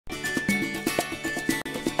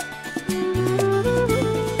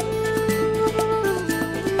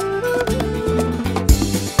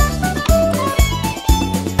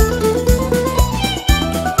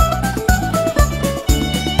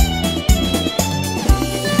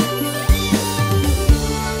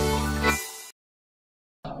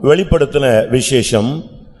வெளிப்படுத்தின விசேஷம்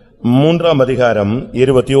 3ஆம் அதிகாரம்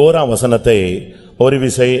 21ஆம் வசனத்தை ஒரு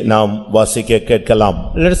விசை நாம் வாசிக்க கேட்கலாம்.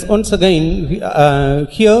 Let us once again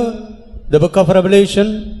hear the book of Revelation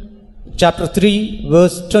chapter 3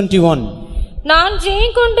 verse 21. நான்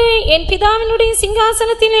ஜெயம் கொண்டு என் பிதாவினுடைய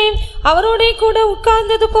சிங்காசனத்திலே அவரோடே கூட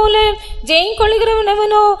உட்கார்ந்தது போல ஜெயம்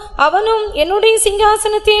கொள்கிறவனவனோ அவனும் என்னுடைய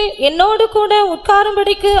சிங்காசனத்தில் என்னோடு கூட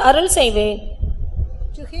உட்காரும்படிக்கு அருள் செய்வேன்.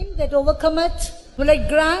 To him that overcometh will I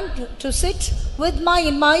grant to sit with me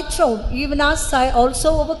in my throne, even as I also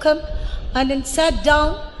overcome and sat down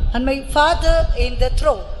and my Father in the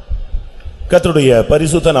throne. கர்த்தருடைய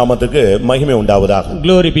பரிசுத்த நாமத்துக்கு மகிமை உண்டாவதாக.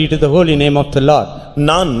 Glory be to the holy name of the Lord.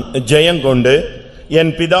 நான் ஜெயங்கொண்டு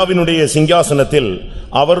என் பிதாவினுடைய சிங்காசனத்தில்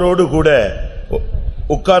அவரோடு கூட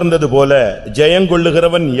உட்கார்ந்தது போல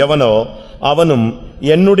ஜெயங்கொள்ளுகிறவன் எவனோ அவனும்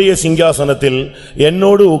என்னுடைய சிங்காசனத்தில்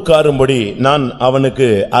என்னோடு உட்காரும்படி நான் அவனுக்கு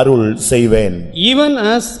அருள் செய்வேன். Even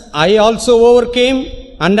as I also overcame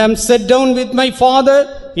and am set down with my Father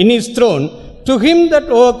in his throne, to him that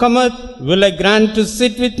overcometh will I grant to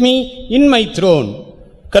sit with me in my throne.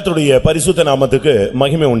 கர்த்தருடைய பரிசுத்த நாமத்துக்கு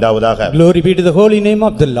மகிமை உண்டாவதாக. Glory be to the holy name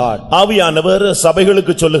of the Lord. ஆவியானவர்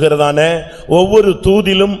சபைகளுக்கு சொல்லுகிறதான ஒவ்வொரு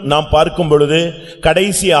தூதிலும் நாம் பார்க்கும் பொழுது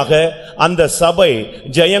கடைசியாக அந்த சபை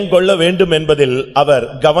ஜெயங்கொள்ள வேண்டும் என்பதில் அவர்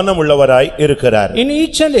கவனமுள்ளவராய் இருக்கிறார். In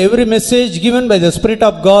each and every message given by the Spirit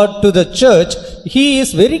of God to the church, he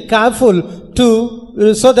is very careful to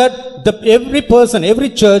so that every person,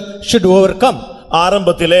 every church should overcome.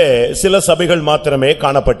 ஆரம்பத்திலே சில சபைகள் மாத்திரமே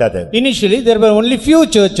காணப்பட்டது. Initially there were only few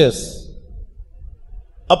churches.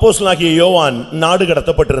 அப்போஸ்தலனாகிய யோவான் நாடு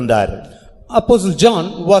கடத்தப்பட்டிருந்தார். Apostle John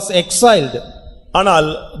was exiled. ஆனால்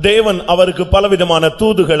தேவன் அவருக்கு பலவிதமான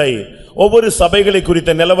தூதுகளை ஒவ்வொரு சபைகளை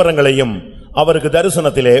குறித்த நிலவரங்களையும் அவருக்கு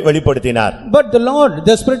தரிசனத்திலே வெளிப்படுத்தினார். But the Lord,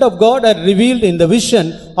 the Spirit of God had revealed in the vision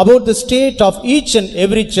about the state of each and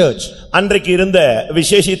every church. அன்றைக்கு இருந்த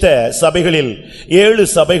விசேஷித்த சபைகளில் 7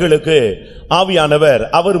 சபைகளுக்கு ஆவியானவர்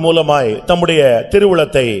அவர் மூலமாய் தம்முடைய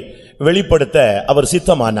திருவுளத்தை வெளிப்படுத்த அவர்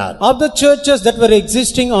சித்தமானார். Of the churches that were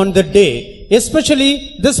existing on the day, especially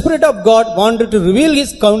the Spirit of God wanted to reveal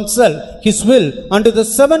his counsel, his will unto the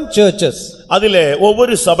 7 churches. அதிலே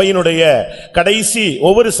ஒவ்வொரு சபையினுடைய கடைசி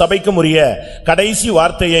ஒவ்வொரு சபைக்கும் உரிய கடைசி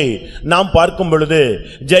வார்த்தையை நாம் பார்க்கும் பொழுது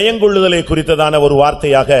ஜெயங்கொள்ளுதலை குறித்ததான ஒரு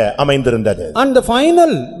வார்த்தையாக அமைந்திருந்தது. And the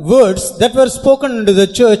final words that were spoken unto the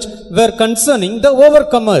church were concerning the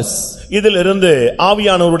overcomers. இதிலிருந்து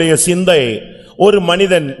ஆவியானவருடைய சிந்தை ஒரு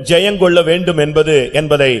மனிதன் ஜெயங்கொள்ள வேண்டும்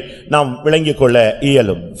என்பதை நாம் விளங்கிக் கொள்ள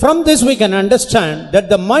இயலும். From this we can understand that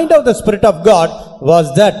the mind of the Spirit of God was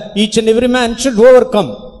that each and every man should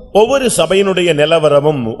overcome. ஒவ்வொரு சபையினுடைய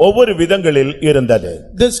நிலவரமும் ஒவ்வொரு விதங்களில் இருந்தது.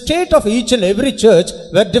 The state of each and every church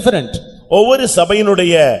were different. ஒவ்வொரு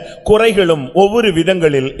சபையினுடைய குறைகளும் ஒவ்வொரு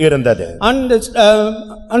விதங்களில் இருந்தது. And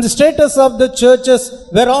the status of the churches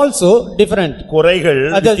were also different. குறைகள்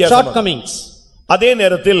the shortcomings. அதே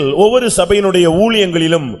நேரத்தில் ஒவ்வொரு சபையினுடைய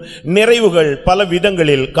ஊழியங்களிலும் நிறைவுகள் பல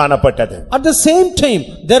விதங்களில் காணப்பட்டது. At the same time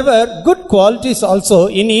there were good qualities also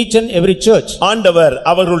in each and every church. ஆண்டவர்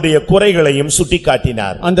அவர்களுடைய குறைகளையும்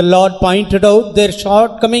சுட்டிக்காட்டினார். And the Lord pointed out their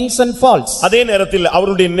shortcomings and faults. அதே நேரத்தில்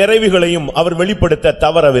அவருடைய நிறைவுகளையும் அவர் வெளிப்படுத்த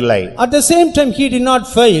தவறவில்லை. At the same time he did not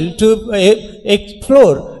fail to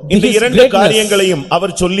explore இந்த இரண்டு காரியங்களையும்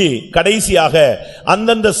அவர் சொல்லி கடைசியாக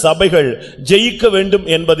அந்தந்த சபைகள் ஜெயிக்க வேண்டும்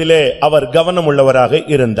என்பதிலே அவர் கவனமுள்ளவராக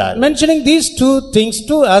இருந்தார். Mentioning these two things,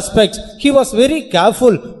 two aspects, he was very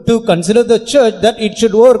careful to consider the church that it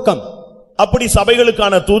should overcome. அப்படி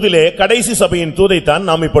சபைகளுக்கான தூதிலே கடைசி சபையின் தூதைத்தான்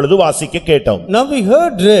நாம் இப்பொழுது வாசிக்க கேட்டோம். Now we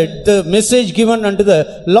read the message given unto the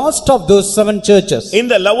last of those 7 churches.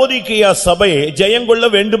 இந்த லவோதிக்கேயா சபை ஜெயங்கொள்ள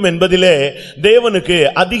வேண்டும் என்பதிலே தேவனுக்கு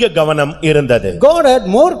அதிக கவனம் இருந்தது. God had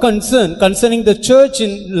more concern concerning the church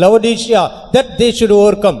in Laodicea that they should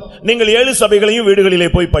overcome. நீங்கள் 7 சபைகளையும் வீடுகளிலே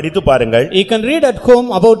போய் படித்து பாருங்கள். You can read at home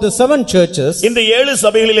about the 7 churches. இந்த 7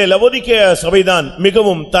 சபைகளிலே லவோதிக்கேயா சபைதான்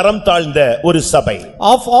மிகவும் தரம் தாழ்ந்த ஒரு சபை.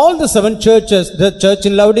 Of all the 7 churches, the church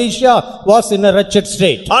in Laodicea was in a wretched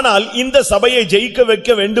state. ஆனால் இந்த சபையை ஜெயிக்க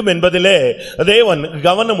வைக்க வேண்டும் என்பதிலே தேவன்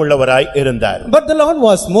கவனமுள்ளவராய் இருந்தார். But the Lord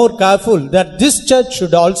was more careful that this church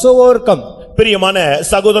should also overcome. பிரியமான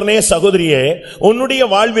சகோதரனே சகோதரியே, உன்னுடைய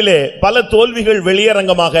வாழ்விலே பல தோல்விகள்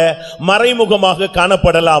வெளியரங்கமாக மறைமுகமாக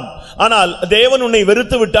காணப்படலாம். ஆனால் தேவன் உன்னை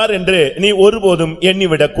வெறுத்து விட்டார் என்று நீ ஒருபோதும்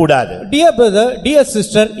எண்ணிவிடக் கூடாது. Dear brother, dear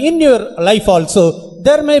sister, in your life also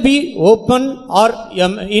there may be open or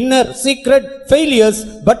inner secret failures,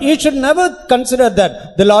 but you should never consider that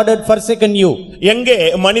the Lord had forsaken you. எங்கே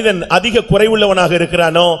மனிதன் அதிக குறைவுள்ளவனாக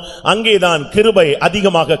இருக்கிறானோ அங்கேதான் கிருபை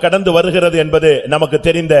அதிகமாக கடந்து வருகிறது என்பது நமக்கு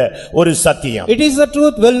தெரிந்த ஒரு சத்தியம். It is the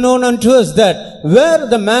truth well known unto us that where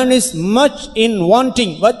the man is much in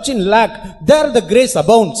wanting, much in lack, there the grace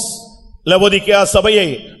abounds. Laodicea சபையை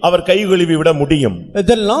அவர் கைகழுவி விட முடியும்.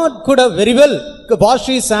 The Lord could have very well washed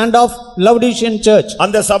his hand off Laodicean church.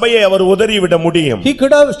 அந்த சபையை அவர் உதறி விட முடியும். He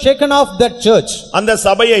could have shaken off that church. அந்த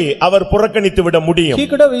சபையை அவர் புறக்கணித்து விட முடியும். He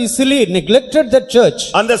could have easily neglected that church.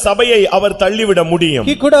 அந்த சபையை அவர் தள்ளி விட முடியும்.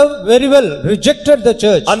 He could have very well rejected the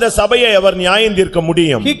church. அந்த சபையை அவர் நியாயம் தீர்க்க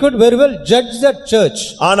முடியும். He could very well judge that church.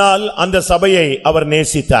 ஆனால் அந்த சபையை அவர்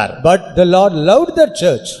நேசித்தார். But the Lord loved that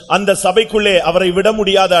church. அந்த சபைக்குள்ளே அவரை விட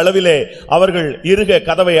முடியாத அளவிலே அவர்கள் இறுக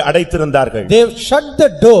கதவை அடைத்திருந்தார்கள். They shut the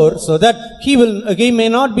door so that he may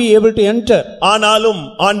not be able to enter. ஆனாலும்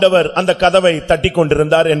ஆண்டவர் அந்த கதவை தட்டிக்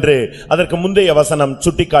கொண்டிருந்தார் என்று அதற்கு முந்தைய வசனம்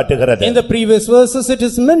சுட்டிக்காட்டுகிறது. In the previous verses it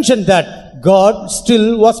is mentioned that God still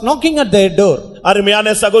was knocking at their door.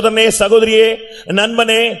 அருமையான சகோதரனே சகோதரியே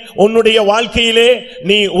நண்பனே உன்னுடைய வாழ்க்கையிலே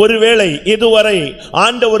நீ ஒருவேளை இதுவரை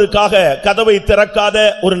ஆண்டவருக்காக கதவை திறக்காத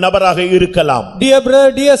ஒரு நபராக இருக்கலாம். Dear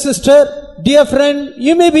brother, dear sister, dear friend,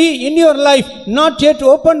 you may be in your life not yet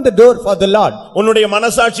opened the door for the Lord. உன்னுடைய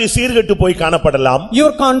மனசாட்சி சீர்கெட்டு போய் காணப்படலாம்.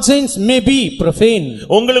 Your conscience may be profane.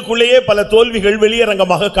 உங்களுக்குள்ளேயே பல தோல்விகள்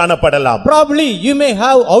வெளியரங்கமாக காணப்படலாம். Probably you may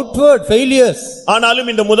have outward failures. ஆனாலும்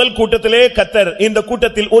இந்த முதல் கூட்டத்திலே கர்த்தர் இந்த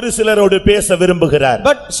கூட்டத்தில் ஒரு சிலரோடு பேச விரும்புகிறார்.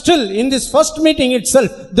 But still in this first meeting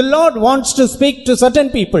itself the Lord wants to speak to certain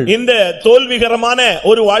people. இந்த தோல்விகரமான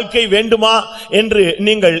ஒரு வாழ்க்கை வேண்டுமா என்று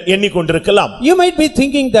நீங்கள் எண்ணிக்கொண்டிருக்கலாம். You might be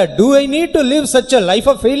thinking that do I need to live such a life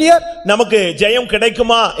of failure? நமக்கு ஜெயம்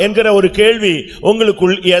கிடைக்குமா என்கிற ஒரு கேள்வி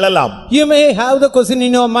உங்களுக்குள் எழலாம். You may have the question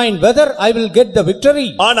in your mind whether I will get the victory.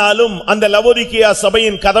 ஆனாலும் அந்த லவோதிக்கேயா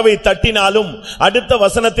சபையின் கதவை தட்டினாலும் அடுத்த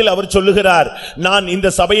வசனத்தில் அவர் சொல்லுகிறார் நான் இந்த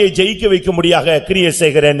சபையை ஜெயிக்க வைக்கும்படியாக கிரியை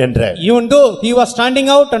செய்கிறேன் என்று. Even though he was standing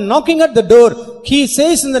out and knocking at the door, he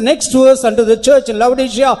says in the next verse unto the church in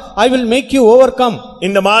Laodicea, I will make you overcome.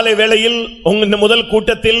 இந்த மாலை வேளையில் இந்த முதல்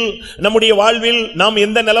கூட்டத்தில் நம்முடைய வாழ்வில் நாம்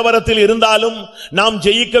எந்த நிலவரத்தில் இருந்தாலும் நாம்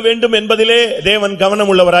ஜெயிக்க வேண்டும் என்பதிலே தேவன்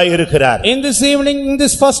கவனம் உள்ளவராய் இருக்கிறார். In this evening, in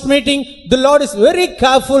this first meeting, the Lord is very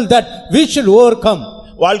careful that we should overcome.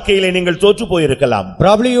 வாழ்க்கையிலே நீங்கள் தோற்று போயிருக்கலாம்.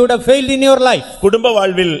 Probably you would have failed in your life. குடும்ப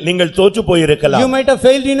வாழ்வில் நீங்கள் தோற்று போயிருக்கலாம். You might have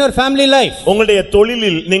failed in your family life. உங்களுடைய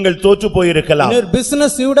தொழிலில் நீங்கள் தோற்று போயிருக்கலாம். In your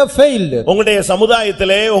business you would have failed. உங்களுடைய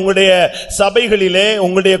சமுதாயத்திலே உங்களுடைய சபைகளிலே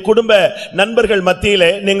உங்களுடைய குடும்ப நண்பர்கள்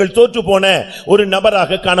மத்தியிலே நீங்கள் தோற்று போன ஒரு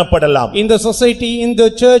நபராக காணப்படலாம். In the society, in the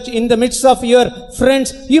church, in the midst of your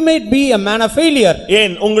friends, you might be a man of failure.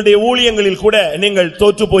 ஏன் உங்களுடைய ஊழியங்களில் கூட நீங்கள்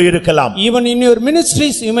தோற்று போயிருக்கலாம். Even in your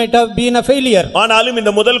ministries you might have been a failure. ஆனாலும் இந்த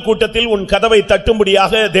முதல் கூட்டத்தில் உன் கதவை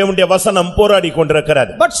தட்டும்படியாக தேவனுடைய வசனம் போராடி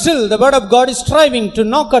கொண்டிருக்கிறது. But still the word of God is striving to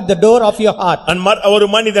knock at the door of your heart. ஒரு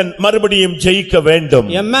மனிதன் மறுபடியும் ஜெயிக்க வேண்டும்.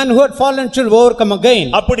 A man who had fallen should overcome again.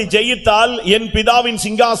 அப்படி ஜெயித்தால் என் பிதாவின்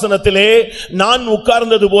சிங்காசனத்திலே நான்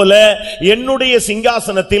உட்கார்ந்தது போல என்னுடைய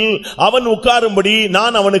சிங்காசனத்தில் அவன் உட்காரும்படி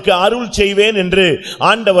நான் அவனுக்கு அருள் செய்வேன் என்று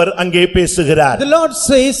ஆண்டவர் அங்கே பேசுகிறார். The Lord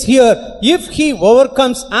says here, if he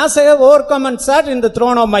overcomes as I have overcome and sat in the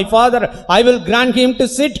throne of my father, I will grant him to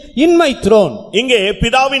sit in my throne. இங்கே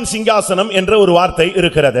பிதாவின் சிங்காசனம் என்ற ஒரு வார்த்தை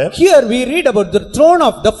இருக்கிறது. Here we read about the throne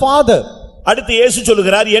of the Father. அடுத்து இயேசு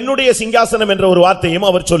சொல்லுகிறார் என்னுடைய சிங்காசனம் என்ற ஒரு வார்த்தையும்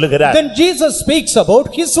அவர் சொல்லுகிறார். Then Jesus speaks about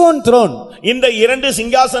his own throne. இந்த இரண்டு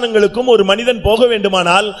சிங்காசனங்களுக்கும் ஒரு மனிதன் போக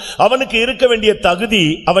வேண்டுமானால் அவனுக்கு இருக்க வேண்டிய தகுதி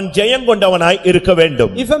அவன் ஜெயம் கொண்டவனாய் இருக்க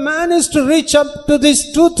வேண்டும். If a man is to reach up to these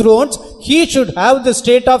two thrones, he should have the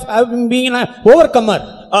state of having been an overcomer.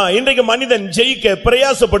 இன்றைக்கு மனிதன் ஜெயிக்க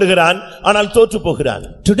பிரயாசப்படுகிறான் ஆனால் தோற்று போகிறான்.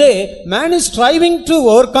 Today man is striving to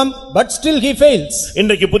overcome but still he fails.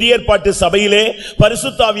 இன்றைக்கு புதிய ஏற்பாட்டு சபையிலே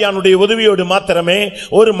பரிசுத்த ஆவியானுடைய உதவியோடு மாத்திரமே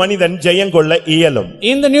ஒரு மனிதன் ஜெயம் கொள்ள இயலும்.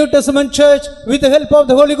 In the New Testament church, with the help of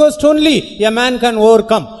the Holy Ghost only a man can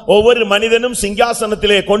overcome. ஒவ்வொரு மனிதனும்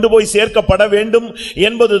சிங்காசனத்திலே கொண்டு போய் சேர்க்கப்பட வேண்டும்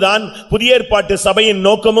என்பதுதான் புதிய ஏற்பாட்டு சபையின்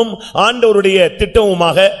நோக்கமும் ஆண்டவருடைய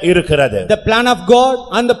திட்டமுமாக இருக்கிறது. The plan of God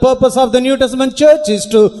and the purpose of the New Testament church is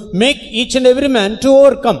to make each and every man to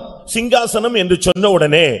overcome. சிங்காசனம் என்று சொன்ன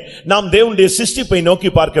உடனே நாம் தேவனுடைய சிருஷ்டிப்பை நோக்கி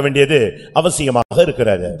பார்க்க வேண்டியது அவசியமாக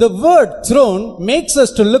இருக்கிறது. The word throne makes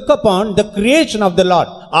us to look upon the creation of the Lord.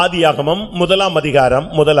 ஆதியாகமம் 1ஆம் அதிகாரம்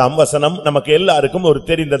 1ஆம் வசனம் நமக்கு எல்லாருக்கும் ஒரு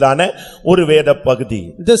தெரிந்ததான ஒரு வேத பகுதி.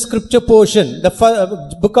 The scripture portion, the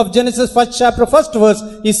book of Genesis, first chapter, first verse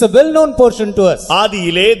is a well-known portion to us.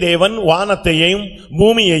 ஆதியிலே தேவன் வானத்தையும்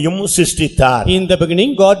பூமியையும் சிருஷ்டித்தார். In the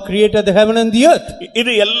beginning, God created the heaven and the earth.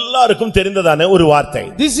 இது எல்லாருக்கும் தெரிந்ததான ஒரு வார்த்தை.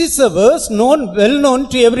 This is a verse well known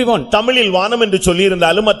to everyone. தமிழில் வானம் என்று சொல்லி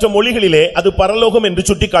இருந்தாலும் மற்ற மொழிகளிலே அது பரலோகம் என்று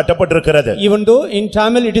சுட்டிக்காட்டப்பட்டிருக்கிறது. Even though in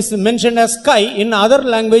Tamil it is mentioned as sky, in other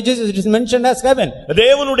languages it is mentioned as heaven.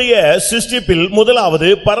 தேவனுடைய சிருஷ்டிப்பில் முதலாவது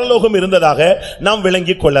பரலோகம் இருந்ததாக நாம்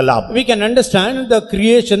விளங்கிக் கொள்ளலாம். We can understand the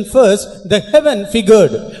creation first, the heaven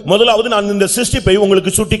figured. முதலாவது நான் இந்த சிருஷ்டிப்பை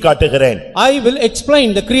உங்களுக்கு சுட்டிக்காட்டுகிறேன். I will explain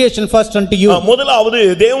the creation first unto you. முதலாவது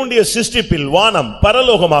தேவனுடைய சிருஷ்டிப்பில் வானம்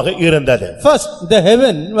பரலோகமாக இருந்தது. First the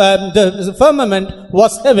heaven, the firmament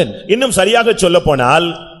was heaven. இன்னும் சரியாக சொல்லப்போனால்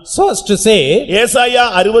So as to say, ஏசாயா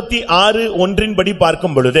 66:1 படி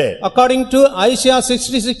பார்க்கும் பொழுது, according to Isaiah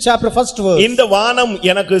 66 chapter first verse, இந்த வானம்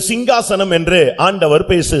எனக்கு சிங்காசனம் என்று ஆண்டவர்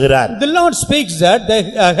பேசுகிறார். the Lord speaks that the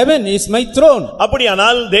heaven is my throne.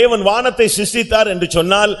 அப்படியானால் தேவன் வானத்தை சிருஷ்டித்தார் என்று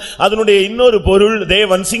சொன்னால் அதனுடைய இன்னொரு பொருள்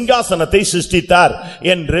தேவன் சிங்காசனத்தை சிருஷ்டித்தார்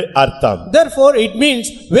என்று அர்த்தம். Therefore it means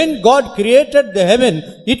when God created the heaven,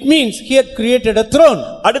 it means he had created a throne.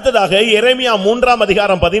 அடுத்ததாக எரேமியா 3ஆம்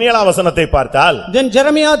அதிகாரம் 17ஆம் வசனத்தை பார்த்தால், Then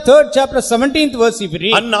Jeremiah 3rd chapter 17th verse if you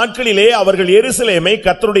read, அந்நாட்களிலே அவர்கள் எருசலேமை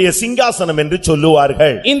கர்த்தருடைய சிங்காசனம் என்று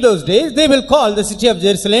சொல்லுவார்கள். in those days they will call the city of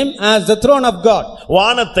Jerusalem as the throne of God.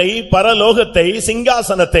 வானத்தை, பரலோகத்தை,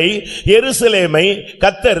 சிங்காசனத்தை, எருசலேமை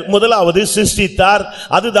கர்த்தர் முதலாவது சிருஷ்டித்தார்,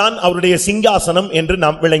 அதுதான் அவருடைய சிங்காசனம் என்று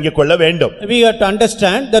நாம் விளங்கிக் கொள்ள வேண்டும். We have to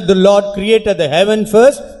understand that the Lord created the heaven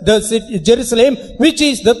first, the city Jerusalem, which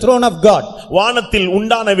is the throne of God. வானத்தில்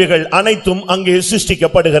உண்டானவைகள் அனைத்தும் அங்கே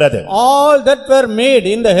சிருஷ்டிக்கப்படுகிறது. All that were made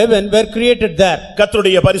in the heaven were created there.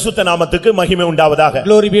 கர்த்தருடைய பரிசுத்த நாமத்துக்கு மகிமை உண்டாவதாக.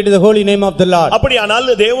 Glory be to the holy name of the Lord. அப்படியானால்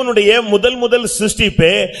தேவனுடைய முதல்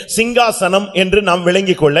சிருஷ்டிப்பே சிங்காசனம் என்று நாம்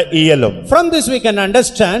விளங்கிக் கொள்ள இயலும். From this we can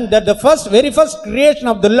understand that the very first creation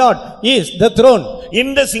of the Lord is the throne.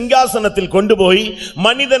 இந்த சிங்காசனத்தில் கொண்டு போய்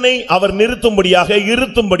மனிதனை அவர்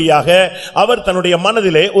இருத்தும்படியாக அவர் தன்னுடைய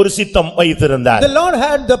மனதிலே ஒரு சித்தம் வைத்திருந்தார். The Lord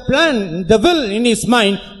had the plan, the will in his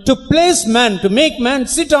mind to place man, to make man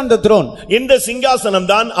sit on the throne. இந்த சிங்காசனம்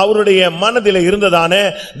தான் அவருடைய மனதிலே இருந்ததான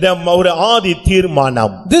ஒரு ஆதி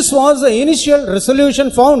தீர்மானம். This was the initial resolution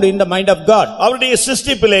found in the mind of God. அவருடைய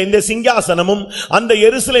சிருஷ்டிப்பிலே இந்த சிங்காசனமும் அந்த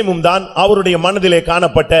எருசலேமும் தான் அவருடைய மனதிலே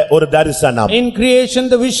காணப்பட்ட ஒரு தரிசனம். In creation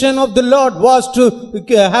the vision of the Lord was to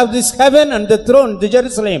have this heaven and the throne, the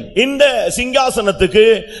Jerusalem. இந்த சிங்காசனத்துக்கு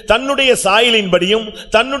தன்னுடைய சாயலின்படியும்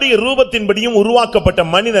தன்னுடைய ரூபத்தின்படியும் உருவாக்கப்பட்ட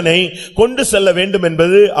மனிதனை கொண்டு செல்ல வேண்டும்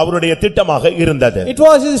என்பது அவருடைய திட்டமாக இருந்தது. It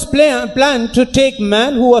was his plan to take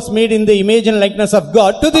man who was made in the image and likeness of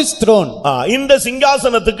God to this throne. இந்த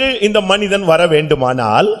சிங்காசனத்துக்கு இந்த மனிதன் வர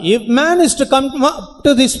வேண்டுமானால், if man is to come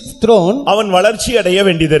to this throne, அவன் வளர்ச்சி அடைய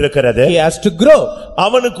வேண்டியது இருக்கிறது. he has to grow.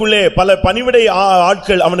 அவனுக்குள்ளே பல பணிவிடை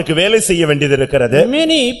ஆட்கள் அவனுக்கு வேலை செய்ய வேண்டியது இருக்கிறது.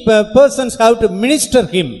 Many persons have to minister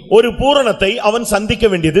him. ஒரு பூரணத்தை அவன் சந்திக்க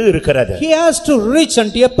வேண்டியது இருக்கிறது. He has to reach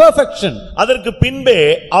unto a perfection. அதற்கு பின்பே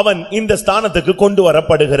அவன் இந்த ஸ்தானத்துக்கு கொண்டு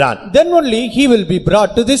வரப்படுகிறான். Then only he will be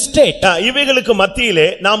brought to this state. இவைகளுக்கு மத்தியிலே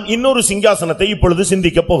நாம் இன்னொரு சிங்காசனத்தை இப்பொழுது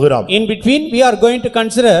சிந்திக்க போகிறோம். In between we are going to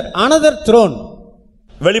consider another throne.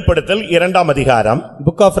 வெளிப்படுத்தல் 2ஆம் அதிகாரம்,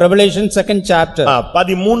 Book of Revelation 2nd chapter,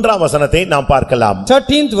 13ஆம் வசனத்தை நாம் பார்க்கலாம்.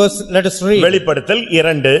 13th verse let us read. வெளிப்படுத்தல்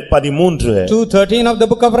 2:13. 2:13 of the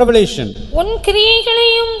book of Revelation. உன்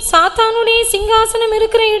கிரியைகளையும் சாத்தானுடைய சிங்காசனம்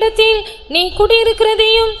இருக்கிற இடத்தில் நீ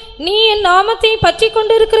குடியிருக்கிறதையும் நீ என் நாமத்தை பற்றிக்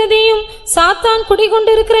கொண்டிருக்கிறதையும் சாத்தான்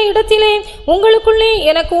குடிகொண்டிருக்கிற இடத்திலே உங்களுக்குள்ளே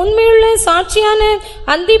எனக்கு உண்மையுள்ள சாட்சியான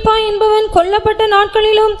அந்திப்பா என்பவன் கொல்லப்பட்ட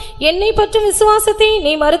நாட்களிலும் என்னை பற்றும் விசுவாசத்தை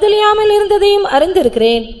நீ மறுதலியாமல் இருந்ததையும் அறிந்திருக்கிறேன்.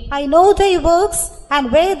 I know thy works, and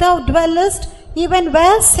where thou dwellest, even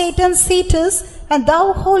where Satan's seat is, and thou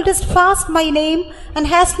holdest fast my name, and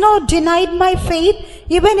hast not denied my faith,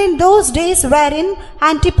 even in those days wherein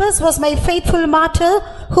Antipas was my faithful martyr,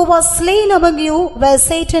 who was slain among you, where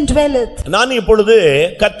Satan dwelleth. நான் இப்பொழுது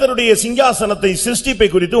கர்த்தருடைய சிங்காசனத்தை சிருஷ்டிப்பை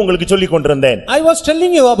குறித்து உங்களுக்கு சொல்லிக் கொண்டிருந்தேன். I was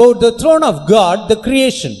telling you about the throne of God, the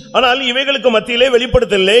creation. ஆனால் இவைகளுக்கு மத்தியிலே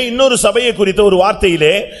வெளிப்படுத்தலே இன்னொரு சபையை குறித்த ஒரு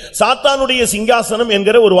வார்த்தையிலே சாத்தானுடைய சிங்காசனம்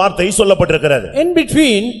என்கிற ஒரு வார்த்தை சொல்லப்பட்டிருக்கிறது. In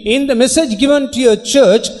between, in the message given to your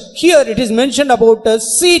church, here it is mentioned about a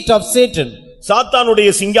seat of Satan. சாத்தானுடைய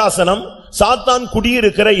சிங்காசனம், சாத்தான்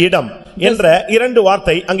குடியிருக்கிற இடம் என்ற இரண்டு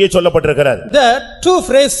வார்த்தை அங்கே சொல்லப்பட்டிருக்கிறது. There two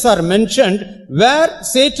phrases are mentioned, where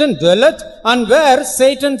Satan dwelleth and where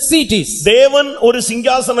Satan's seat is. தேவன் ஒரு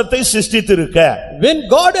சிங்காசனத்தை சிருஷ்டித்திருக்க, When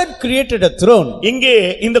God had created a throne, இங்கே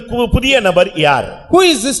இந்த புதிய நபர் யார்? who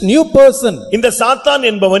is this new person? இந்த சாத்தான்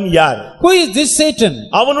என்பவன் யார்? Who is this Satan?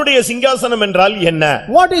 அவனுடைய சிங்காசனம் என்றால் என்ன?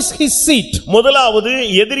 What is his seat? முதலாவது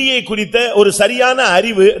எதிரியை குறித்த ஒரு சரியான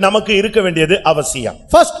அறிவு நமக்கு இருக்க வேண்டியது அவசியம்.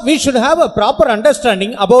 First, we should have a proper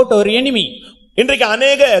understanding about our enemy. இன்றைக்கு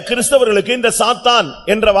அநேக கிறிஸ்தவர்களுக்கு இந்த சாத்தான்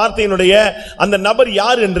என்ற வார்த்தையினுடைய அந்த நபர்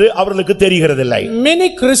யார் என்று அவர்களுக்கு தெரிகிறதில்லை. Many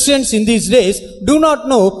Christians in these days do not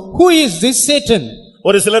know who is this Satan.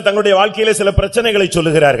 ஒரு சிலர் தங்களுடைய வாழ்க்கையிலே சில பிரச்சனைகளை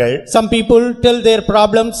சொல்லுகிறார்கள். Some people tell their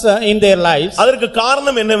problems in their lives. அதற்கு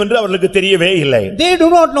காரணம் என்னவென்று அவர்களுக்கு தெரியவே இல்லை. They do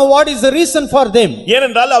not know what is the reason for them.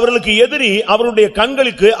 ஏனென்றால் அவர்களுக்கு எதிரி அவருடைய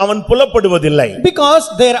கண்களுக்கு அவன் புலப்படுவதில்லை. Because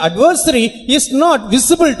their adversary is not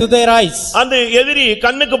visible to their eyes. அந்த எதிரி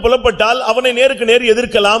கண்ணுக்கு புலப்பட்டால் அவனை நேருக்கு நேர்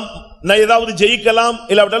எதிர்க்கலாம், ஏதாவது ஜெயிக்கலாம்,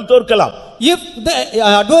 இல்லாவிட்டால் தோற்கலாம். If the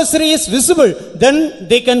adversary is visible, then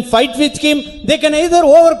they can fight with him, they can either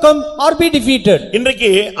overcome or be defeated. இன்றைக்கு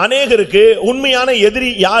அநேகருக்கு உண்மையான எதிரி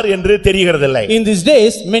யார் என்று தெரிகிறதில்லை. In these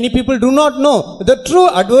days, many people do not know the true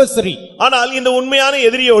adversary. ஆனால் இந்த உண்மையான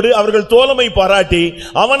எதிரியோடு அவர்கள் தோழமை பாராட்டி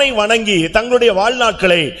அவனை வணங்கி தங்களுடைய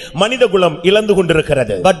வாழ்நாட்களை மனிதகுலம் இழந்து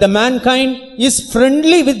கொண்டிருக்கிறது. But the mankind is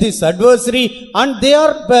friendly with this adversary and they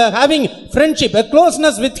are having friendship, a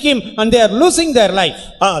closeness with him, and they are losing their life.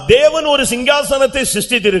 தேவன் ஒரு சிங்காசனத்தை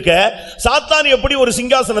சிருஷ்டித்திருக்க சாத்தான் எப்படி ஒரு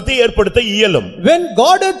சிங்காசனத்தை ஏற்படுத்த இயலும்? When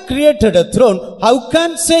God had created a throne, how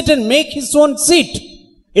can Satan make his own seat?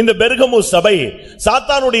 இந்த பெர்கமு சபை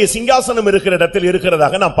சாத்தானுடைய சிங்காசனம் இருக்கிற இடத்தில்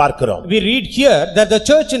இருக்கிறதாக நாம் பார்க்கிறோம். We read here that the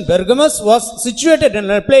church in Pergamos was situated in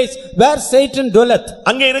a place where Satan dwelleth.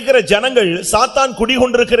 அங்கே இருக்கிற ஜனங்கள் சாத்தான்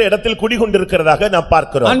குடிகொண்டிருக்கிற இடத்தில் குடிகொண்டிருக்கிறதாக நாம்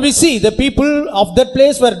பார்க்கிறோம். And we see the people of that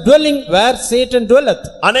place were dwelling where Satan dwelleth.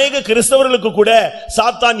 அநேக கிறிஸ்தவர்களுக்கு கூட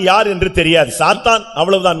சாத்தான் யார் என்று தெரியாது. சாத்தான்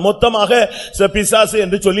அவ்வளவுதான், மொத்தமாக பிசாசு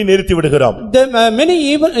என்று சொல்லி நிறுத்தி விடுகிறோம்.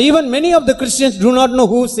 Even many of the Christians do not know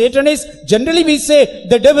who Satan is. Generally we say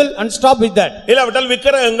the devil and stop with that. இல்லாவிட்டால்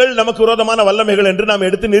விக்கிரகங்கள் நமக்கு விரோதமான வல்லமைகள் என்று நாம்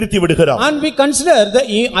எடுத்து நிறுத்தி விடுகிறோம். And we consider the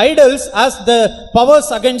idols as the powers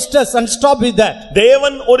against us and stop with that.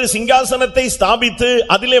 தேவன் ஒரு சிங்காசனத்தை ஸ்தாபித்து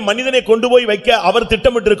அதிலே மனிதனை கொண்டு போய் வைக்க அவர்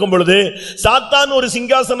திட்டமிட்டிருக்கும் பொழுது சாத்தான் ஒரு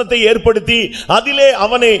சிங்காசனத்தை ஏற்படுத்தி அதிலே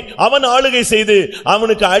அவன் ஆளுகை செய்து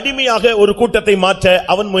அவனுக்கு அடிமையாக ஒரு கூட்டத்தை மாற்ற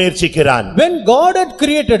அவன் முயற்சிக்கிறான். When God had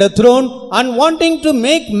created a throne and wanting to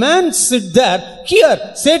make man sit there, here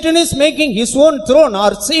Satan is making his own throne or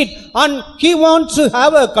seat and he wants to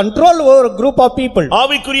have a control over a group of people.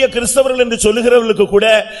 ஆவிக்குரிய கிறிஸ்தவர்கள் என்று சொல்லுகிறவர்களுக்கு கூட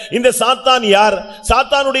இந்த சாத்தான் யார்,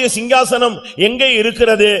 சாத்தானுடைய சிங்காசனம் எங்கே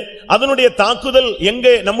இருக்கிறது, அதனுடைய தாக்குதல்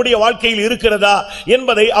எங்கே நம்முடைய வாழ்க்கையில் இருக்கிறதா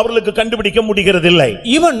என்பதை அவர்களுக்கு கண்டுபிடிக்க முடிகிறதில்லை.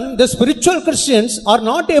 Even the spiritual Christians are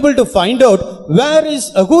not able to find out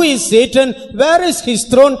who is Satan, where is his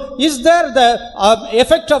throne, is there the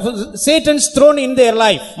effect of Satan's throne in their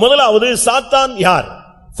life. முதலாவது சாத்தான் யார்?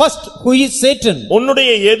 First, who is Satan?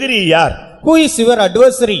 உன்னுடைய எதிரி யார்? Who is your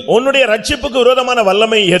adversary? உன்னுடைய ரட்சிப்புக்கு விரோதமான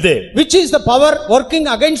வல்லமை எது? Which is the power working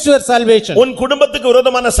against your salvation? உன் குடும்பத்துக்கு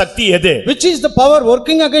விரோதமான சக்தி எது? Which is the power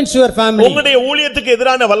working against your family? உன்னுடைய ஊழியத்துக்கு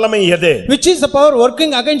எதிரான வல்லமை எது? Which is the power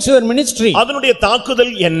working against your ministry? அதனுடைய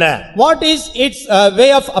தாக்குதல் என்ன? What is its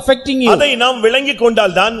way of affecting you? அதை நாம் விளங்கிக்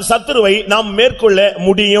கொண்டால்தான் சத்துருவை நாம் மேற்கொள்ள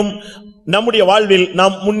முடியும், நம்முடைய வாழ்வில்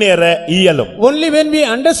நாம் முன்னேற இயலும். Only when we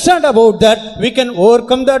understand about that we can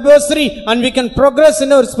overcome the adversary and we can progress in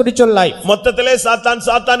our spiritual life. மொத்தத்திலே சாத்தான்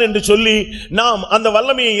சாத்தான் என்று சொல்லி நாம் அந்த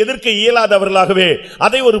வல்லமையை எதிர்க்க இயலாதவர்களாகவே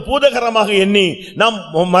அதை ஒரு பூதகரமாக எண்ணி நாம்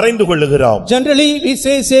மறைந்து கொள்ளுகிறோம். Generally we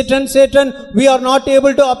say Satan, Satan, we are not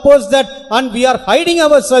able to oppose that and we are hiding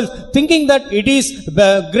ourselves thinking that it is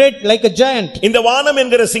great like a giant. இந்த வானம்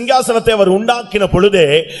என்கிற சிங்காசனத்தை அவர் உண்டாக்கின பொழுதே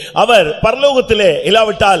அவர் பரலோகத்திலே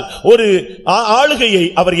இல்லாவிட்டால் ஒரு ஆளுகையை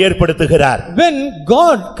அவர் ஏற்படுத்துகிறார். When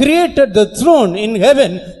God created the throne in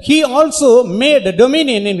heaven, he also made a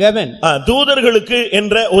dominion in heaven. தூதர்களுக்கு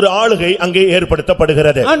என்ற ஒரு ஆளுகை அங்கே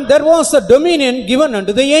ஏற்படுத்தப்படுகிறது. And there was a dominion given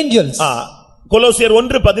unto the angels. கொலோசியர்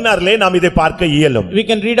 1:16 நாம் இதை பார்க்க இயலும். We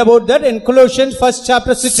can read about that in Colossians 1st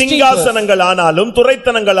chapter 16. சிங்காசனங்கள் ஆனாலும்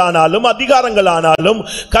துரைத்தனங்கள் ஆனாலும் அதிகாரங்கள் ஆனாலும்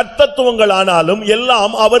கர்த்தத்துவங்கள் ஆனாலும்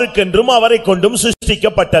எல்லாம் அவருக்கென்றும் அவரை கொண்டும்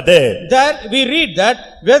சிருஷ்டிக்கப்பட்டது. There we read that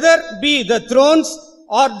whether be the thrones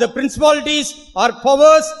or the principalities or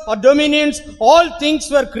powers or dominions, all things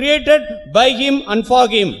were created by him and for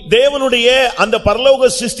him. தேவனுடைய அந்த பரலோக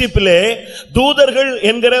சிருஷ்டிப்பிலே தூதர்கள்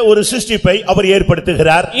என்கிற ஒரு சிருஷ்டிப்பை அவர்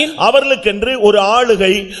ஏற்படுத்துகிறார். அவர்களுக்கென்று ஒரு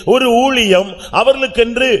ஆளுகை, ஒரு ஊழியம்,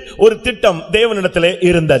 அவர்களுக்கென்று ஒரு திட்டம் தேவனிடத்திலே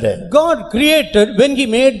இருந்தது. God created, when he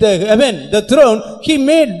made the heaven, the throne, he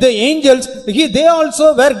made the angels, they also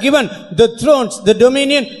were given the thrones, the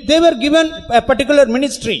dominion, they were given a particular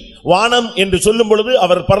ministry. வானம் என்று சொல்லும் பொழுது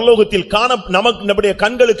அவர் பரலோகத்தில் நமக்கு நம்முடைய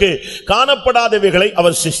கண்களுக்கு காணப்படாதவைகளை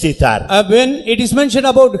அவர் சிருஷ்டித்தார். When it is mentioned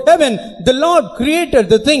about heaven, the Lord created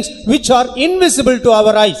the things which are invisible to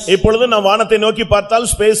our eyes. இப்பொழுது நாம் வானத்தை நோக்கி பார்த்தால்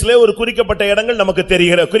ஸ்பேஸ்ல ஒரு குறிக்கப்பட்ட இடங்கள் நமக்கு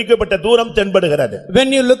தெரிகிறது, குறிக்கப்பட்ட தூரம் தென்படுகிறது.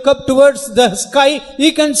 When you look up towards the sky,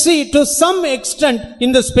 you can see to some extent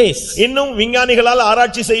in the space. இன்னும் விஞ்ஞானிகளால்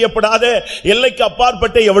ஆராய்ச்சி செய்யப்படாத எல்லைக்கு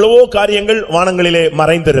அப்பாற்பட்ட எவ்வளவோ காரியங்கள் வானங்களிலே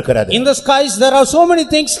மறைந்திருக்கிறது. In the skies there are so many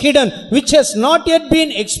things hidden which has not yet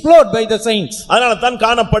been explored by the saints. அதனால தான்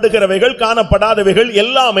காணப்படுகிறவைகள் காணப்படாதவைகள்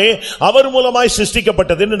எல்லாமே அவர் மூலமாய்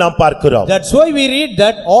சிருஷ்டிக்கப்பட்டது என்று நாம் பார்க்கிறோம். That's why we read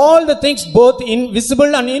that all the things both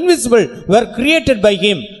invisible and invisible were created by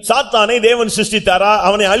him. சாத்தானை தேவன் சிருஷ்டித்தாரா,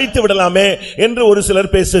 அவனை அழித்து விடலாமே என்று ஒரு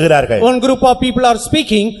சிலர் பேசுகிறார்கள். One group of people are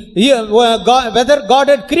speaking whether God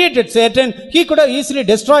had created Satan, he could have easily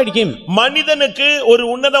destroyed him. மனிதனுக்கு ஒரு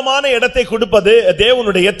உன்னதமான இடத்தை கொடுப்பது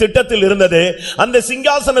தேவனுடைய திட்டத்தில் இருந்தது. அந்த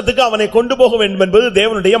சிங்காசனத்துக்கு அவனை கொண்டு போக வேண்டும் என்பது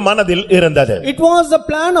தேவனுடைய மனதில் இருந்தது. It was the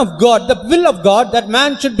plan of God, the will of God, that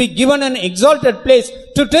man should be given an exalted place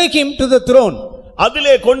to take him to the throne.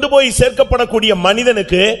 அதிலே கொண்டு போய் சேர்க்கப்படக்கூடிய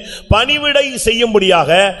மனிதனுக்கு பணிவிடை செய்யும்படியாக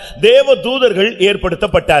தேவ தூதர்கள்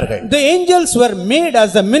ஏற்படுத்தப்பட்டார்கள். The angels were made as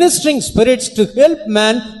the ministering spirits to help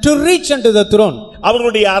man to reach unto the throne.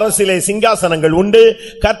 அவர்களுடைய அரசிலே சிங்காசனங்கள் உண்டு,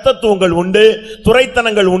 கர்த்தத்துவங்கள் உண்டு,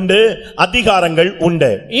 துரைத்தனங்கள் உண்டு, அதிகாரங்கள்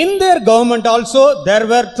உண்டு. In their government also there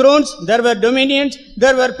were thrones, there were dominions,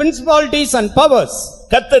 there were principalities and powers.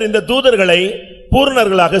 கர்த்தர் இந்த தூதர்களை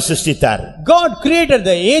பூர்ணர்களாக சிருஷ்டித்தார். God created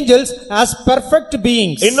the angels as perfect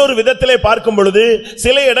beings. இன்னொரு விதத்திலே பார்க்கும் பொழுது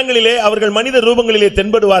சில இடங்களிலே அவர்கள் மனித ரூபங்களிலே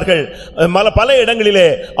தென்படுவார்கள், பல இடங்களிலே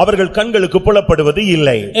அவர்கள் கண்களுக்கு புலப்படுவது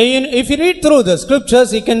இல்லை. If you read through the scriptures,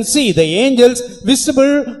 you can see the angels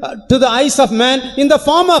visible to the eyes of man in the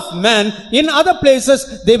form of man. In other places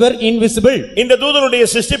they were invisible. இந்த தூதருடைய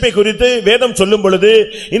சிருஷ்டிப்பை குறித்து வேதம் சொல்லும் பொழுது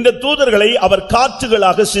இந்த தூதர்களை அவர்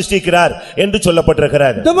காற்றுகளாக சிருஷ்டிக்கிறார் என்று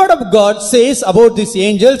சொல்லப்பட்டிருக்கிறது. The word of God says about these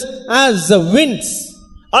angels as the winds.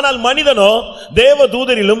 ஆனால் மனிதனோ தேவ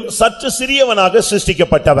தூதரிலும் சற்று சிறியவனாக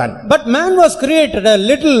சிருஷ்டிக்கப்பட்டவன். But man was created a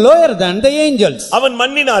little lower than the angels. அவன்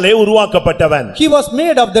மண்ணினாலே உருவாக்கப்பட்டவன். He was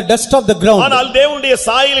made of the dust of the ground. ஆனால் தேவனுடைய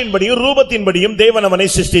சாயலின்படியும் ரூபத்தின்படியும் தேவன் அவனை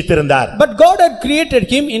சிருஷ்டித்திருந்தார். But God had created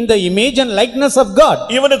him in the image and likeness of God.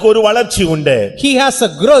 இவனுக்கு ஒரு வளர்ச்சி உண்டு. He has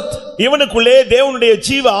a growth. இவனுக்குள்ளே தேவனுடைய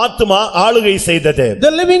ஜீவ ஆத்துமா ஆளுகை செய்தது.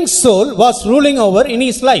 The living soul was ruling over in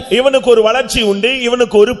his life. இவனுக்கு ஒரு வளர்ச்சி உண்டு,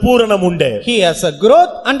 இவனுக்கு ஒரு பூரணம் உண்டு. He has a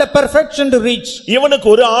growth and a perfection to reach. இவனுக்கு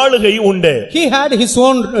ஒரு ஆளுகை உண்டு. He had his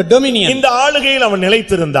own dominion. இந்த ஆளுகையில் அவன்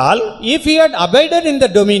நிலைத்திருந்தால், if he had abided in the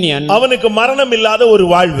dominion, அவனுக்கு மரணம் இல்லாத ஒரு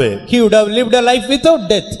வாழ்வு, he would have lived a life without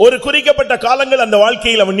death. ஒரு குறிக்கப்பட்ட காலங்கள் அந்த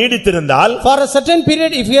வாழ்க்கையில் அவன் நீடித்திருந்தால், for a certain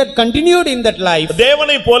period if he had continued in that life,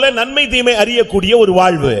 தேவனை போல நன்மை தீமை அறியக்கூடிய ஒரு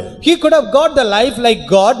வாழ்வு, he could have got the life like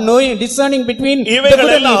God, knowing, discerning between the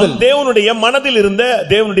good and evil. தேவனுடைய மனதில் இருந்த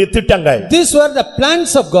தேவனுடைய திட்டங்கள். These were the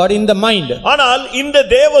plans of God in the mind. ஆனால் இந்த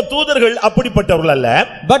தேவ தூதர்கள் அப்படிப்பட்டவர்கள் அல்ல.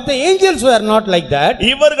 But the angels were not like that.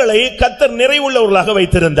 இவர்களை கர்த்தர் நிறைவுள்ளவர்களாக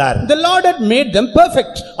வைத்திருந்தார். The Lord had made them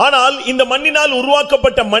perfect. ஆனால் இந்த மண்ணினால்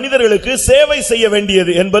உருவாக்கப்பட்ட மனிதர்களுக்கு சேவை செய்ய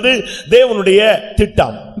வேண்டியது என்பது தேவனுடைய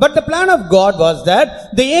திட்டம். But the plan of God was that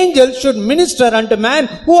the angels should minister unto man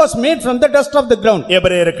who was made from the dust of the ground.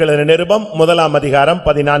 எபிரேயருக்கு எழுதின நிருபம் 1ஆம் அதிகாரம்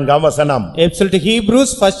 14ஆம் வசனம். Epistle to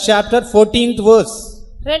Hebrews 1st chapter 14th verse.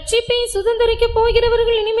 ரட்சிப்பை சுதந்தரிக்க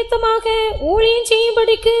போகிறவர்கள் நிமித்தமாக ஊழியம்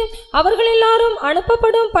செய்யும்படிக்கு அவர்கள் எல்லாரும்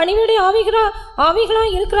அனுப்பப்படும் பணிவிடை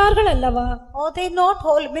ஆவிகளாய் இருக்கிறார்கள் அல்லவா? Are they not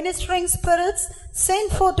all ministering spirits sent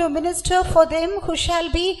for to minister for them who shall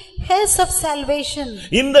be heirs of salvation?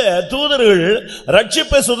 இந்த தூதர்கள்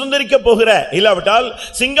ரட்சிப்பை சுதந்தரிக்க போகிற, இல்லாவிட்டால்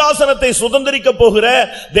சிங்காசனத்தை சுதந்தரிக்க போகிற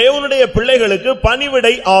தேவனுடைய பிள்ளைகளுக்கு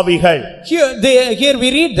பணிவிடை ஆவிகள். Here we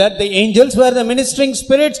read that the angels were the ministering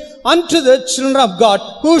spirits unto the children of God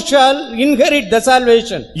who shall inherit the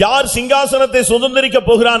salvation. யார் சிங்காசனத்தை சுதந்தரிக்க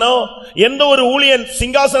போகிறானோ, எந்த ஒரு ஊழியன்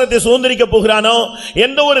சிங்காசனத்தை சுதந்தரிக்க போகிறானோ,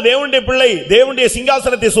 எந்த ஒரு தேவனுடைய பிள்ளை தேவனுடைய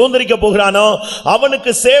சிங்காசனத்தை சுதந்தரிக்க போகிறானோ,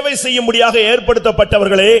 அவனுக்கு சேவை செய்யும்படியாக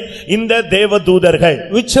ஏற்படுத்தப்பட்டவர்களே இந்த தேவதூதர்கள்.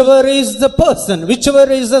 Whichever is the person, whichever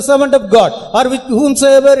is the servant of God, or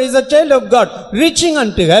whomsoever is a child of God reaching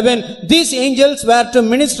unto heaven, these angels were to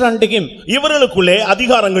minister unto him. இவர்களுக்குள்ளே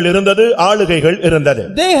அதிகாரங்கள் இருந்தது, ஆளுகைகள் இருந்தது.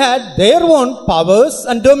 They had their own powers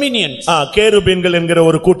and dominions. கேருபீன்கள் என்கிற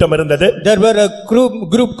ஒரு கூட்டம் இருந்தது. There were a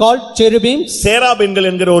group called cherubims. சேராபீன்கள்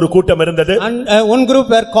என்கிற ஒரு கூட்டம் இருந்தது. And And one group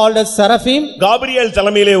were called as seraphim. Gabriel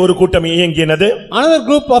தலைமையிலே ஒரு கூட்டம் இயங்கினது. Another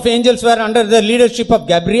group of angels were under the leadership of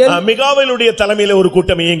Gabriel. மிகாவேலுடைய தலைமையிலே ஒரு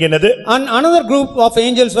கூட்டம் இயங்கினது. And another group of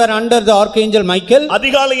angels were under the archangel Michael.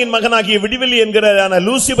 அதிகாலையின் மகனாகிய விடிவெளி என்கிறதான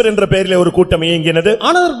லூசிபர் என்ற பெயரிலே ஒரு கூட்டம் இயங்கினது.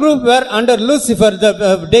 Another group were under Lucifer,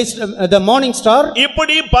 the morning star.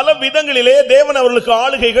 இப்படி பல விதங்களிலே தேவன் அவர்களுக்கு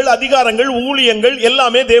ஆளுகைகள், அதிகாரங்கள், ஊழியங்கள்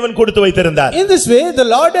எல்லாமே தேவன் கொடுத்து வைத்திருந்தார். In this way the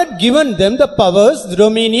Lord had given them the powers, the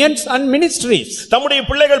dominions and ministries. தம்முடைய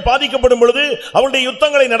பிள்ளைகள் பாதிக்கப்படும் பொழுது அவருடைய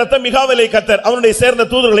யுத்தங்களை நடத்த மிகாவேலை கர்த்தர் அவருடைய சேர்ந்த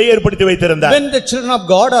தூதர்களை ஏற்படுத்தி வைத்திருந்தார். When the children of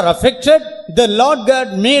God are affected, the Lord God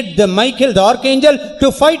made the Michael, the archangel, to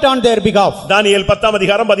fight on their behalf. தானியேல் 10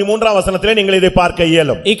 அதிகாரம் 13 வசனத்திலே நீங்கள் இதை பார்க்க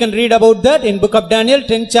இயலும். You can read about that in book of Daniel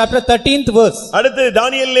 10th chapter 13th verse. அடுத்து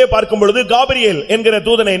தானியேலிலே பார்க்கும் பொழுது Gabriel என்கிற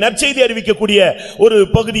தூதனை நற்செய்தி அறிவிக்கக்கூடிய ஒரு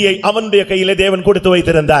பகுதியை அவனுடைய கையிலே தேவன் கொடுத்து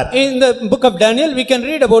வைத்திருந்தார். In the book of Daniel we can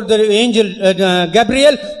read about the angel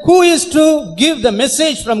Gabriel, who is to give the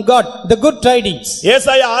message from God, the good tidings.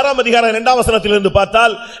 ஏசாயா 6 அதிகாரம் 2 வசனத்திலிருந்து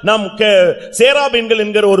பார்த்தால் நாம் சேராபீன்கள்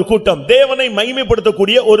என்கிற ஒரு கூட்டம் தேவனை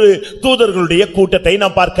மகிமைப்படுத்தக்கூடிய ஒரு தூதர்களுடைய கூட்டத்தை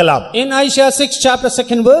நாம் பார்க்கலாம். In Isaiah 6 chapter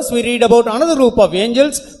 2nd verse we read about another group of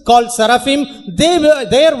angels called seraphim.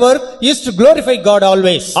 Their work is to glorify God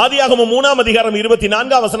always. ஆதியாகமம் 3 அதிகாரம்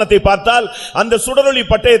 24 வசனத்தை பார்த்தால் அந்த சுடரொளி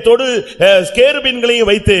பட்டயத்தோடு கேருபீன்களையும்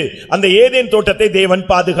வைத்து அந்த ஏதேன் தோட்டத்தை தேவன்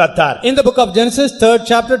பாதுகாத்தார். In the book of Genesis 3rd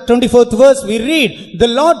chapter 24th verse we read,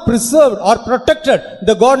 the Lord preserved or protected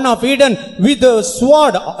the garden of Eden with the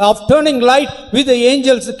sword of turning light with the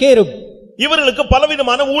angels cherub. இவர்களுக்கு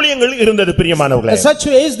பலவிதமான ஊழியங்கள் இருந்தது பிரியமானவர்களே. Such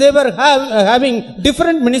ways they were having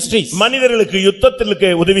different ministries. மனிதர்களுக்கு யுத்தத்திற்கு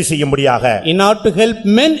உதவி செய்யும்படியாக, in order to help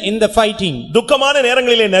men in the fighting, துக்கமான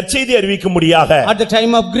நேரங்களிலே நற்செய்தி அறிவிக்கும்படியாக, at the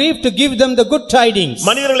time of grief to give them the good tidings,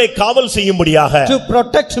 மனிதர்களை காவல் செய்யும்படியாக, to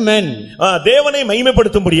protect men, தேவனை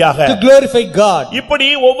மகிமைப்படுத்தும்படியாக, to glorify God. இப்படி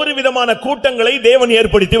ஒவ்வொரு விதமான கூட்டங்களை தேவன்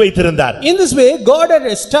ஏற்படுத்தி வைத்திருந்தார். In this way God had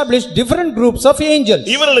established different groups of angels.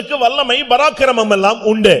 இவர்களுக்கு வல்லமை பராக்கிரமம் எல்லாம்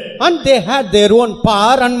உண்டு. And they had their own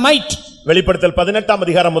power and might. வெளிப்படுத்தல் 18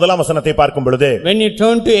 அதிகாரம் 1 வசனத்தை பார்க்கும் பொழுது, when you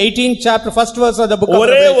turn to 18th chapter first verse of the book of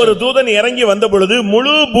ஒரே ஒரு தூதன் இறங்கி வந்த பொழுது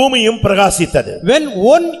முழு பூமியும் பிரகாசித்தது. when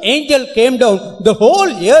one angel came down the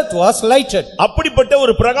whole earth was lighted. அப்படிப்பட்ட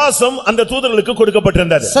ஒரு பிரகாசம் அந்த தூதர்களுக்கு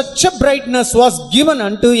கொடுக்கப்பட்டிருந்தது. such a brightness was given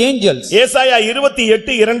unto angels. ஏசாயா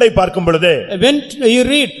 28:2 பார்க்கும் பொழுது, when you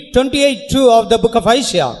read 28:2 of the book of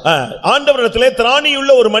Isaiah, ஆண்டவரிடத்திலே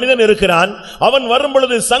திராணியுள்ள ஒரு மனிதன் இருக்கிறான், அவன் வரும்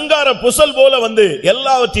பொழுது சங்கார புசல் போல வந்து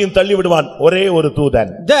எல்லாவற்றையும் தள்ளிவிடுவான். ஒரே ஒரு தூதன்.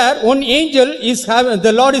 there one angel is having,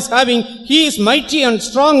 the Lord is having, he is mighty and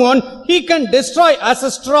strong one, he can destroy as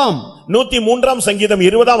a storm. 103 சங்கீதம்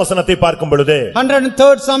 20 வசனத்தை பார்க்கும் பொழுது,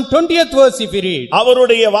 103rd Psalm 20th verse if you read,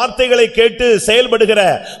 அவருடைய வார்த்தைகளை கேட்டு செயல்படுகிற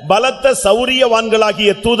பலத்த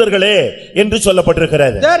சௌரியவான்களாகிய தூதர்களே என்று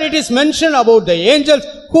சொல்லப்பட்டிருக்கிறது. there it is mentioned about the angels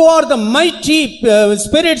who are the mighty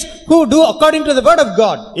spirits who do according to the word of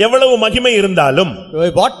God. எவ்வளவு மகிமை இருந்தாலும்,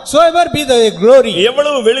 whatsoever be the glory,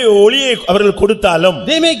 எவ்வளவு வெளி ஒளியை அவர்கள் கொடுத்தாலும்,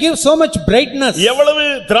 they may give so much brightness, எவ்வளவு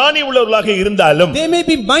திராணி உள்ளவர்களாக இருந்தாலும், they may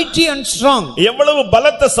be mighty and strong, எவ்வளவு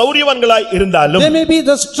பலத்த சௌரியவான்களாய் இருந்தாலும், they may be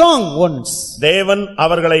the strong ones, தேவன்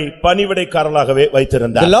அவர்களை பணிவிடைக்காரர்களாகவே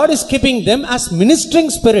வைத்திருந்தார். the Lord is keeping them as ministering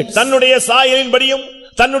spirits. தன்னுடைய சாயலின்படியும்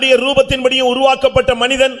தன்னுடைய ரூபத்தின்படியும் உருவாக்கப்பட்ட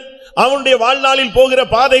மனிதன் அவனுடைய வாழ்நாளில் போகிற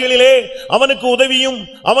பாதைகளிலே அவனுக்கு உதவியும்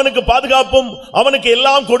அவனுக்கு பாதுகாப்பும் அவனுக்கு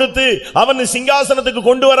எல்லாம் கொடுத்து அவனை சிங்காசனத்துக்கு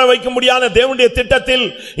கொண்டு வர வைக்கும்படியான தேவனுடைய திட்டத்தில்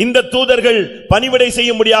இந்த தூதர்கள் பணிவிடை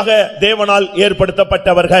செய்யும்படியாக தேவனால்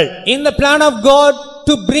ஏற்படுத்தப்பட்டவர்கள். in the plan of God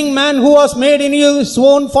to bring man who was made in his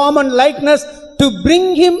own form and likeness, to bring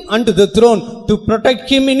him unto the throne, to protect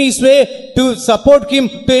him in his way, to support him,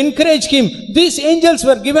 to encourage him, these angels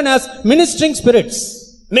were given as ministering spirits.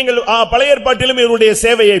 நீங்கள் பழைய ஏற்பாட்டிலும் இவருடைய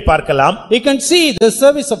சேவையை பார்க்கலாம். You can see the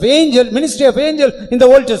service of angel, ministry of angel in the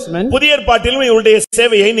Old Testament. புதிய ஏற்பாட்டிலும் இவருடைய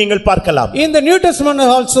சேவையை நீங்கள் பார்க்கலாம். In the New Testament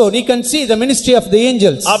also you can see the ministry of the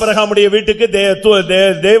angels. ஆபிரகாமுடைய வீட்டுக்கு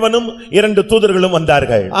தேவனும் இரண்டு தூதர்களும்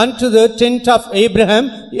வந்தார்கள். Unto the tent of Abraham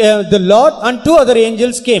the Lord and two other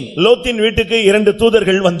angels came. லோத்தின் வீட்டுக்கு இரண்டு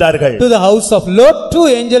தூதர்கள் வந்தார்கள். To the house of Lot two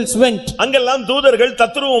angels went. அங்கெல்லாம் தூதர்கள்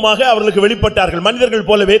தத்ரூபமாக அவர்களுக்கு வெளிப்பட்டார்கள், மனிதர்கள்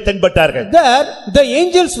போலவே தென்பட்டார்கள். There the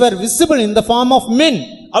angels were visible in the form of men.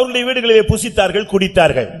 அவருடைய வீடுகளிலே புசித்தார்கள்,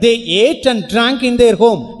 குடித்தார்கள். They ate and drank in their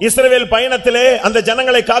home. இஸ்ரவேல் பயணத்திலே அந்த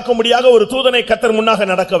ஜனங்களை காக்கும்படியாக ஒரு தூதனை கர்த்தர் முன்னாக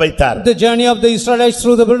நடக்க வைத்தார். The journey of the Israelites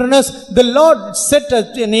through the wilderness, the Lord set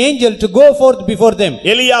an angel to go forth before them.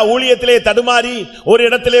 எலியா ஊழியத்திலே தடுமாறி ஒரு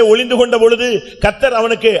இடத்திலே ஒளிந்து கொண்ட பொழுது கர்த்தர்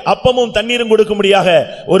அவனுக்கு அப்பமும் தண்ணீரும் கொடுக்கும்படியாக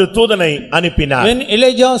ஒரு தூதனை அனுப்பினார். When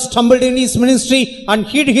Elijah stumbled in his ministry and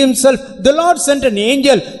hid himself, the Lord sent an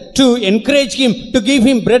angel to encourage him, to give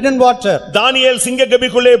him bread and water. தானியேல்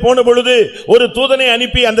சிங்கக்கபிக்குள்ளே போன பொழுது ஒரு தூதனை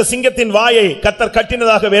அனுப்பி அந்த சிங்கத்தின் வாயை கர்த்தர்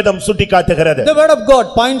கட்டினதாக வேதம் சுட்டிக்காட்டுகிறது. The word of God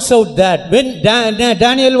points out that when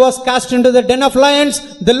Daniel was cast into the den of lions,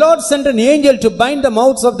 the Lord sent an angel to bind the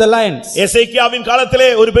mouths of the lions. எசேக்கியாவின் காலத்திலே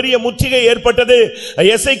ஒரு பெரிய முற்றுகை ஏற்பட்டது.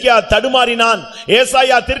 எசேக்கியா தடுமாறினான்.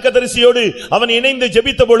 ஏசாயா தீர்க்கதரிசியோடு அவன் இணைந்து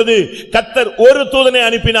ஜெபித்த பொழுது கர்த்தர் ஒரு தூதனை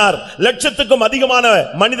அனுப்பினார். லட்சத்துக்கும் அதிகமான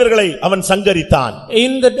மனிதர்களை அவன் சங்கரித்தான்.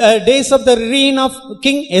 In the days of the reign of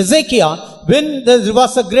King Ezekiel, when there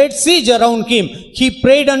was a great siege around him, he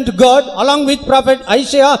prayed unto God along with prophet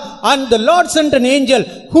Isaiah, and the Lord sent an angel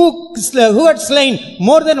who had slain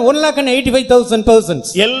more than 185,000 persons.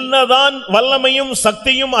 என்னதான் வல்லமையும்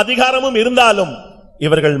சக்தியும் அதிகாரமும் இருந்தாலும்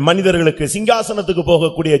இவர்கள் மனிதர்களுக்கு சிங்காசனத்துக்கு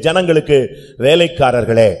போகக்கூடிய ஜனங்களுக்கு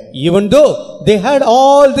வேலைக்காரர்களே. Even though they had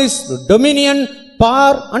all this dominion,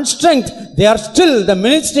 power and strength, they are still the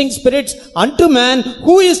ministering spirits unto man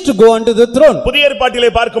who is to go unto the throne. புதிய ஏற்பாட்டிலே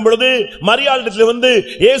பார்க்கும் பொழுது மரியாளிடத்தில் வந்து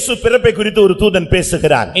இயேசு பிறப்பை குறித்து ஒரு தூதன்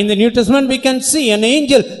பேசுகிறான். In the New Testament we can see an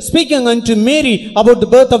angel speaking unto Mary about the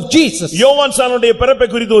birth of Jesus. யோவான் சானுடைய பிறப்பை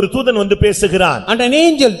குறித்து ஒரு தூதன் வந்து பேசுகிறான். And an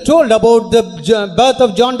angel told about the birth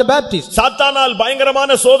of John the Baptist. சாத்தானால்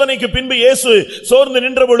பயங்கரமான சோதனைக்கு பின்பு இயேசு சோர்ந்து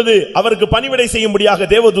நின்ற பொழுது அவருக்கு பணிவிடை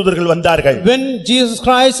செய்யும்படியாக தேவதூதர்கள் வந்தார்கள். When Jesus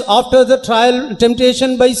Christ, after the trial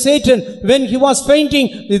temptation by Satan, when he was fainting,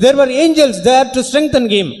 there were angels there to strengthen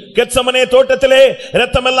him. Gethsemane தோட்டத்திலே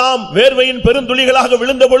இரத்தமெல்லாம் வேர்வையின் பெருந்துளிகளாக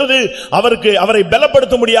விழுந்த பொழுது அவரை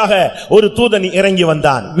பலப்படுத்தும்படியாக ஒரு தூதன் இறங்கி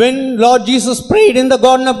வந்தான். When Lord Jesus prayed in the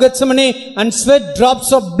garden of Gethsemane and sweat drops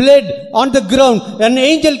of blood on the ground, an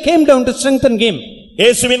angel came down to strengthen him.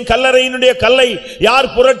 இயேசுவின் கல்லறையினுடைய கல்லை யார்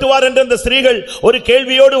புரட்டுவார் என்ற அந்த ஸ்திரீகள் ஒரு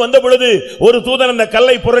கேள்வியோடு வந்த பொழுது ஒரு தூதன் அந்த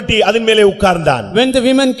கல்லை புரட்டி அதன் மேலே உட்கார்ந்தான். When the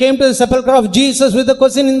women came to the sepulchre of Jesus with a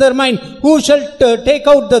question in their mind, who shall take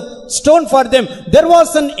out the stone for them, there was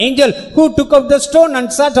an angel who took out the stone and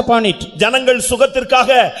sat upon it. ஜனங்கள் சுகத்திற்காக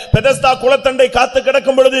Bethesda குளத்தண்டை காத்து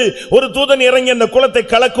கிடக்கும் பொழுது ஒரு தூதன் இறங்கி அந்த குளத்தை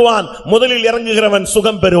கலக்குவான். முதலில் இறங்குகிறவன்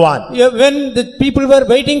சுகம் பெறுவான். When the people were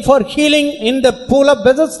waiting for healing in the pool of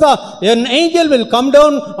Bethesda, an angel will come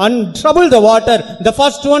down and trouble the water. The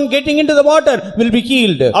first one getting into the water will be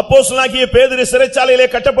healed. அப்போஸ்தலனாகிய பேதுரு சிறைச்சாலையிலே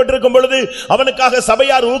கட்டப்பட்டிருக்கும் பொழுது அவனுக்காக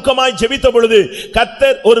சபையார் ஊக்கமாய் ஜெபித்த பொழுது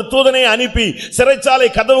கர்த்தர் ஒரு தூதனை அனுப்பி சிறைச்சாலை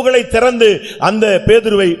கதவுகளை திறந்து அந்த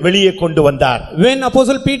பேதுருவை வெளியே கொண்டு வந்தார். When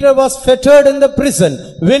Apostle Peter was fettered in the prison,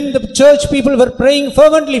 when the church people were praying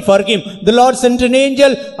fervently for him, the Lord sent an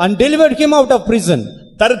angel and delivered him out of prison.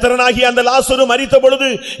 தரித்திரனாகிய அந்த லாசரு மரித்த பொழுது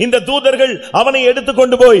இந்த தூதர்கள் அவனை எடுத்து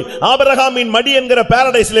கொண்டு போய் ஆபிரகாமின் மடி என்கிற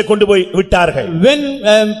பாரடைஸிலே கொண்டு போய் விட்டார்கள். When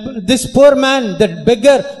this poor man, that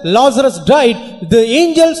beggar Lazarus died, the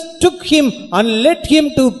angels took him and led him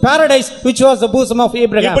to paradise, which was the bosom of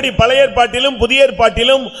Abraham. இப்படி பழைய ஏற்பாட்டிலும் புதிய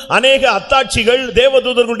ஏற்பாட்டிலும் अनेक அத்தாட்சிகள்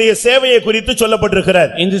தேவதூதர்களுடைய சேவையை குறித்து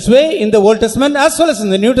சொல்லப்பட்டிருக்கிறது. In this way, in the Old Testament as well as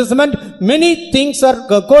in the New Testament, many things are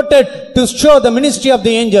quoted to show the ministry of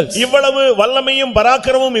the angels. இவ்வளவு வல்லமையும் பராக்கிரமும்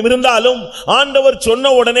இருந்தாலும் ஆண்டவர்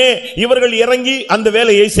சொன்ன உடனே இவர்கள் இறங்கி அந்த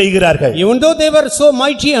வேலையை செய்கிறார்கள். Even though they were so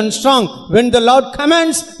mighty and strong, when the Lord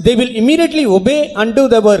commands, they will immediately obey and do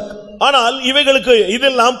the work. ஆனால் இவைகளுக்கு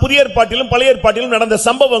இதெல்லாம் புதிய ஏற்பாட்டிலும் பழைய ஏற்பாட்டிலும் நடந்த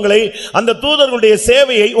சம்பவங்களை அந்த தூதர்களுடைய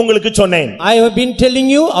சேவையை உங்களுக்கு சொன்னேன். I have been telling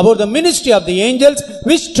you about the ministry of the angels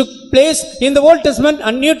which took place in the Old Testament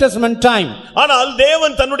and New Testament time. ஆனால்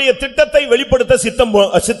தேவன் தன்னுடைய திட்டத்தை வெளிப்படுத்த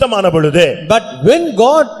சித்தமான பொழுது, but when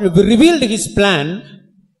God revealed his plan,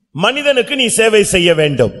 மனிதனுக்கு நீ சேவை செய்ய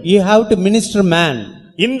வேண்டும். you have to minister man.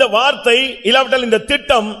 இந்த வார்த்தை இல்லாவிட்டால் இந்த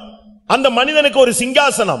திட்டம் அந்த மனிதனுக்கு ஒரு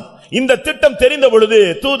சிங்காசனம். இந்த திட்டம் தெரிந்த பொழுது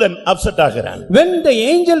தூதன் அப்செட் ஆகிறான். When the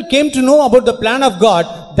angel came to know about the plan of God,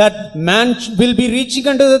 that man will be reaching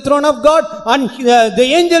unto the throne of God and the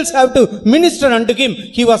angels have to minister unto him,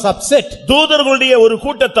 he was upset. தூதர்களுடைய ஒரு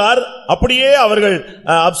கூட்டத்தார் அப்படியே அவர்கள்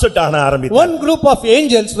upset ஆக ஆரம்பித்தார்கள். One group of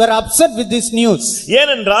angels were upset with this news.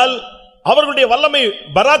 ஏனென்றால் அவர்களுடைய வல்லமை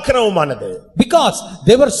பராக்கிரமமானது. Because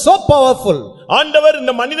they were so powerful. ஆண்டவர்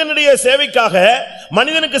இந்த மனிதனுடைய சேவைக்காக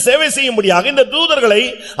மனிதனுக்கு சேவை செய்யும்படியாக இந்த தூதர்களை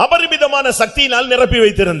அபரிமிதமான சக்தியினால் நிரப்பி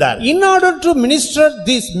வைத்திருந்தார். In order to minister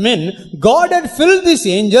these men, God had filled these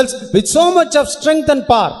angels with so much of strength and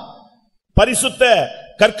power. பரிசுத்த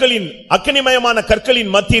கற்களின் அக்கினிமயமான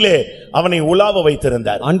கற்களின் மத்தியிலே அவனை உலாவ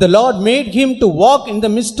வைத்திருந்தார். And the Lord made him to walk in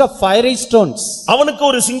the midst of fiery stones. அவனுக்கு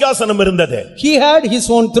ஒரு சிங்காசனம் இருந்தது. He had his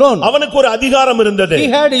own throne. அவனுக்கு ஒரு அதிகாரம் இருந்தது. He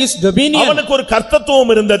had his dominion. அவனுக்கு ஒரு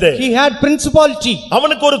கர்த்தத்துவம் இருந்தது. He had principality.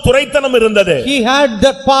 அவனுக்கு ஒரு துரைத்தனம் இருந்தது. He had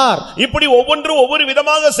that power. இப்படி ஒவ்வொன்றும் ஒவ்வொரு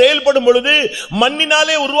விதமாக செயல்படும் பொழுது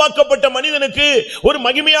மண்ணினாலே உருவாக்கப்பட்ட மனிதனுக்கு ஒரு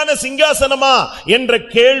மகிமையான சிங்காசனமா என்ற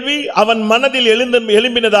கேள்வி அவன் மனதில்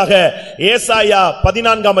எழும்பினதாக ஏசாயா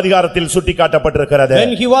 14ஆம் அதிகாரத்தில் சுட்டிக்காட்டப்பட்டிருக்கிறது.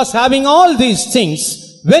 When he was having all these things,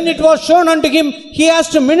 when it was shown unto him, he has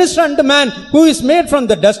to minister unto man who is made from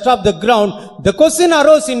the dust of the ground. The question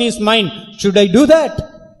arose in his mind, should I do that?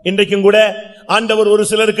 இன்றைக்கும் கூட ஆண்டவர் ஒரு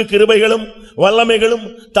சிலருக்கு கிருபைகளும் வல்லமைகளும்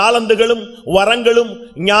தாளந்துகளும் வரங்களும்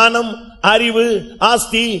ஞானம் அறிவு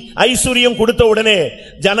ஆஸ்தி ஐஸ்வரியம் கொடுத்த உடனே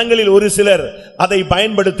ஜனங்களில் ஒரு சிலர் அதை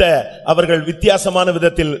பயன்படுத்த அவர்கள் வித்தியாசமான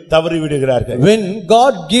விதத்தில் தவறிவிடுகிறார்கள். When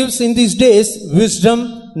God gives in these days wisdom,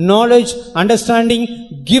 knowledge, understanding,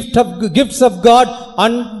 gifts of God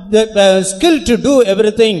and the skill to do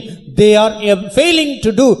everything, they are failing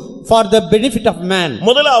to do for the benefit of man.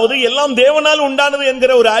 முதலாவது எல்லாம் தேவனால் உண்டானது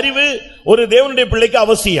என்கிற ஒரு அறிவு ஒரு தேவனுடைய பிள்ளைக்கு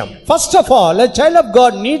அவசியம். First of all, a child of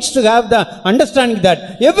God needs to have the understanding that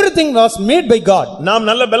everything was made by God. நாம்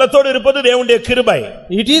நல்ல பலத்தோடு இருப்பது தேவனுடைய கிருபை.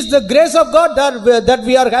 It is the grace of God that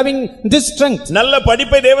we are having this strength. நல்ல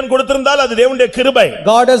படிப்பை தேவன் கொடுத்திருந்தால் அது தேவனுடைய கிருபை.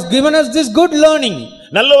 God has given us this good learning.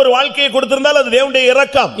 நல்ல ஒரு வாழ்க்கையை கொடுத்திருந்தால் அது தேவனுடைய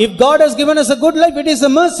இரக்கம். If God has given us a good life, it is the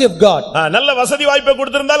mercy of God. நல்ல வசதி வாய்ப்பை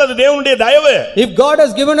கொடுத்திருந்தால் அது தேவனுடைய தயவு. If God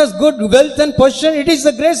has given us good wealth and possession, it is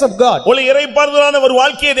the grace of God. ஒரு இறைப்பாறுதலான ஒரு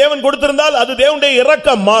வாழ்க்கையை தேவன் கொடுத்திருந்தால் அது தேவனுடைய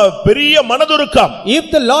இரக்கம், பெரிய மனதுருக்கம். If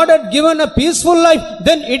the Lord had given a peaceful life,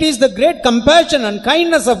 then it is the great compassion and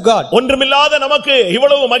kindness of God. ஒன்றுமில்லாத நமக்கு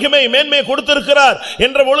இவ்வளவு மகிமை மேன்மை கொடுத்திருக்கிறார்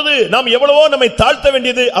என்ற பொழுது நாம் எவ்வளவோ நம்மை தாழ்த்த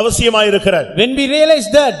வேண்டியது அவசியமாயிருக்கிறது. When we realize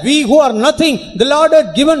that we who are nothing, the Lord had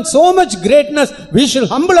given so much greatness, we should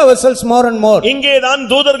humble ourselves more and more. இங்கே தான்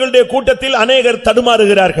தூதர்களுடைய கூட்டத்தில் अनेகர்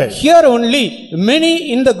தடுமாறுகிறார்கள். Here only many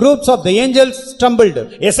in the groups of the angels stumbled.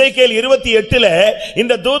 எசேக்கியேல் 28ல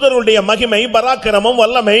இந்த தூதர்களுடைய மகிமை பராக்கிரமம்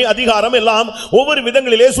வல்லமை அதிகாரம் எல்லாம் ஒவ்வொரு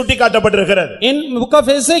விதங்களிலே சுட்டிக்காட்டப்பட்டிருக்கிறது. In book of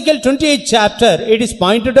Ezekiel 28 chapter, it is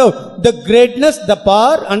pointed out the greatness, the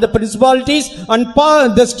power and the principalities and power,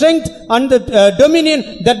 the strength and the dominion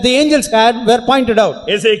that the angels had were pointed out.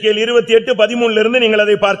 எசேக்கியேல் 28:13 இருந்து நீங்கள்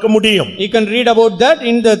அதை பார்க்க முடியும். You can read about that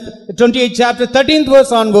in the 28th chapter 13th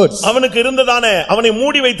verse onwards. அவனுக்கு இருந்ததான அவனை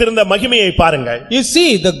மூடி வைத்திருந்த மகிமையை பாருங்கள். You see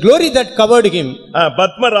the glory that covered him.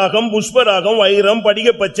 பத்மராகம் புஷ்பராகம் வைரம்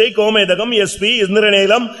படிகப்பச்சை கோமேதகம் எஸ்பி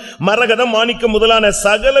இந்திரநீலம் மரகதம் மாணிக்கம் முதலான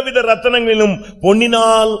சகலவித ரத்தினங்களிலும்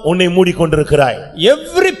பொன்னினால் உன்னை மூடிக்கொண்டிருக்கிறாய்.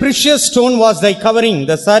 Every precious stone was thy covering,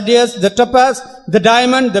 the sardius, the topaz, the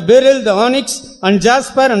diamond, the beryl, the onyx and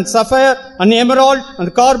jasper and sapphire and emerald and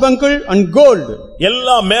carbuncle and gold.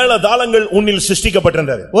 எல்லா மேள தாளங்கள் உன்னில்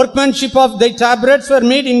சிருஷ்டிக்கப்பட்டிருந்தது. Workmanship of thy tabrets were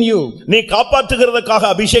made in you. நீ காப்பாற்றுகிறதற்காக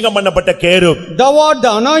அபிஷேகம் பண்ணப்பட்ட கேருப். Thou art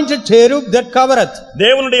the anointed cherub that covereth.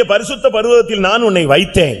 தேவனுடைய பரிசுத்த பர்வதத்தில் நான் உன்னை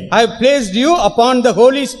வைத்தேன். I have placed you upon the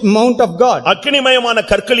holy mount of God. அக்கினிமயமான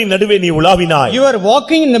கற்களின் நடுவே நீ உலாவினாய். You are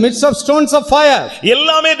walking in the midst of stones of fire.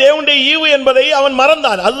 எல்லாமே தேவனுடைய ஈவு என்பதை அவன்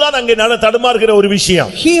மறந்தான். அதுதான் அங்கே தடுமாறுகிற ஒரு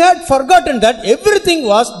விஷயம். He had forgotten that everything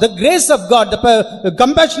was the grace of God, the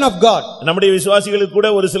compassion of God. நம்முடைய விசுவாசிகளுக்கு கூட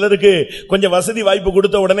ஒரு சிலருக்கு கொஞ்சம் வசதி வாய்ப்பு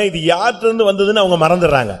கொடுத்த உடனே இது யாரிலிருந்து வந்ததுன்னு அவங்க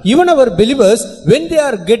மறந்துறாங்க. Even our believers, when they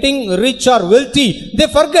are getting rich or wealthy, they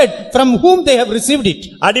forget from whom they have received it.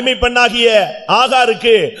 அடிமை பெண்ணாகிய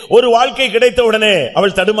ஆகாருக்கு ஒரு வாழ்க்கை கிடைத்த உடனே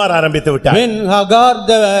அவள் தடுமாற ஆரம்பித்து விட்டாள். When Hagar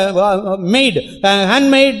the maid,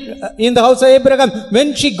 handmaid in the house of Abraham,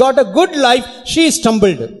 when she got a good life, she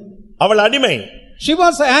stumbled. அவள் அடிமை. She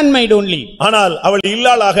was a handmaid only. ஆனால் அவள்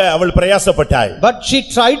இல்லாளாக அவள் பிரயாசப்பட்டாள். But she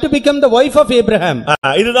tried to become the wife of Abraham.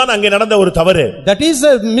 இதுதான் அங்கே நடந்த ஒரு தவறு. That is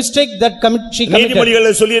a mistake that she committed.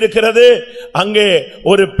 நீதிமொழிகளில் சொல்லி இருக்கிறது, அங்கே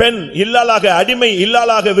ஒரு பெண் இல்லாளாக அடிமை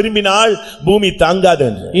இல்லாளாக விரும்பினால் பூமி தாங்காது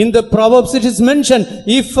என்று. In the Proverbs it is mentioned,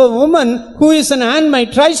 if a woman who is an handmaid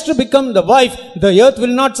tries to become the wife, the earth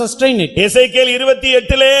will not sustain it. எசேக்கியேல்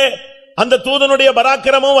 28லே அந்த தூதனுடைய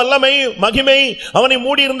பராக்கிரமம் வல்லமை மகிமை அவனை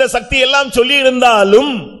மூடி இருந்த சக்தி எல்லாம் சொல்லி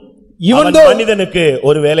இருந்தாலும் அவன் மனிதனுக்கு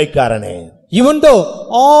ஒரு வேலைக்காரனே. Even though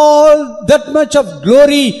all that much of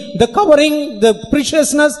glory, the covering, the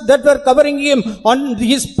preciousness that were covering him on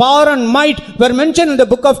his power and might were mentioned in the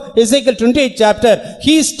book of Ezekiel 28 chapter,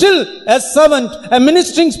 he is still a servant, a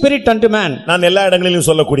ministering spirit unto man. நான் எல்லா இடங்களிலும்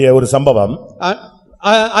சொல்லக்கூடிய ஒரு சம்பவம்.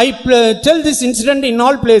 tell this incident in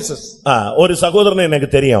all places. ஒரு சகோதரன் எனக்கு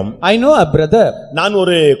தெரியும். I know a brother. நான்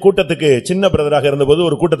ஒரு கூட்டத்துக்கு சின்ன பிரதராக இருந்தபோது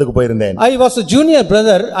ஒரு கூட்டத்துக்கு போயிருந்தேன். I was a junior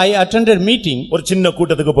brother. I attended meeting. ஒரு சின்ன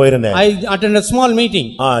கூட்டத்துக்கு போயிருந்தேன். I attended a small meeting.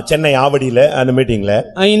 Chennai ஆவடியில அந்த மீட்டிங்ல.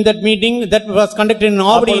 In that meeting that was conducted in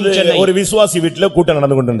Avadi in Chennai. ஒரு விசுவாசி வீட்ல கூட்டம்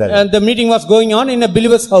நடந்து கொண்டிருந்தது. The meeting was going on in a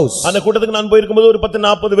believer's house. அந்த கூட்டத்துக்கு நான் போயிருக்கும்போது ஒரு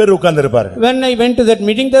 10-40 பேர் உட்கார்ந்து இருப்பாங்க. When I went to that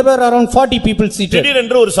meeting there were around 40 people seated.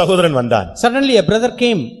 திடீரென்று ஒரு சகோதரன் வந்தான். Suddenly a brother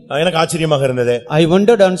came. எனக்கு ஆச்சரியமாக இருந்தது. I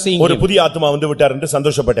wondered on seeing him. ஒரு புதிய ஆத்துமா வந்து விட்டார் என்று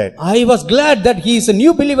சந்தோஷப்பட்டேன். I was glad that he is a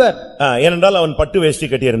new believer. ஏனென்றால் அவன் பட்டு வேஷ்டி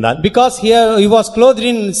கட்டி இருந்தான். Because here he was clothed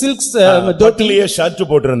in silks தொட்டிலேயே shirt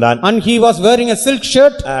போட்டிருந்தான். And he was wearing a silk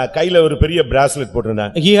shirt. கையில ஒரு பெரிய bracelet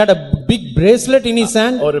போட்டிருந்தான். He had a big bracelet in his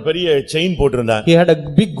hand. ஒரு பெரிய செயின் போட்டிருந்தான். He had a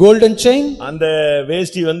big golden chain. அந்த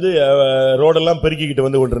வேஷ்டி வந்து ரோடெல்லாம் பெருக்கிக்கிட்டு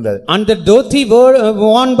வந்து கொண்டிருந்தது. And the dhoti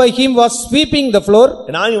worn by him was sweeping the floor.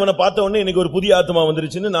 நான் இவனை பார்த்த உடனே எனக்கு ஒரு புதிய ஆத்துமா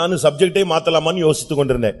வந்துருச்சுன்னு நான் சப்ஜெக்ட்டே மாத்தலாமான்னு யோசித்து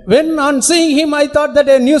கொண்டிருந்தேன். When on seeing him I thought that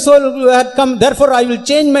a new soul had come, therefore I will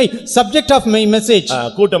change my subject of my message.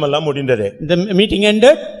 கூட்டம் எல்லாம் முடிந்தது. The meeting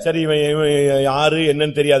ended. சரி இவன் யாரு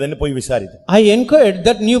என்னன்னு தெரியாதுன்னு போய் விசாரித்தேன். I inquired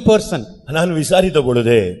that new person. நான் விசாரித்த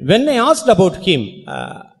பொழுது when I asked about him,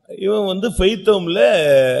 இவன் வந்து ஃபெய்த்தோம்ல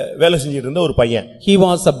வேலை செஞ்சிட்டு இருந்த ஒரு பையன். He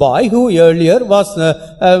was a boy who earlier was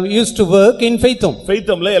used to work in ஃபெய்த்தோம்.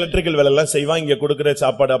 ஃபெய்த்தோம்ல electrical வேலை எல்லாம் செய்வான். இங்க கொடுக்கிற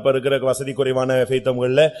சாப்பாடு அப்ப இருக்கிற வசதி குறைவான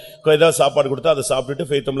ஃபெய்த்தோம்கள்ல ஏதாவது சாப்பாடு கொடுத்தா அதை சாப்பிட்டுட்டு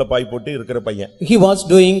ஃபெய்த்தோம்ல பாய் போட்டு இருக்கிற பையன். He was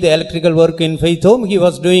doing the electrical work in ஃபெய்த்தோம். He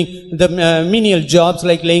was doing the menial jobs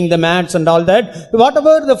like laying the mats and all that.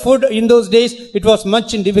 Whatever the food in those days, it was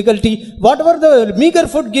much in difficulty. Whatever the meager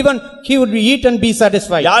food given, he would eat and be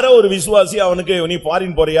satisfied. யாரோ ஒரு விசுவாசி அவனுக்கு நீ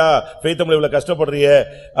foreign போறியா ஃபெய்த்தோம்ல இவ்வளவு கஷ்டப்படுறியே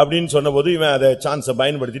அப்படினு சொன்னபோது இவன் அத சான்ஸை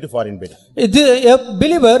பயன்படுத்திட்டு ஃபாரின் போயிட்டான். A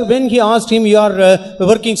believer, when he asked him, you are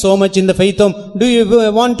working so much in the ஃபெய்த்தோம், do you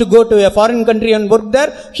want to go to a foreign country and work there?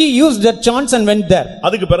 He used that chance and went there.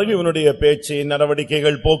 அதுக்கு பிறகு இவனுடைய பேச்சு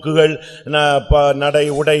நடவடிக்கைகள் போக்குகள் நடை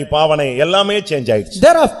உடை பாவனை எல்லாமே சேஞ்ச் ஆயிடுச்சு.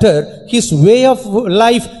 Thereafter his way of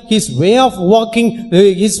life, his way of walking,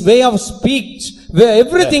 his way of speech,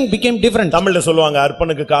 everything became different. தமிழ்ல சொல்லுவாங்க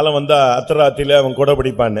அர்ப்பனுக்கு காலம் வந்தா அத்தராத்தில அவன் கொடை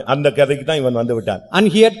பிடிப்பான்னு. அந்த கதைக்கு தான் இவன் வந்து விட்டான். And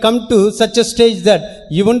he had come to such a stage that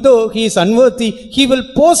even though he is unworthy, he will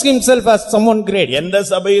pose himself as someone great. எந்த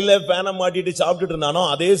சபையில பேன மாட்டிட்டு சாப்பிட்டுட்டு இருந்தானோ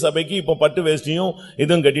அதே சபைக்கு இப்ப பட்டு வேஷ்டியும்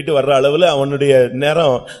இதுவும் கட்டிட்டு வர்ற அளவுல அவனுடைய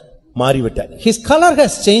நேரம் மாறிவிட்டார். His color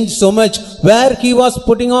has changed so much. Where he was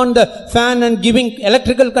putting on the fan and giving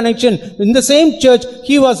electrical connection, in the same church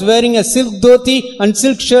he was wearing a silk dhoti and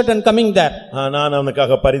silk shirt and coming there. நான்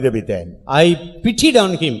அவனுக்காக பரிதபித்தேன். I pitied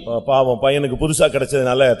on him. பாவம் பையனுக்கு புதுசா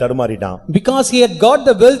கிடைச்சதனால தடுமாறிட்டான். Because he had got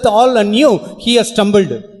the wealth all anew, he has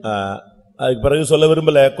stumbled. அதுக்கு பிறகு சொல்ல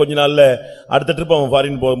விரும்பல. கொஞ்ச நாள்ல அடுத்த ட்ரிப் அவன்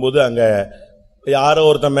ஃபாரின் போகும்போது அங்க யாரோ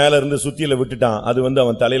ஒருத்தன் மேல இருந்து சுத்தியில விட்டுட்டான். அது வந்து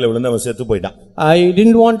அவன் தலையில விழுந்து அவன் செத்து போயிட்டான். I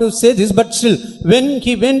didn't want to say this, but still when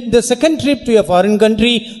he went the second trip to a foreign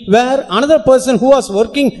country where another person who was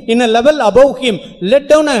working in a level above him let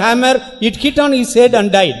down a hammer, it hit on his head and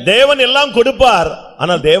died. தேவன் எல்லாம் கொடுப்பார்,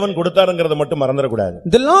 ஆனால் தேவன் கொடுத்தாருங்கறத மட்டும் மறந்துட கூடாது.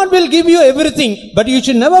 The Lord will give you everything, but you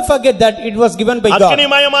should never forget that it was given by God.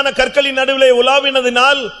 அக்கினிமயமான கற்களின் நடுவிலே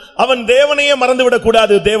உலாவினதினால் அவன் தேவனையே மறந்து விட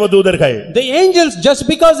கூடாது. தேவதூதர்கள், the angels, just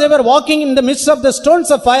because they were walking in the midst of the stones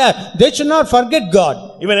of fire, they should not forget God.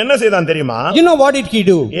 இவன் என்ன செய்தான் தெரியுமா? You know what did he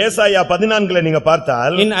do? ஏசாயா 14ல நீங்க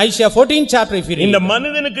பார்த்தால், in Isaiah 14 chapter if you read, இந்த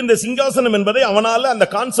மனிதனுக்கு இந்த சிங்காசனம் என்பதை அவனால அந்த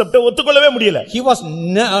கான்செப்டை ஒத்துக்கொள்ளவே முடியல. He was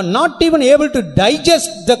not even able to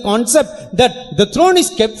digest the concept that the throne is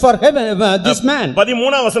kept for heaven, this man.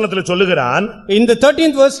 13ஆம் வசனத்துல சொல்லுகிறான், in the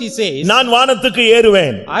 13th verse he says, நான் வானத்துக்கு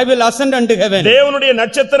ஏறுவேன், I will ascend unto heaven, தேவனுடைய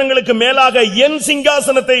நட்சத்திரங்களுக்கு மேலாக என்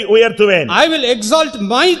சிங்காசனத்தை உயர்த்துவேன், I will exalt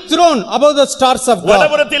my throne above the stars of God.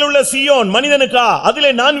 வடபுறத்தில் உள்ள சீயோன் மனிதனுக்கா, அதிலே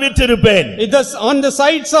நான் வீற்றிருப்பேன். It is on the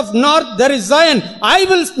sides of north there is Zion, I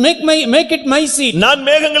will make it my seat. நான்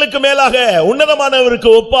மேகங்களுக்கு மேலாக உன்னதமானவருக்கு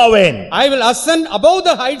ஒப்பாவேன். I will ascend above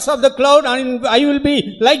the heights of the cloud and I will be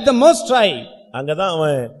like the most high. அங்கதான்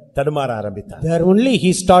அவன் தடுமாற ஆரம்பித்தான். There only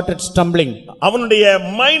he started stumbling. அவனுடைய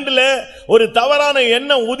மைண்ட்ல ஒரு தவறான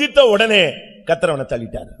எண்ணம் உதித்த உடனே கர்த்தர் அவனை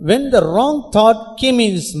தள்ளிட்டார். When the wrong thought came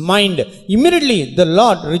in his mind, immediately the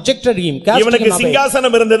Lord rejected him, cast him away. இவனுக்கு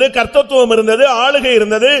சிங்காசனம் இருந்தது, கர்த்தத்துவம் இருந்தது, ஆளுகை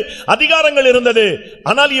இருந்தது, அதிகாரங்கள் இருந்தது.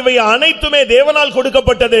 ஆனால் இவை அனைத்துமே தேவனால்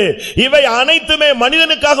கொடுக்கப்பட்டது. இவை அனைத்துமே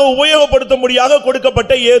மனிதனுக்காக உபயோகப்படுத்தும்படியாக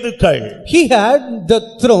கொடுக்கப்பட்ட ஏதுக்கள். He had the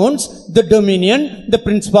thrones, the dominion, the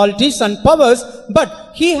principalities and powers, but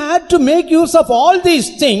he had to make use of all these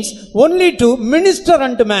things only to minister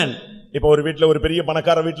unto man. இப்போ ஒரு வீட்ல ஒரு பெரிய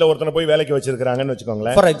பணக்கார வீட்ல ஒருத்தனை போய் வேலைக்கு வச்சிருக்காங்கன்னு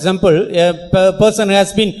வெச்சுக்கோங்களேன். For example, a person has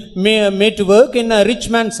been made to work in a rich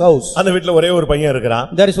man's house. அந்த வீட்ல ஒரே ஒரு பையன் இருக்கான்.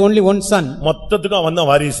 There is only one son. மொத்தத்துக்கும் அவன் தான்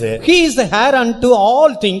வாரிசு. He is the heir unto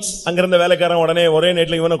all things. அங்க இருந்த வேலைக்காரன் உடனே ஒரே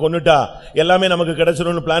நேட்ல இவனை கொன்னுட்டா எல்லாமே நமக்கு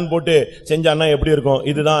கிடைச்சிரும்னு பிளான் போட்டு செஞ்சான்னா எப்படி இருக்கும்?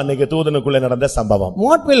 இதுதான் அன்னைக்கு தூதனுக்குள்ள நடந்த சம்பவம்.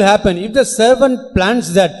 What will happen if the servant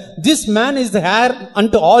plans that this man is the heir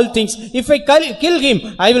unto all things? If I kill him,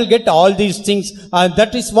 I will get all these things.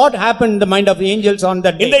 That is what happened in the mind of the angels on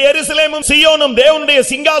that day. இந்த எருசலேமும் சீயோனும் தேவனுடைய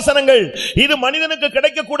சிங்காசனங்கள், இது மனிதனுக்கு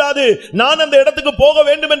கிடைக்க கூடாது, நான் அந்த இடத்துக்கு போக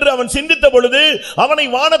வேண்டும் என்று அவன் சிந்தித்த பொழுது அவனை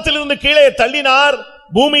வானத்திலிருந்து கீழே தள்ளினார்,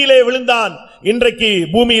 பூமியிலே விழுந்தான். இன்றைக்கு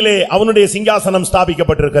பூமியிலே அவனுடைய சிங்காசனம்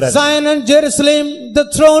ஸ்தாபிக்கப்பட்டிருக்கிறது. Zion and Jerusalem, the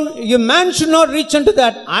throne, a man should not reach unto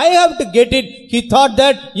that. I have to get it. He thought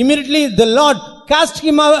that immediately the Lord cast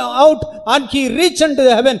him out and he reached unto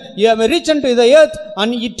the heaven. He reached unto the earth and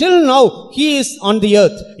till now he is on the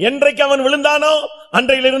earth. என்றைக்கு அவன் விழுந்தானோ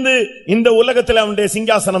அன்றையிலிருந்து இந்த உலகத்தில் அவனுடைய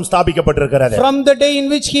சிங்காசனம் ஸ்தாபிக்கப்பட்டிருக்கிறது. From the day in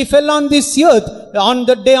which he fell on this earth, on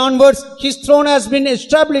that day onwards his throne has been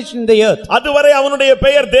established in the earth. அதுவரை அவனுடைய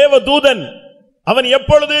பெயர் தேவதூதன். அவன்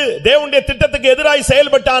எப்பொழுது தேவனுடைய திட்டத்துக்கு எதிராய்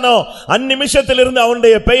செயல்பட்டானோ அந்நிமிஷத்திலிருந்து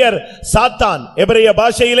அவனுடைய பெயர் சாத்தான், எபிரேய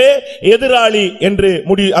பாஷையிலே எதிராளி என்று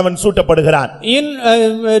அவன் சூட்டப்படுகிறான். In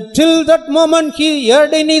till that moment he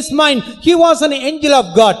heard in his mind he was an angel of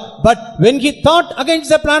God, but when he thought against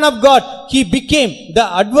the plan of God, he became the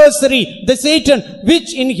adversary, the Satan, which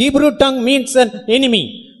in Hebrew tongue means an enemy.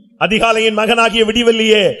 அதிகாலையின் மகனாகிய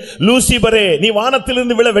விடிவெள்ளியே, லூசிபரே, நீ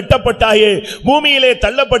வானத்திலிருந்து விழ வெட்டப்பட்டாயே, பூமியிலே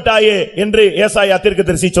தள்ளப்பட்டாயே என்று ஏசாயா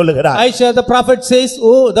தீர்க்கதரிசி சொல்லுகிறார். Isaiah the prophet says,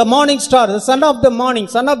 oh the morning star, the son of the morning,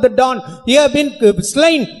 son of the dawn, he have been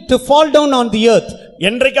slain to fall down on the earth.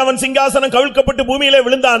 என்றைக்கு அவன் சிங்காசனம் கவிழ்க்கப்பட்டு பூமியிலே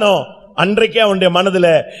விழுந்தானோ அன்றைக்கே அவனுடைய மனதில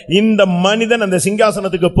இந்த மனிதன் அந்த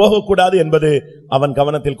சிங்காசனத்துக்கு போக கூடாது என்பது அவன்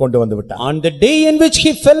கவனத்தில் கொண்டு வந்து விட்டான். On the day in which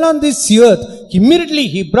he fell on this earth, immediately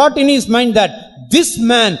he brought in his mind that this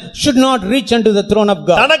man should not reach unto the throne of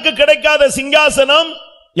God. தனக்கு கிடைக்காத சிங்காசனம்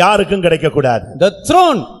யாருக்கும் கிடைக்க கூடாது. The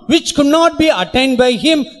throne which could not be attained by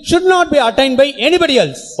him should not be attained by anybody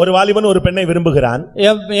else. ஒரு வாலிபன் ஒரு பெண்ணை விரும்புகிறான்.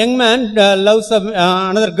 A young man loves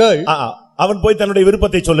another girl. அவன் போய் தன்னுடைய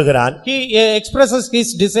விருப்பத்தை சொல்லுகிறான். He expresses his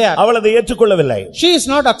desire. அவள் அதை ஏற்றுக்கொள்ளவில்லை. She is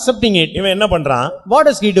not accepting it. இவன் என்ன பண்றான்? What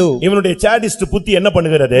does he do? இவனுடைய சாடிஸ்ட் புத்தி என்ன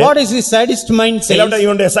பண்ணுகிறது? What is his sadist mind says? இல்ல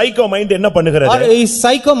இவனுடைய சைக்கோ மைண்ட் என்ன பண்ணுகிறது? Or his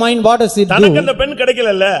psycho mind what does it do? தனக்கு அந்த பெண்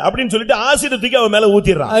கிடைக்கலல்ல அப்படினு சொல்லிட்டு ஆசிட் தூக்கி அவ மேல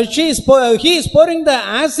ஊத்திறான். He is pouring the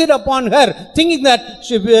acid upon her thinking that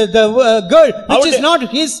the girl which is not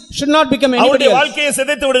his should not become anybody else. அவளுடைய வாழ்க்கையை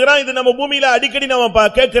சிதைத்து விடுகிறான். இது நம்ம பூமியில அடிக்கடி நாம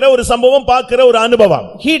கேட்கிற ஒரு சம்பவம், பார்க்கிற ஒரு அனுபவம்.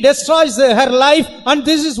 He destroys her life and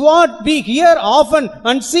this is what we hear often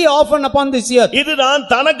and see often upon this earth. இதுதான்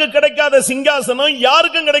தனக்கு கிடைக்காத சிங்காசனம்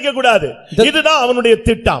யாருக்கும் கிடைக்க கூடாது. இதுதான் அவனுடைய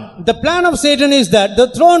திட்டம். The plan of Satan is that the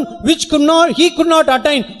throne which he could not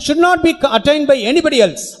attain should not be attained by anybody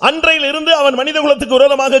else. அன்றையிலிருந்து அவன் மனிதகுலத்துக்கு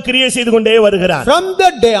விரோதமாக கிரியை செய்து கொண்டே வருகிறான். From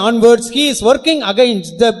that day onwards he is working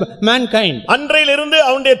against the mankind. அன்றையிலிருந்து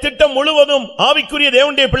அவனுடைய திட்டம் முழுவதும் ஆவிக்குரிய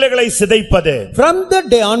தேவனுடைய பிள்ளைகளை சிதைப்பது. From that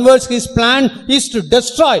day onwards his plan is to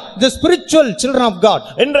destroy the spiritual children of God.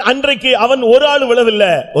 அன்றைக்கு அவன் ஒரு ஆள் விழவில்லை,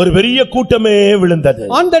 ஒரு பெரிய கூட்டமே விழுந்தது.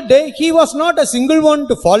 On that day he was not a single one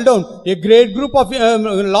to fall down. A great group of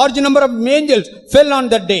large number of angels fell on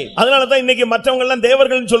that day. அதனால தான் இன்னைக்கு மற்றவங்க எல்லாம்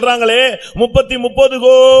தேவர்கள்னு சொல்றாங்களே, 30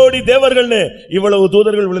 கோடி தேவர்கள்னு, இவ்வளவு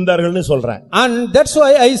தூதர்கள் விழுந்தார்கள்னு சொல்றாங்க. And that's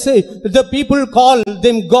why I say the people call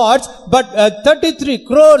them gods, but 33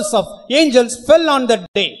 crores of angels fell on that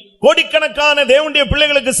day. கோடிக்கணக்கான தேவனுடைய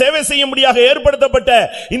பிள்ளைகளுக்கு சேவை செய்யும்படியாக ஏற்படுத்தப்பட்ட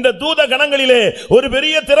இந்த தூத கணங்களிலே ஒரு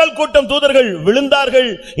பெரிய திரள் கூட்டம் தூதர்கள் விழுந்தார்கள்.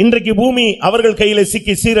 இன்றைக்கு பூமி அவர்கள் கையிலே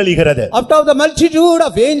சிக்கி சீரழிகிறது. Out of the multitude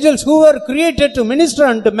of angels who were created to minister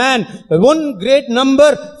unto man, one great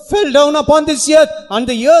number fell down upon this earth and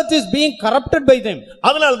the earth is being corrupted by them.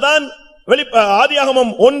 அதனால்தான்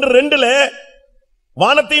ஆதியாகமம் 1:2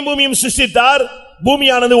 வானத்தையும் பூமியையும் சிருஷ்டித்தார்,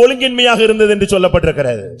 பூமியானது ஒழுங்கின்மையாக இருந்தது என்று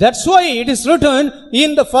சொல்லப்பட்டிருக்கிறது. That's why it is written in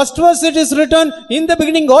the first verse, it is written in the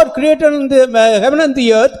beginning God created the heaven and the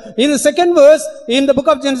earth. In the second verse in the book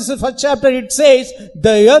of Genesis first chapter it says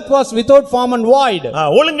the earth was without form and void.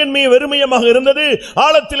 ஒழுங்கின்மை வெறுமையாக இருந்தது,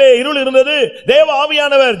 ஆழத்திலே இருள் இருந்தது, தேவ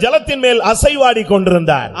ஆவியானவர் ஜலத்தின் மேல் அசைவாடி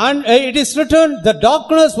கொண்டிருந்தார். And it is written the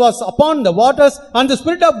darkness was upon the waters and the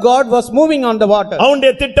spirit of God was moving on the water.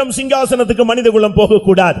 அவனுடைய திட்டம் சிங்காசனத்துக்கு மனிதகுலம் போக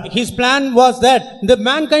கூடாது. His plan was that the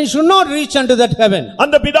mankind should not reach unto that heaven.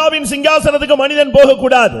 அந்த பிதாவின் சிங்காசனத்துக்கு மனிதன் போக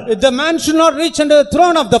கூடாது. The man should not reach unto the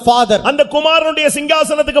throne of the Father. அந்த குமாரனுடைய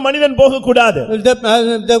சிங்காசனத்துக்கு மனிதன் போக கூடாது.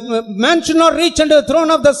 The man should not reach unto the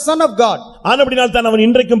throne of the Son of God. ஆனபடியால் தான் அவன்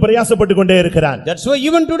இன்றைக்கும் பிரயாசப்பட்டு கொண்டே இருக்கிறான். That's why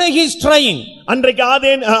even today he is trying.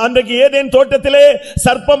 அன்றைக்கு ஏதேன் தோட்டத்திலே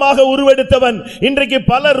சர்ப்பமாக உருவெடுத்தவன் இன்றைக்கு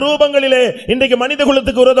பல ரூபங்களிலே இன்றைக்கு மனித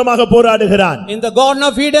குலத்துக்கு விரோதமாக போராடுகிறான். In the Garden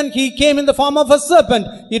of Eden he came in the form of a serpent.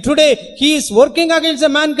 Today he is working against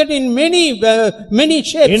the mankind in many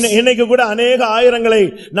shapes. இன்னைக்கு கூட अनेक ஆயிரங்களை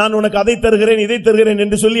நான் உனக்கு அதை தருகிறேன் இதை தருகிறேன்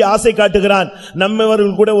என்று சொல்லி ஆசை காட்டுகிறான்.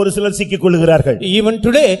 நம்மவர்கள் கூட ஒரு சிலர் சிக்கிக் கொள்கிறார்கள். Even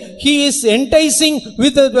today he is enticing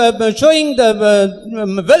with showing the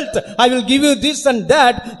wealth. I will give you this and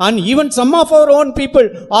that, and even some of our own people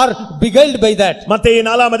are beguiled by that. மத்தேயு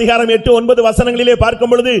 4 அதிகாரம் 8-9 வசனங்களிலே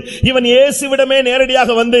பார்க்கும் பொழுது இவன் இயேசுவிடமே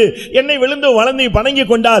நேரடியாக வந்து என்னை விழுந்து வணங்கி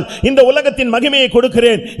வணங்கிக் கொண்டால் இந்த உலகத்தின் மகிமையை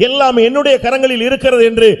கொடுக்கிறேன் எல்லாம் என்னுடைய கரங்களில் இருக்கிறது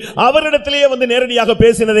என்று அவரிடத்திலேயே வந்து நேரடியாக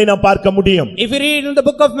பேசினதை நாம் பார்க்க முடியும். If you read in the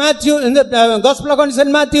book of Matthew, in the Gospel according to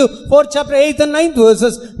St. Matthew 4 chapter 8 and 9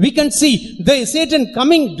 verses, we can see the Satan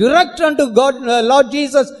coming direct unto God, Lord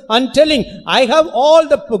Jesus, and telling, I have all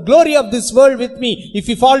the glory of this world with me. If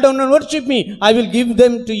you fall down and worship me, I will give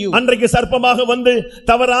them to you. அன்றைக்கு சர்ப்பமாக வந்து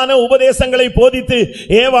தவறான உபதேசங்களை போதித்து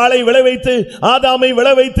ஏவாளை விளைவைத்து ஆதாமை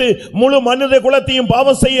விளைவைத்து முழு மனித குலத்தையும்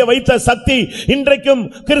பாவம் செய்ய வைத்த சக்தி இன்றைக்கும்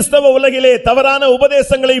கிறிஸ்தவ உலகிலே தவறான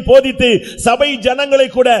உபதேசங்களை போதித்து சபை ஜனங்களை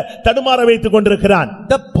கூட தடுமாற வைத்துக் கொண்டிருக்கிறான்.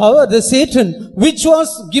 The power, the Satan, which was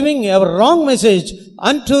giving a wrong message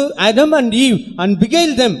unto Adam and Eve and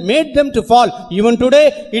beguiled them, made them to fall. Even today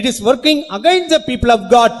it is working against the people of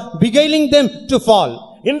God, beguiling them to fall.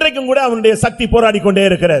 இன்றைக்கும் கூட அவனுடைய சக்தி போராடி கொண்டே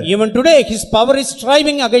இருக்கிறது. Even today his power is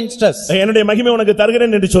striving against us. என்னுடைய மகிமை உனக்கு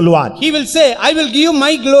தருகிறேன் என்று சொல்வான். He will say, I will give you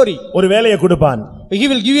my glory. ஒரு வேலையை கொடுப்பான். He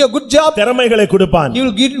will give you a good job. திறமைகளை கொடுப்பான். He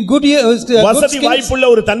will give good வசதி வாய்ப்புள்ள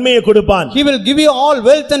ஒரு தன்மையை கொடுப்பான். He will give you all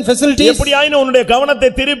wealth and facilities. எப்படியாயினும் உன்னுடைய கவனத்தை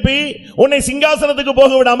திருப்பி உன்னை சிங்காசனத்துக்கு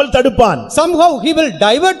போக விடாமல் தடுப்பான். Somehow he will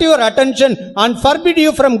divert your attention and forbid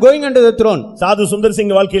you from going under the throne. சாது சுந்தர்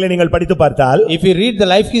சிங் வாழ்க்கையிலே நீங்கள் படித்து பார்த்தால், if you read the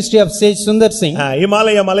life history of Sage Sundar Singh,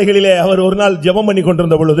 இமாலய மலைகளிலே அவர் ஒரு நாள் ஜெபம் பண்ணி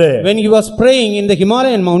கொண்டிருந்த பொழுது, when he was praying in the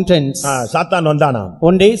Himalayan mountains, சாத்தான் வந்தானாம்.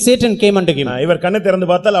 one day Satan came unto him. இவர் கண்ணை திறந்து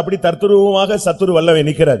பார்த்தால் அப்படி தர்த்துருவமாக சத்துரு வல்லவே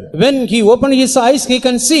நிக்கிறது. When he opened his eyes, he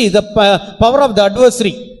can see the power of the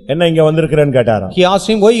adversary. என்ன இங்க வந்திருக்கிறேன்னு கேட்டாராம். He asked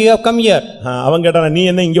him, why you have come here? அவன் கேட்டானா, நீ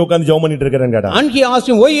என்ன இங்க உட்கார்ந்து ஜெபம் பண்ணிட்டு இருக்கறேன்னு கேட்டான். And he asked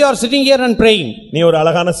him, why you are sitting here and praying? நீ ஒரு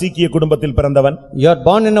அழகான சீக்கிய குடும்பத்தில் பிறந்தவன். You are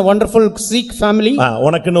born in a wonderful Sikh family.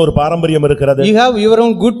 உனக்குன்னு ஒரு பாரம்பரியம் இருக்கிறது. You have your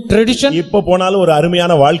own good tradition. இப்ப போனாலும் ஒரு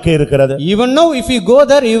அருமையான வாழ்க்கை இருக்கிறது. Even now if you go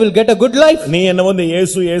there, you will get a good life. நீ என்ன வந்து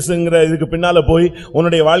இயேசுங்கற இதுக்கு பின்னால போய்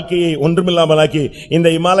உன்னுடைய வாழ்க்கையை ஒன்றுமில்லாமலாக்கி இந்த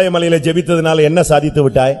இமாலய மலையில ஜெபித்ததனால என்ன சாதித்து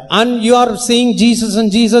விட்டாய்? And you are saying Jesus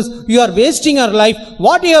and Jesus, you are wasting your life.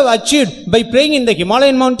 What you have achieved by praying in the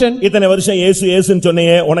Himalayan mountain? இத்தனை வருஷம் இயேசுன்னு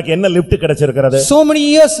சொன்னேயே, உனக்கு என்ன lift கிடைச்சிருக்கிறது? So many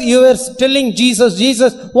years you were telling Jesus,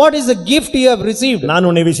 Jesus, what is the gift you have received? நான்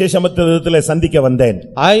உன்னை விசேஷமான விதத்திலே சந்திக்க வந்தேன்.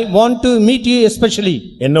 I want to meet you especially.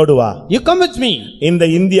 என்னோடு வா. You come with me. இந்த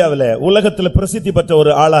இந்தியாவிலே உலகத்திலே பிரசித்தி பெற்ற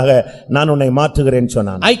ஒரு ஆளாக நான் உன்னை மாற்றுகிறேன்னு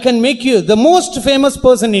சொன்னான். I can make you the most famous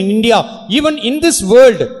person in India, even in this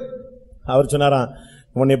world. அவர் சொன்னாராம்,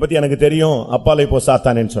 உன்னை பத்தி எனக்கு தெரியும், அப்பாலே போ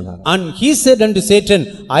சாத்தானேன்னு சொன்னார். And he said unto Satan,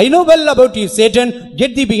 I know well about you, Satan,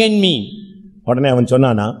 get thee behind me. உடனே அவன்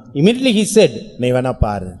சொன்னானா, immediately he said, நீ வேணா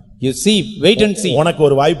பாரு. You see, wait and see. உனக்கு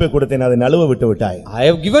ஒரு வாய்ப்பை கொடுத்தேன், அதை நழுவ விட்டு விட்டாய். I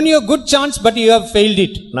have given you a good chance, but you have failed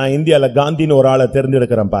it. நான் இந்தியால காந்தின்னு ஒரு ஆளை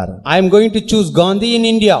தேர்ந்தெடுக்கிறேன் பாரு. I am going to choose Gandhi in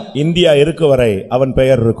India. India இருக்கு வரை அவன்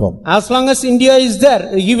பெயர் இருக்கும். As long as India is there,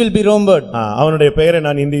 he will be remembered. அவனுடைய பெயரை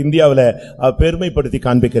நான் இந்த இந்தியாவில பெருமைப்படுத்தி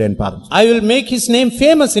காண்பிக்கிறேன் பாரு. I will make his name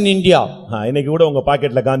famous in India. இன்னைக்கு கூட உங்க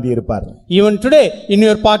பாக்கெட்ல காந்தி இருப்பார். Even today in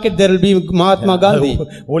your pocket there will be Mahatma Gandhi.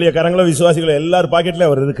 ஊழியக்காரங்களோ விசுவாசிகளோ எல்லார் பாக்கெட்ல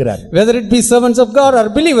அவர் இருக்கிறார். Whether it be servants of God or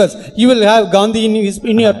believers, you will have Gandhi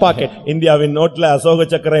in your pocket. இந்தியாவின் நோட்ல அசோக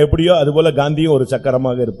சக்கரம் எப்படியோ அதுபோல காந்தியும் ஒரு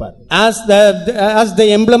சக்கரமாக இருப்பார். As the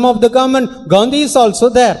emblem of the government, Gandhi is also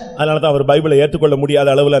there. அதனால தான் அவர் பைபிளை ஏற்றுக்கொள்ள முடியாத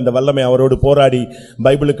அளவுல அந்த வல்லமை அவரோடு போராடி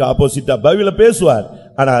பைபிளுக்கு ஆப்போசிட்டா பைபிளை பேசுவார்,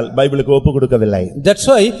 ஆனால் பைபிளுக்கு ஒப்பு கொடுக்கவில்லை. That's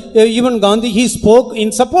why even Gandhi, he spoke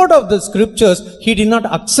in support of the scriptures, he did not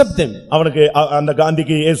accept them. அவனுக்கு அந்த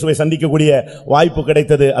காந்திக்கு இயேசுவை சந்திக்கக்கூடிய வாய்ப்பு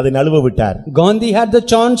கிடைத்தது, அதை நழுவ விட்டார். Gandhi had the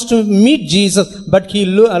chance to meet Jesus, but he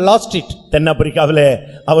lost it. தென்னாப்பிரிக்காவிலே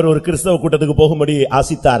அவர் ஒரு கிறிஸ்தவ கூட்டத்துக்கு போகும்படி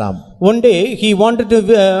ஆசித்தாராம். One day he wanted to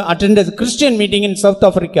attend a Christian meeting in South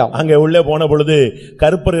Africa. அங்கே உள்ளே போன பொழுது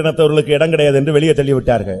கருப்பர் இனத்தவர்களுக்கு இடம் கிடையாது என்று வெளியே தள்ளி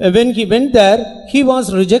விட்டார்கள். When he went there, he was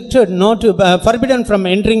rejected, not forbidden from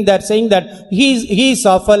entering there, saying that he is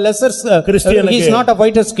of a lesser he is not of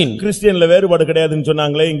whiter skin. கிறிஸ்டியன்ல வேறுபாடு கிடையாதுன்னு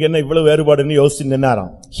சொன்னாங்களே, இங்க என்ன இவ்வளவு வேறுபாடுன்னு யோசிச்சு நின்னாராம்.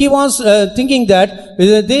 He was thinking that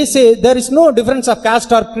they say there is no difference of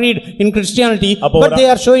caste or creed in Christianity, but they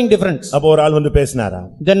are showing difference. அப்போ ஒரு ஆள் வந்து பேசினாராம்.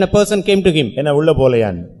 Then a person came to him. என்ன உள்ள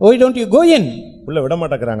போலையான்? Why don't you go in? உள்ள விட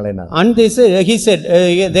மாட்டேங்கறாங்களேனா. And he said,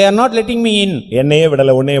 they are not letting me in. என்னையே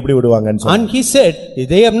விடல உன்னை எப்படி விடுவாங்கன்னு சொன்னார். And he said,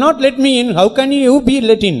 they have not let me in, how can you be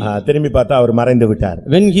let in? திரும்பி பார்த்தா அவர் மறைந்து விட்டார்.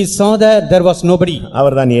 When he saw that there was nobody,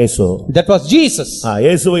 அவர்தான் இயேசு. that was Jesus.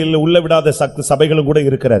 இயேசுவை உள்ள விடாத சபைகளும் கூட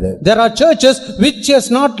இருக்கிறது. There are churches which has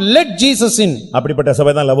not let Jesus in. அப்படிப்பட்ட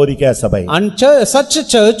சபை தான் லவோதிக்கேயா சபை. And such a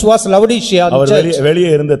church was Laodicea church. அவர் வெளியே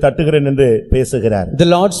இருந்து தட்டுகிறேன் என்று பேசுகிறார். The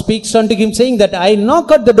Lord speaks unto him saying that I knock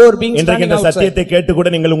at the door being standing இந்த சத்தியத்தை கேட்டு கூட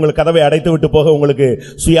நீங்கள் உங்கள் கதவை அடைத்து விட்டு போக உங்களுக்கு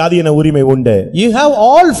சுயாதீன உரிமை உண்டு. You have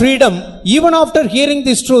all freedom even after hearing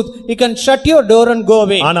this truth, you can shut your door and go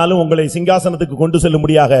away. ஆனாலும் உங்களை சிங்காசனத்துக்கு கொண்டு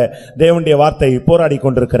செல்லும்படியாக தேவனுடைய வார்த்தை போராடி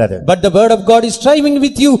கொண்டிருக்கிறது. But the word of God is striving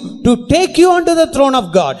with you to take you onto the throne of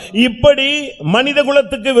God. இப்படி மனித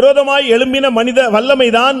குலத்துக்கு விரோதமாய் எழும்பின மனித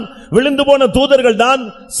வல்லமைதான், விழுந்து போன தூதர்கள் தான்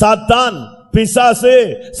சாத்தான், பிசாசு,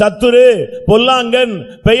 சத்துரு, பொல்லாங்கன்,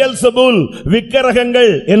 பெயல்செபூல்,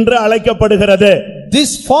 விக்கிரகங்கள் என்று அழைக்கப்படுகிறது.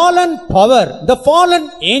 This fallen power, the fallen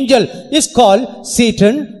angel is called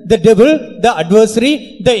Satan, the devil, the adversary,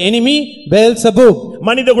 the enemy, Beelzebub.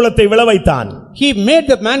 மனித குலத்தை விழ வைத்தான். He made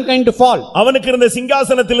the mankind to fall. அவனுக்கு இருந்த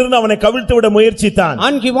சிங்காசனத்திலிருந்து அவனை கவிழ்த்து விட முயற்சித்தான்.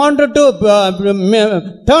 And he wanted to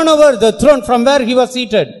turn over the throne from where he was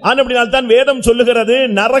seated. ஆனபடியால் தான் வேதம் சொல்லுகிறது,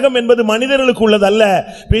 நரகம் என்பது மனிதர்களுக்கு உள்ளதல்ல,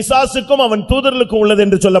 பிசாசுக்கும் அவன் தூதர்களுக்கும் உள்ளது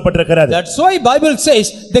என்று சொல்லப்பட்டிருக்கிறது. That's why Bible says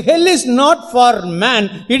the hell is not for man,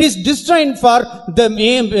 it is destined for the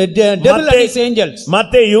devil and his angels.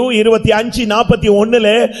 மத்தேயு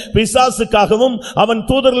 25:41 பிசாசுக்காகவும் அவன்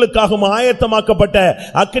தூதர்களுக்காகவும் ஆயத்தமாக்கப்பட்ட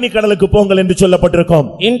அக்கினி கடலுக்கு போங்கள் என்று சொல்லப்பட்டிருக்கும்.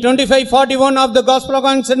 In 25:41 of the Gospel of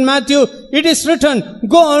St. Matthew, it is written,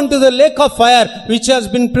 go unto the lake of fire which has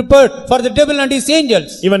been prepared for the devil and his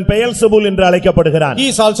angels. இவன் Beelzebul என்று அழைக்கப்படுகிறான். He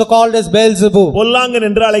is also called as Beelzebub. பொல்லாங்கன்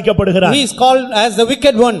என்று அழைக்கப்படுகிறான். He is called as the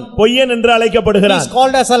wicked one. பொய்யன் என்று அழைக்கப்படுகிறான். He is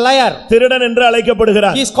called as a liar. திருடன் என்று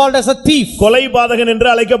அழைக்கப்படுகிறான். He is called as a thief. கொலைபாதகன் என்று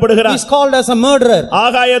அழைக்கப்படுகிறான். He is called as a murderer.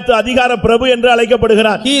 ஆகாயத்து அதிகார பிரபு என்று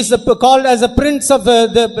அழைக்கப்படுகிறான். He is called as a prince of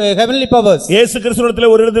the heavenly powers. இயேசு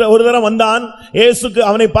கிறிஸ்துவிடத்தில் ஒரு தரம் வந்தான். இயேசுக்கு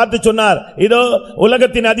அவனை பார்த்து சொன்னார், இதோ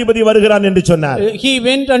உலகத்தின் அதிபதி வருகிறான் என்று சொன்னார். He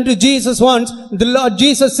went unto Jesus once. The Lord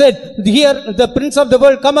Jesus said, here the prince of the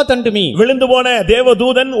world cometh unto me. விழுந்து போன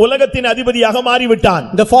தேவதூதன் உலகத்தின் அதிபதியாக மாறிவிட்டான்.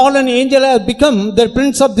 The fallen angel has become the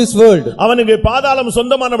prince of this world. அவனுக்கு பாதாளம்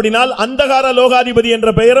சொந்தமானபடியால் அந்தகார லோகாதிபதி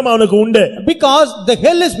என்ற பெயரும் அவனுக்கு உண்டு. Because the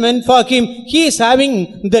hell is meant for him, he is having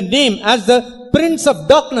the name as the prince of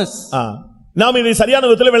darkness. நாம் இதை சரியான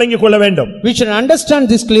விதத்தில் விளங்கிக் கொள்ள வேண்டும். We should understand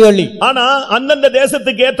this clearly. ஆனா அந்தந்த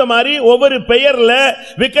தேசத்துக்கு ஏத்த மாதிரி ஒவ்வொரு பெயர்ல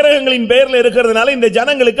விக்கிரகங்களின் பெயர்ல இருக்கிறதுனால இந்த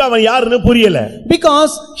ஜனங்களுக்கு அவன் யாருன்னு புரியல.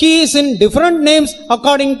 Because he is in different names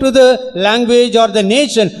according to the language or the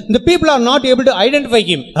nation, the people are not able to identify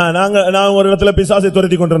him. நான் ஒரு இடத்துல பிசாசை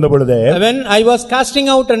துரத்தி கொண்டிருந்த பொழுது, when I was casting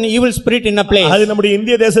out an evil spirit in a place, அது நம்முடைய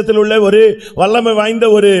இந்திய தேசத்தில் உள்ள ஒரு வல்லமை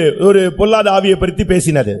வாய்ந்த ஒரு பொல்லாத ஆவியை பற்றி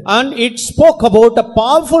பேசினது. And it spoke about a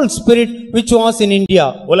powerful spirit which was in India.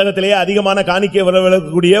 உலகத்திலேயே அதிகமான காணிக்கை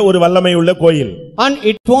வரவழைக்கக்கூடிய ஒரு வல்லமை உள்ள கோயில். And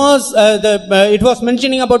it was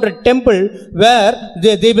mentioning about a temple where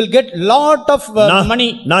they will get lot of money.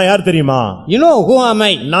 நான் யார் தெரியுமா? You know who am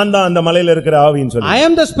I? நான் தான் அந்த மலையில இருக்கிற ஆவின்னு சொல்லி. I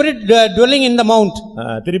am the spirit dwelling in the mount.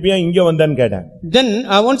 திருப்பியா இங்க வந்தேன்னு கேட்டேன். Then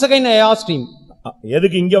once again I asked him,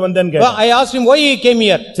 எதுக்கு இங்க வந்தேன்னு கேட்டேன். I asked him why he came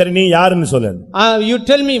here. சரி நீ யாருன்னு சொல்லு. You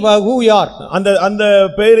tell me who you are. அந்த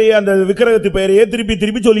பெயரையே அந்த விக்கிரகத்து பெயரையே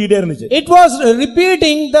திருப்பி சொல்லிட்டே இருந்துச்சு. It was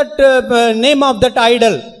repeating that name of that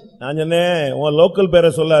idol. நான் சொன்னேன், உன் லோக்கல் பேரை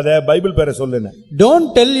சொல்லாத, பைபிள் பேரை சொல்லுன்னு. Don't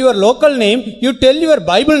tell your local name, you tell your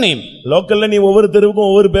Bible name. லோக்கல்ல நீ ஒவ்வொரு தெருவுக்கும்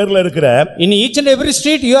ஒவ்வொரு பேர்ல இருக்கிற. In each and every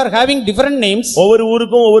street you are having different names. ஒவ்வொரு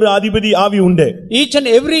ஊருக்கும் ஒவ்வொரு அதிபதி ஆவி உண்டு. Each and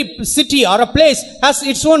every city or a place has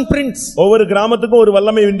its own prince. ஒவ்வொரு கிராமத்துக்கும் ஒரு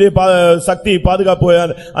வல்லமை உண்டு, சக்தி, பாதுகாப்பு,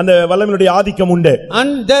 அந்த வல்லமையுடைய ஆதிக்கம் உண்டு.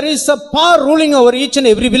 And there is a power ruling over each and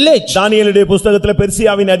every village. தானியேலுடைய புத்தகத்துல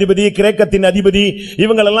பெர்சியாவின் அதிபதி, கிரேக்கத்தின் அதிபதி,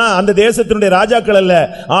 இவங்க எல்லாம் அந்த தேசத்தினுடைய ராஜாக்கள் அல்ல,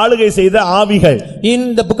 ஆளுகை செய்த ஆவிகள். In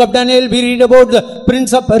the book of Daniel we read about the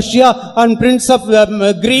prince of Persia and prince of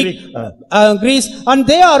Greece, and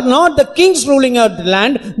they are not the kings ruling our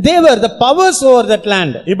land, they were the powers over that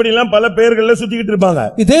land. இப்படி எல்லாம் பல பெயர்கள்ல சுத்திக்கிட்டு இருப்பாங்க.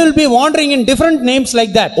 They will be wandering in different names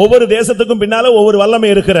like that. ஒவ்வொரு தேசத்துக்கும் பின்னால ஒவ்வொரு வல்லமை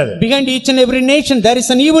இருக்கிறது. Behind each and every nation there is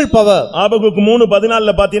an evil power. ஆபகுக்கு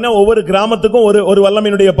 3:14ல பாத்தீங்கன்னா ஒவ்வொரு கிராமத்துக்கும் ஒரு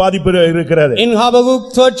வல்லமையுடைய பாதிப்பு இருக்கிறது. In Habakkuk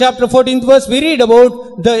 3rd chapter 14th verse we read about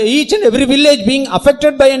the each and every village being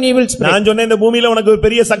affected by an evil spirit. நான் சொன்னேன், இந்த பூமியில உனக்கு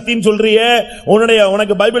பெரிய சக்தின்னு சொல்றியே,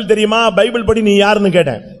 உனக்கு பைபிள் தெரியுமா? பைபிள் படி நீ யாருன்னு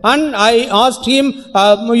கேட்டேன். And I asked him,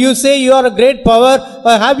 you say you are a great power,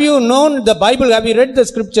 have you known the Bible, have you read the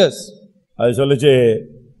scriptures? அது சொல்லுச்சு,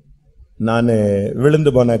 நானு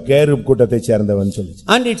விழுந்து போன கேருப் கூட்டத்தை சேர்ந்தவன் சொல்லுச்சு.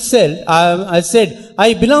 And it said, I said,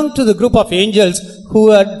 I belong to the group of angels who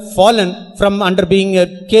had fallen from under being a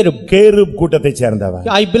cherub. கேருப் கூட்டத்தை சேர்ந்தவன்.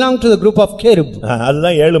 I belong to the group of cherub.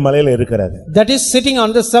 அதுதான் 7 மலையில இருக்கிறது. That is sitting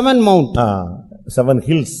on the 7 mount. 7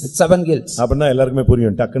 hills. 7 hills. அப்படின்னா எல்லாருக்குமே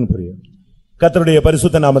புரியும், டக்குன்னு புரியும். கர்த்தருடைய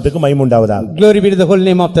பரிசுத்த நாமத்துக்கு மகிமை உண்டாவதாக. Glory be to the holy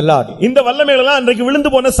name of the Lord. இந்த வல்லமைகள் எல்லாம் அன்றைக்கு விழுந்து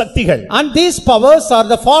போன சக்திகள். And these powers are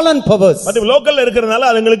the fallen powers. அது லோக்கல்ல இருக்கறனால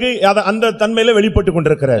அதுங்களுக்கு அந்த தன்மையில வெளிப்பட்டு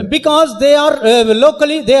கொண்டிருக்கிறது. Because they are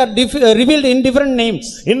locally they are revealed in different names.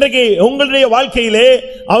 இன்றைக்கு உங்களுடைய வாழ்க்கையிலே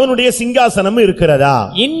அவனுடைய சிங்காசனம் இருக்கிறதா?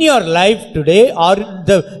 In your life today are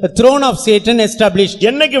the throne of Satan established.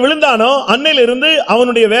 என்னைக்கு விழுந்தானோ அன்னையிலிருந்து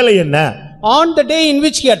அவனுடைய வேலை என்ன? On the day in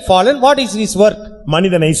which he had fallen, what is his work?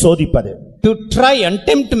 மனிதனை சோதிப்பது. To try and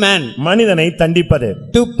tempt man. மனிதனை தண்டிப்பது.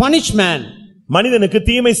 To punish man. மனிதனுக்கு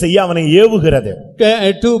தீமை செய்ய அவனை ஏவுகிறது.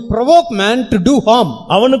 To provoke man to do harm.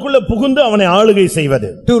 அவனுக்குள்ள புகுந்து அவனை ஆளுகை செய்வது.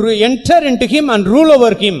 To enter into him and rule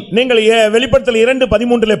over him. நீங்கள் வெளிப்படுத்தல்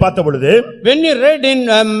 2:13 பார்த்த பொழுது, when you read in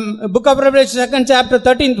book of Revelation 2nd chapter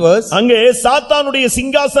 13th verse, அங்கே சாத்தானுடைய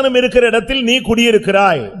சிங்காசனம் இருக்கிற இடத்தில் நீ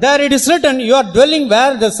குடியிருக்கிறாய். there it is written, you are dwelling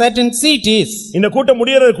where the Satan's seat is. இந்த கூட்டம்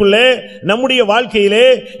முடியறதுக்குள்ளே நம்முடைய வாழ்க்கையிலே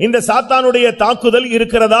இந்த சாத்தானுடைய தாக்குதல்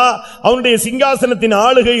இருக்கிறதா, அவனுடைய சிங்காசனத்தின்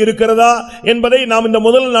ஆளுகை இருக்கிறதா என்பதை நாம் இந்த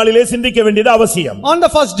முதல் நாளிலே சிந்திக்க வேண்டியது அவசியம். On the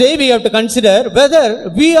first day we have to consider whether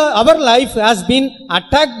our life has been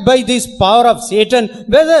attacked by this power of Satan,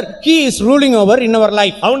 whether he is ruling over in our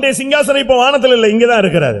life. அவனுடைய சிங்காசனம் இப்ப வானத்தில் இல்ல, இங்க தான்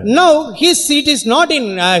இருக்கிறார். Now his seat is not in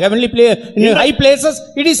heavenly place, in high places,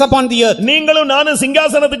 it is upon the earth. நீங்களும் நானும்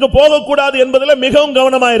சிங்காசனத்துக்கு போக கூடாது என்பதிலே மிகவும்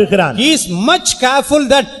கவனமாக இருக்கிறார். He is much careful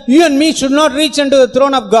that you and me should not reach into the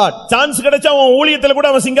throne of God. Chance கிடைச்சா அவன் ஊழியத்துல கூட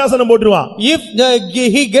அவன் சிங்காசனம் போடுவான். If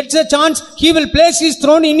he gets a chance, he will place his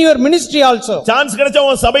throne in your ministry also. Chance கிடைச்சா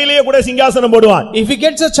அவன் சபையிலேயே கூட சிங்காசனம் போடுவான். If he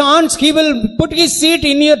gets a chance, he will put his seat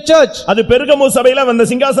in your church. அது பெர்கமு சபையில அந்த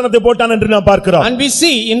சிங்காசனத்தை போட்டான் என்று நாம் பார்க்கிறோம். And we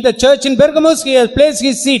see in the church in Pergamos he has placed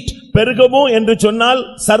his seat. பெர்கமு என்று சொன்னால்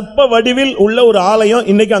சர்ப்ப வடிவில் உள்ள ஒரு ஆலயம்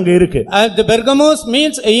இன்னைக்கு அங்க இருக்கு. The Pergamos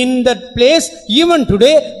means in that place even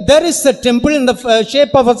today there is a temple in the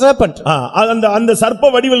shape of a serpent. அந்த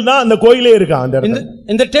சர்ப்ப வடிவில் தான் அந்த கோயிலே இருக்கு அந்த இடத்துல.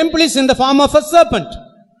 In the temple is in the form of a serpent.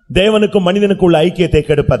 தேவனுக்கும் மனிதனுக்கும் உள்ள ஐக்கியத்தை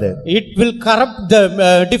கெடுப்பது. It will corrupt the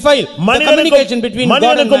defile the communication between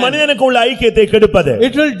God and man. மனிதனுக்கும் உள்ள ஐக்கியத்தை கெடுப்பது.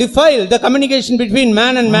 It will defile the communication between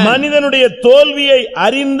man and man. மனிதனுடைய தோல்வியை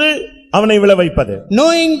அறிந்து அவனை விழ வைப்பது.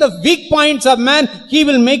 Knowing the weak points of man, he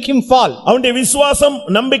will make him fall. அவனுடைய விசுவாசம்,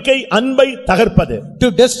 நம்பிக்கை, அன்பை தகர்ப்பது. To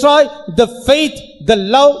destroy the faith, the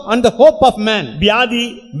love and the hope of man. வியாதி,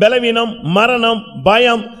 பலவீனம், மரணம்,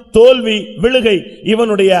 பயம், தோல்வி, விழுகை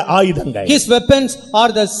இவனுடைய ஆயுதங்கள். His weapons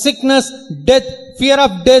are the sickness, death, fear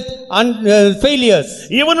of death and failures.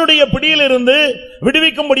 இவனுடைய பிடியிலிருந்து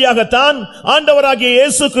விடுவிக்கும்படியாகத்தான் ஆண்டவராகிய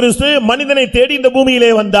இயேசு கிறிஸ்து மனிதனை தேடி இந்த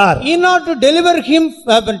பூமியிலே வந்தார். In order to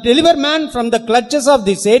deliver man from the clutches of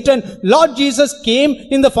the Satan, Lord Jesus came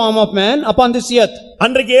in the form of man upon this earth.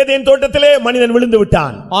 அன்றைக்கு ஏதேன் தோட்டத்திலே மனிதன் விழுந்து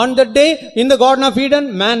விட்டான். On that day in the garden of Eden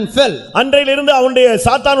man fell. அன்றையிலிருந்து அவனுடைய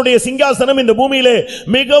சாத்தானுடைய சிங்காசனம் இந்த பூமியிலே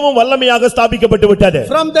மிகவும் வல்லமையாக ஸ்தாபிக்கப்பட்டு விட்டது.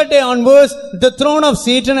 From that day onwards the throne of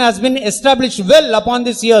Satan has been established well upon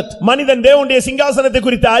this earth. மனிதன் தேவனுடைய சிங்காசனத்தை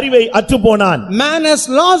குறித்த அறிவை அற்றுப்போனான். Man has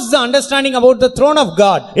lost the understanding about the throne of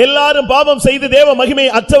God. எல்லாரும் பாவம் செய்து தேவ மகிமை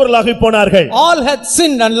அற்றவர்களாக போனார்கள். All had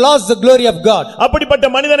sinned and lost the glory of God. அப்படிப்பட்ட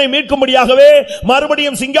மனிதனை மீட்கும்படியாகவே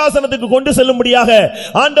மறுபடியும் சிங்காசனத்துக்கு கொண்டு செல்லும்படியாக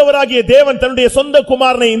ஆண்டவராகிய தேவன் தன்னுடைய சொந்த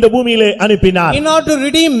குமாரனை இந்த பூமியிலே அனுப்பினார். In order to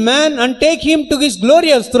redeem man and take him to his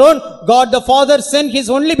glorious throne, God the Father sent his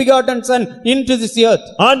only begotten son into this earth.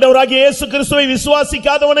 ஆண்டவராகிய இயேசு கிறிஸ்துவை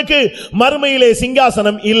விசுவாசிக்காதவனுக்கு மறுமையிலே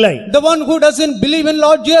சிங்காசனம் இல்லை. The one who doesn't believe in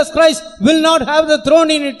Lord Jesus Christ will not have the throne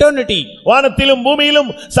in eternity. வானத்திலும் பூமியிலும்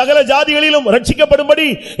சகல ஜாதிகளிலும் ரட்சிக்கப்படும்படி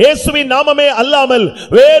இயேசுவின் நாமமே அல்லாமல்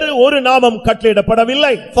வேறு ஒரு நாமம்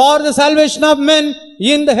கட்டளையிடப்படவில்லை. For the salvation of men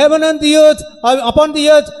in the heaven and the earth, upon the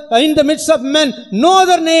earth, in the midst of men, no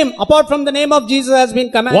other name apart from the name of Jesus has been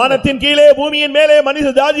commanded. வானத்தின் கீழே பூமியின் மேலே மனித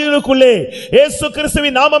ஜாதிகளுக்குள்ளே இயேசு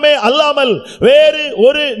கிறிஸ்துவின் நாமமே அல்லாமல் வேறு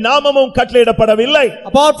ஒரு நாமமும் கட்டளையிடப்படவில்லை.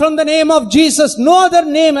 Apart from the name of Jesus, no other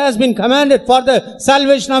name has been commanded for the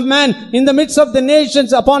salvation of man in the midst of the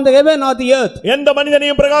nations upon the heaven or the earth. எந்த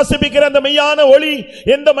மனிதனையும் பிரகாசிப்பிக்கிற அந்த மெய்யான ஒளி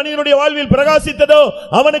எந்த மனிதனுடைய வாழ்வில் பிரகாசித்ததோ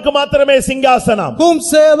அவனுக்கு மாத்திரமே சிங்காசனம்.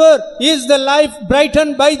 Whomsoever is the life brightened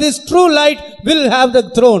by this true light, will have the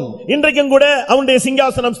throne. இன்றைக்கும் கூட அவனுடைய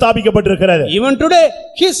சிங்காசனம் ஸ்தாபிக்கப்பட்டிருக்கிறது. Even today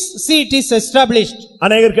his seat is established.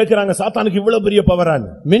 அநேகர் கேக்குறாங்க சாத்தானுக்கு இவ்வளவு பெரிய பவரான்னு.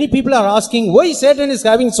 Many people are asking why Satan is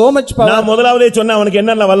having so much power. நான் முதலாவதே சொன்னேன் அவனுக்கு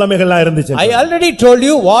என்னென்ன வல்லமைகள்லாம் இருந்துச்சு. I already told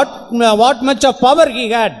you what much of power he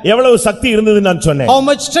had. எவ்வளவு சக்தி இருந்ததுன்னு நான் சொன்னேன். How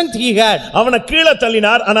much strength he had. அவனை கீழே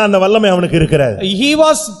தள்ளினார் ஆனா அந்த வல்லமை அவனுக்கு இருக்கிறது. He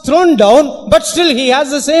was thrown down but still he has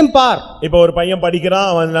the same power. இப்போ ஒரு பையன் படிக்கிறான்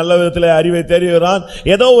அவன் நல்ல விதத்துல அறிவை தெரியுறான்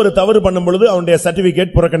ஏதோ ஒரு தவறு பண்ணும் பொழுது அவனுடைய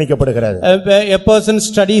சர்டிபிகேட் புறக்கணிக்கப்படுகிறது. A person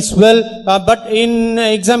studies well but in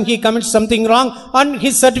exam he commits something wrong and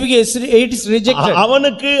his certificate is rejected.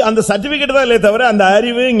 அவனுக்கு அந்த சர்டிபிகேட் தான் இல்ல தவிர அந்த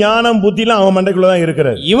அறிவு ஞானம் புத்திலாம் அவன் மண்டைக்குள்ள தான்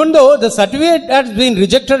இருக்குது. Even though the certificate has been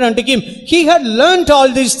rejected unto him, he had learnt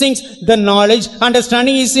all these things. The knowledge,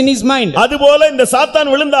 understanding is in his mind. அதுபோல இந்த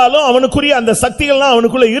சாத்தான் விழுந்தாலும் அவனுக்குரிய அந்த சக்திகள்லாம்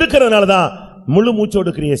அவனுக்குள்ள இருக்கிறதுனால தான் முழு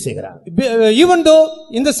மூச்சோடு கிரியை செய்கிறான். Even though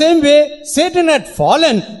in the same way Satan had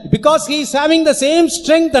fallen because he is having the same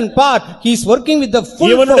strength and power, he is working with the full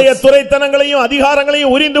force. இவனுடைய துரைத்தனங்களையும்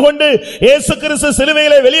அதிகாரங்களையும் உரிந்து கொண்டு இயேசு கிறிஸ்து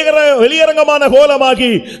சிலுவையிலே வெளியரங்கமான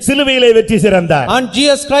கோலமாகி சிலுவையிலே வெற்றி சிறந்தார். And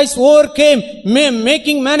Jesus Christ overcame,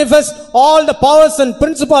 making manifest all the powers and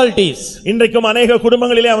principalities. இன்றைக்கும் अनेक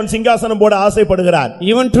குடும்பங்களிலே அவன் சிங்காசனம் போட ஆசைப்படுகிறான்.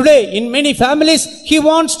 Even today in many families he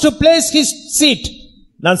wants to place his seat.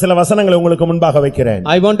 நான் சில வசனங்களை உங்களுக்கு முன்பாக வைக்கிறேன்.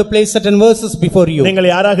 I want to place certain verses before you. நீங்கள்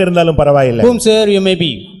யாராக இருந்தாலும் பரவாயில்லை. Whomsoever you may be.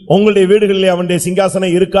 உங்களுடைய வீடுகளிலே அவனுடைய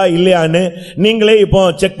சிங்காசனம் இருக்கா இல்லையான்னு நீங்களே இப்போ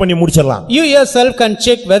செக் பண்ணி முடிச்சிடலாம். You yourself can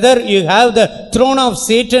check whether you have the throne of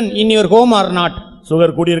Satan in your home or not.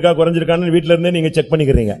 Sugar கூடி இருக்கா குறைஞ்சிருக்கான்னு வீட்ல இருந்தே நீங்க செக்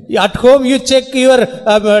பண்ணிக்கிறீங்க. At home you check your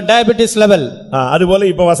diabetes level. அதுபோல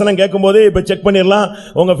இப்ப வசனம் கேட்கும்போது இப்ப செக் பண்ணிரலாம்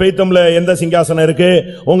உங்க ஃபெய்த்தம்ல எந்த சிங்காசனம் இருக்கு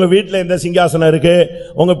உங்க வீட்ல எந்த சிங்காசனம் இருக்கு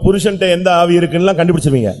உங்க புருஷன்ட்ட எந்த ஆவி இருக்குன்னு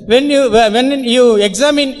கண்டுபிடிச்சிருவீங்க. When you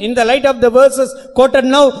examine in the light of the verses quoted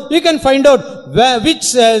now you can find out which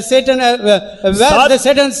Satan where the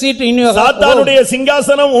Satan seat in your சாத்தானுடைய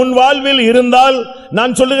சிங்காசனம் உன் வாழ்வில் இருந்தால்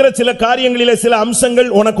நான் சொல்லுகிற சில காரியங்களிலே சில அம்சங்கள்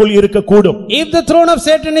உனக்குள் இருக்கக்கூடும். If the throne of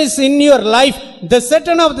Satan is in your life, the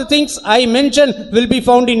Satan of the things I mentioned will be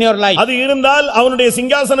found in your life. அது இருந்தால் அவனுடைய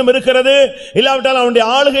சிங்காசனம் இருக்கிறது இல்லாவிட்டால் அவனுடைய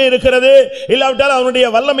ஆளுகை இருக்கிறது இல்லாவிட்டால் அவனுடைய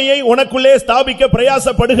வல்லமையை உனக்குள்ளே ஸ்தாபிக்க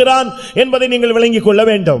பிரயாசப்படுகிறான் என்பதை நீங்கள் விளங்கிக் கொள்ள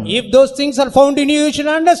வேண்டும். If those things are found in you, you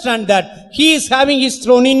should understand that he is having his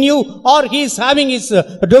throne in you, or he is having his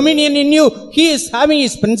dominion in you, he is having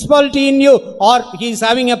his principality in you, or he is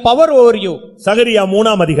having a power over you. சகரியா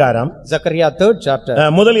 3ஆம் அதிகாரம் Zechariah 3rd chapter.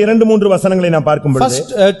 முதல் 2-3 வசனங்களை நான் பார்க்கும் பொழுது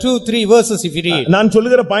First 2-3 verses if you read. நான்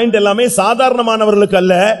சொல்லுகிற point எல்லாமே சாதாரணமானவர்களுக்கு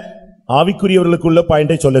அல்ல ஆவிக்குரியவர்களுக்குள்ள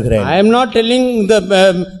பாயிண்டை சொல்லுகிறேன். I am not telling the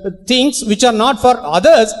things which are not for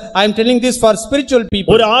others, I am telling this for spiritual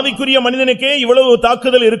people. ஒரு ஆவிக்குரிய மனிதனுக்கே இவ்வளவு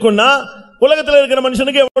தாக்குதல் இருக்குன்னா உலகத்துல இருக்கிற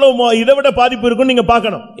மனுஷனுக்கு எவ்வளவு இதைவிட பாதிப்பு இருக்குன்னு நீங்க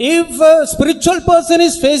பார்க்கணும். If a spiritual person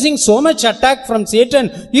is facing so much attack from Satan,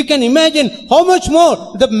 you can imagine how much more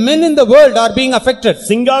the men in the world are being affected.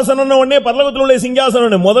 சிங்காசனம்னு ஒண்ணே பரலோகத்துல உள்ள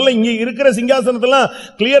சிங்காசனம் முதல்ல இங்க இருக்கிற சிங்காசனத்தெல்லாம்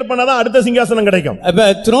கிளியர் பண்ணாதான் அடுத்த சிங்காசனம் கிடைக்கும்.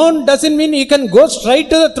 A throne doesn't mean you can go straight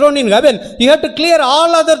to the throne in heaven. You have to clear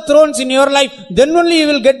all other thrones in your life, then only you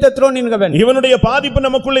will get the throne in heaven. இவனுடைய பாதிப்பு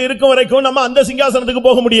நமக்குள்ள இருக்கும் வரைக்கும் நம்ம அந்த சிங்காசனத்துக்கு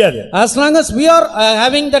போக முடியாது. As long as we are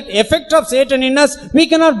having that effect of Satan in us, we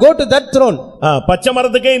cannot go to that throne. பச்சை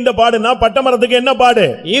மரத்துக்கே இந்த பாடுனா பட்டை மரத்துக்கு என்ன பாடு?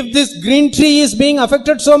 If this green tree is being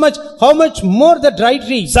affected so much, how much more the dry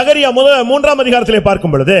tree? சகரியா 3ஆம் அதிகாரத்திலே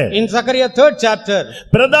பார்க்கும் பொழுது In Zechariah 3rd chapter,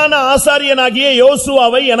 பிரதான ஆசாரியனாகிய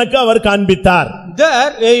யோசுவாவை எனக்கு அவர் காண்பித்தார்.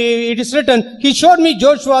 there it is written, he showed me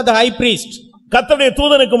Joshua the high priest. கர்த்தருடைய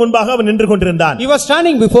தூதனுக்கு முன்பாக அவன் நின்று கொண்டிருந்தான். He was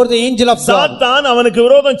standing before the angel of God. சாத்தான் அவனுக்கு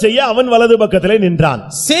விரோதம் செய்ய அவன் வலது பக்கத்திலே நின்றான்.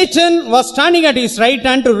 Satan was standing at his right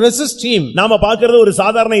hand to resist him. நாம பார்க்கிறது ஒரு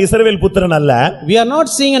சாதாரண இஸ்ரவேல் புத்திரன் அல்ல. We are not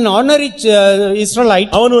seeing an ordinary Israelite.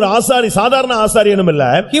 அவன் ஒரு ஆசாரி சாதாரண ஆசாரியனும் இல்ல.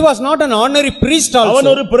 He was not an ordinary priest also. அவன்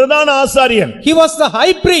ஒரு பிரதான ஆசாரியன். He was the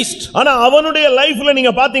high priest. ஆனா அவனுடைய லைஃப்ல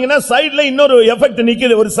நீங்க பாத்தீங்கன்னா சைடுல இன்னொரு எஃபெக்ட்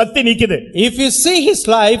நிக்குது ஒரு சக்தி நிக்குது. If you see his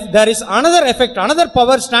life, there is another effect, another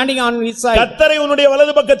power standing on his side. கர்த்தரை உன்னுடைய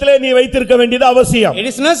வலது பக்கத்திலே நீ வைத்திருக்க வேண்டியது அவசியம். It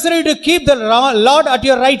is necessary to keep the Lord at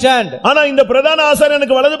your right hand. ஆனா இந்த பிரதான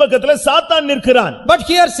ஆசாரியனுக்கு வலது பக்கத்திலே சாத்தான் நிற்கிறான். But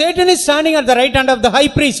here Satan is standing at the right hand of the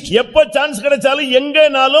high priest. எப்ப சான்ஸ் கிடைச்சாலும்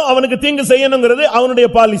எங்கேனாலும் அவனுக்கு தீங்கு செய்யணும்ங்கிறது அவனுடைய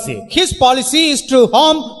policy. His policy is to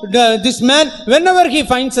harm this man whenever he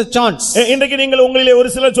finds a chance. இன்றைக்கு நீங்கள் உங்களிலே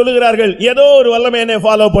ஒரு சிலர் சொல்லுகிறார்கள் ஏதோ ஒரு வல்லமை என்னை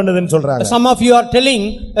ஃபாலோ பண்ணுதுன்னு சொல்றாங்க. Some of you are telling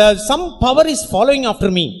some power is following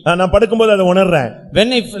after me. நான் படுக்கும்போது அதை உணர்றேன். When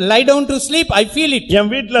I lie down to sleep, I feel it. என்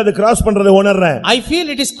வீட்ல அது கிராஸ் பண்றதை உணர்றேன். I feel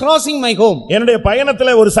it is crossing my home. என்னுடைய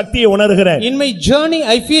பயணத்துல ஒரு சக்தியை உணர்கிறேன். In my journey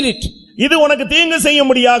I feel it. இது உனக்கு தீங்கு செய்ய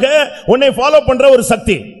முடியாக உன்னை ஃபாலோ பண்ற ஒரு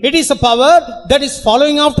சக்தி. It is a power that is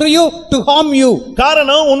following after you to harm you.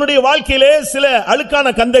 காரணம் உன்னுடைய வாழ்க்கையிலே சில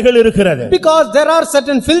அழுக்கான கந்தைகள் இருக்கிறது. Because there are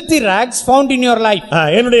certain filthy rags found in your life.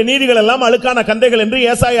 என்னுடைய நீதிகள் எல்லாம் அழுக்கான கந்தைகள் என்று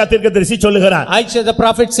ஏசாயா தீர்க்கதரிசி சொல்லுகிறார். Isaiah the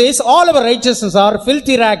prophet says all our righteousness are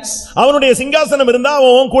filthy rags. அவனுடைய சிங்காசனம் இருந்தா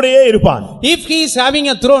அவன் உன் கூடயே இருப்பான். If he is having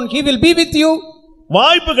a throne, he will be with you.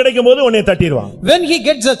 வாய்ப்பு கிடைக்கும்போது உன்னை தட்டிடுவான். When he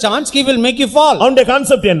gets a chance, he will make you fall. அவனுடைய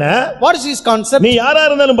கான்செப்ட் என்ன? What is his concept? நீ யாரா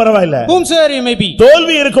இருந்தாலும் பரவாயில்லை. Whomsoever you may be.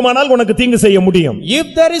 தோல்வி இருக்குமானால் உனக்கு தீங்கு செய்ய முடியும். If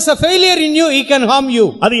there is a failure in you, he can harm you.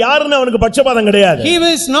 அது யாருன்னு அவனுக்கு பட்சபாதம் கிடையாது. He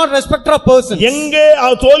is not respecter of persons. எங்கே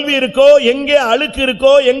தோல்வி இருக்கோ, எங்கே அழுக்கு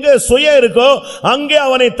இருக்கோ, எங்கே சுய இருக்கோ, அங்கே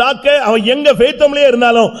அவனை தாக்க அவன் எங்க ஃபெய்த்தம்லயே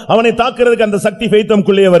இருந்தாலும் அவனை தாக்குறதுக்கு அந்த சக்தி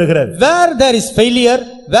ஃபெய்த்தம்க்குள்ளே வருகிறது. Where there is failure,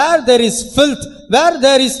 where there is filth, where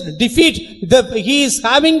there is defeat, he is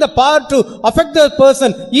having the power to affect the person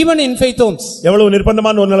even in faith homes. எவ்வளவு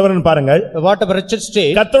நிர்பந்தமான ஒரு நிலவரம் பாருங்கள். What a wretched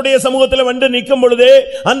state. கர்த்தருடைய சமூகத்தில் வந்து நிக்கும் பொழுது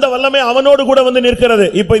அந்த வல்லமை அவனோடு கூட வந்து நிற்கிறது.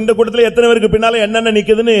 இப்போ இந்த கூட்டத்தில் எத்தனை பேருக்கு பின்னால என்னென்ன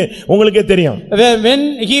நிக்குதுன்னு உங்களுக்கே தெரியும். When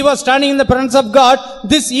he was standing in the presence of God,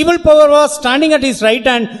 this evil power was standing at his right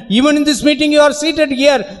hand. Even in this meeting you are seated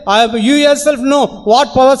here, you yourself know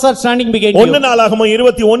what powers are standing behind you. 1 நாளாகமம்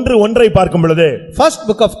 21:1 பார்க்கும் பொழுது First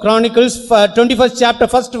book of Chronicles 21st chapter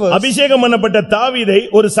first verse. அபிஷேகம் பண்ணப்பட்ட தாவீதை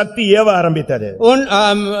ஒரு சக்தி ஏவ ஆரம்பித்தது. One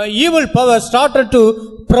evil power started to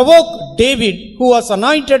provoke David, who was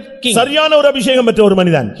anointed king. சரியான ஒரு அபிஷேகம் பெற்ற ஒரு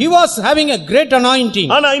மனிதன். He was having a great anointing.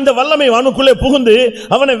 ஆனா இந்த வல்லமை அவனுக்குள்ளே புகுந்து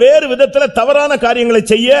அவனை வேறு விதத்துல தவறான காரியங்களை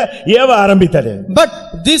செய்ய ஏவ ஆரம்பித்தது. But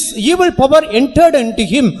this evil power entered into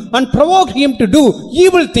him and provoked him to do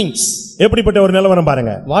evil things. எப்படிப்பட்ட ஒரு நிலவரம்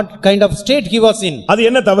பாருங்க. What kind of state he was in? அது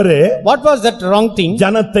என்ன தவறு? What was that wrong thing?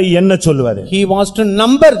 ஜனத்தை என்ன சொல்லுவது? He was to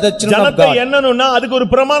number the children of ஜனத்தை God. என்னனும்னா அதுக்கு ஒரு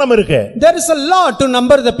பிரமாணம் இருக்கு. There is a law to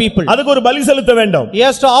number the people. அதுக்கு ஒரு பலி செலுத்த வேண்டும். He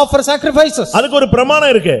has to offer sacrifices. அதுக்கு ஒரு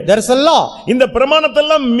பிரமாணம் இருக்கு. There is a law. இந்த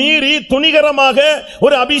பிரமாணத்தெல்லாம் மீறி துணிகரமாக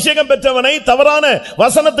ஒரு அபிஷேகம் பெற்றவனை தவறான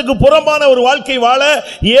வசனத்துக்கு புறம்பான ஒரு வாழ்க்கை வாழ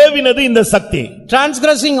ஏவினது இந்த சக்தி.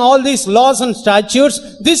 Transgressing all these laws and statutes,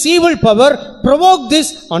 this evil power provoked this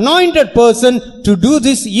anointed person to do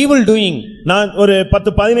this evil doing. நான் ஒரு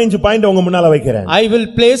 10-15 பாயிண்ட் உங்க முன்னால வைக்கிறேன். I will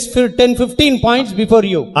place 10-15 points before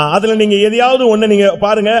you. அதுல நீங்க எதையாவது ஒண்ணு நீங்க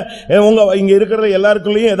பாருங்க. உங்க இங்க இருக்கிற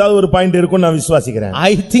எல்லாருக்குள்ளயும் ஏதாவது ஒரு பாயிண்ட் இருக்கும்னு நான் விசுவாசிக்கிறேன்.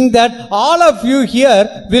 I think that all of you here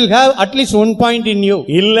will have at least one point in you.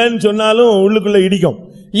 இல்லன்னு சொன்னாலும் உள்ளுக்குள்ள இடிக்கும்.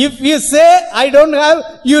 If you say I don't have,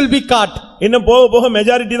 you will be caught. இன்னும் போக போக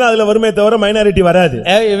மெஜாரிட்டி தான் அதுல வருமே தவிர மைனாரிட்டி வராது.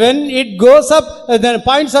 When it goes up, the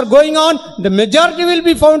points are going on, the majority will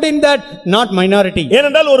be found in that, not minority.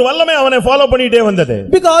 ஏனென்றால் ஒரு வல்லமை அவனை ஃபாலோ பண்ணிட்டே வந்தது.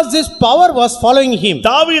 Because this power was following him.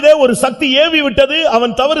 தாவீதை ஒரு சக்தி ஏவி விட்டது.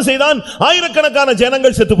 அவன் தவறு செய்தான். ஆயிரக்கணக்கான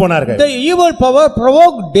ஜனங்கள் செத்து போனார்கள். The evil power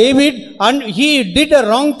provoked David and he did a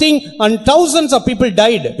wrong thing and thousands of people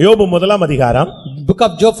died. யோபு முதலாம் அதிகாரம் Book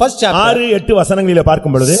of Job first chapter 6-8 வசனங்களிலே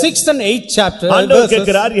பார்க்கும் பொழுது 6th and 8th chapter ஆண்டவர்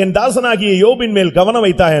கேட்கிறார், என் தாசனாகிய யோபின் மேல் கவனம்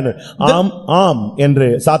வைத்தாயேன்னு. ஆம் ஆம் என்று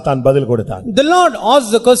சாத்தான் பதில் கொடுத்தான். The Lord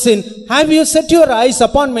asked the question, have you set your eyes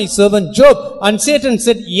upon my servant Job? And Satan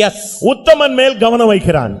said yes. உத்தமன் மேல் கவனம்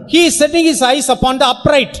வைக்கிறான். He is setting his eyes upon the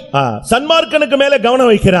upright. சன்மார்க்கனுக்கு மேலே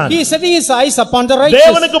கவனம் வைக்கிறான். He is setting his eyes upon the righteous.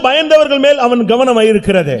 தேவனுக்கு பயந்தவர்கள் மேல் அவன் கவனம்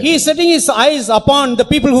வைக்கிறது. He is setting his eyes upon the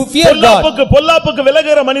people who fear God. பொல்லாப்புக்கு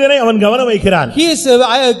விலகுகிற மனிதனை அவன் கவனம் வைக்கிறான். He is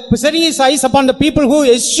setting his eyes upon the people who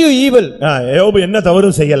eschew evil. யோபு என்ன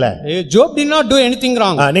தவறும் செய்யல. Job did not do anything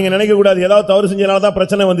wrong. நீங்க நினைக்க கூடாது ஏதாவது தவறு செஞ்சனால தான்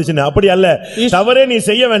பிரச்சனை வந்துச்சுன்னு. அப்படி அல்ல. தவறே நீ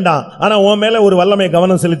செய்ய வேண்டாம். ஆனா உன் மேல ஒரு வல்லமை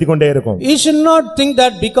கவனம் செலுத்தி கொண்டே இருக்கும். You should not think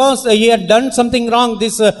that because he had done something wrong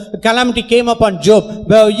this calamity came upon Job.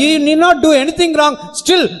 You need not do anything wrong,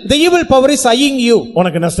 still the evil power is eyeing you.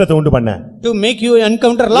 உனக்கு நஷ்டத்தை உண்டு பண்ண. To make you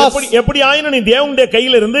encounter loss. எப்படி ஆயினும் நீ தேவனுடைய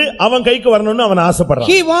கையில இருந்து அவன் கைக்கு வரணும்னு அவன்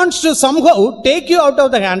ஆசைப்படுறான். He wants to somehow take you out of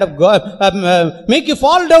the hand of God, make you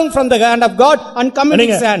fall down from the hand of God and come in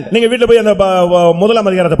his hand. நீங்க வீட்ல போய் அந்த முதலாம்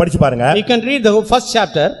அதிகாரத்தை படிச்சு பாருங்க. You can read the first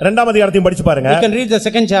chapter. இரண்டாம் அதிகாரத்தையும் படிச்சு பாருங்க. You can read the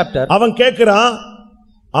second chapter. அவன் கேக்குறான்,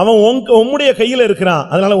 அவன் உம்முடைய கையில இருக்கிறான்,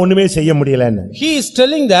 அதனால ஒண்ணுமே செய்ய முடியலன்னு. He is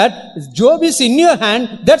telling that Job is in your hand,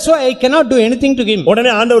 that's why I cannot do anything to him.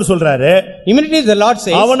 உடனே ஆண்டவர் சொல்றாரு, Immediately the Lord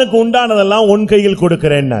says, அவனுக்கு உண்டானதெல்லாம் உன் கையில்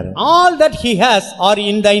கொடுக்கிறேன்னாரு. all that he has are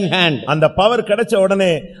in thine hand. அந்த பவர் கிடைச்ச உடனே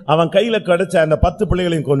அவன் கையில கிடைச்ச அந்த 10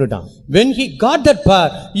 பிள்ளைகளையும் கொன்னுட்டான். When he got that power,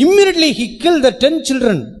 immediately he killed the 10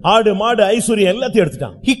 children. ஆடு மாடு ஐஸ்வர்யம் எல்லாத்தையும்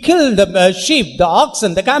எடுத்துட்டான். He killed the sheep, the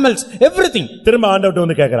oxen, the camels, everything. திரும்ப ஆண்டவர்ட்ட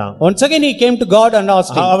வந்து கேக்குறான். Once again he came to God and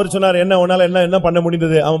asked him, அவர் சொன்னார், என்ன உன்னால என்ன பண்ண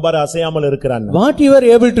முடிந்தது? அவன் பாரு அசையாமல் இருக்கிறான். what you were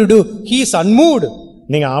able to do? He is unmoved.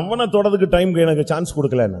 நீங்க அவனை தொடறதுக்கு டைம் எனக்கு சான்ஸ்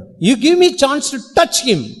கொடுக்கலன்னா. You give me chance to touch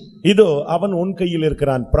him. இதோ அவன் உன் கையில்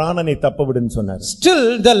இருக்கிறான், பிராணனை தப்பவிடுன்னு சொன்னார். Still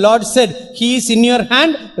the Lord said, he is in your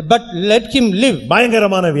hand, but let him live.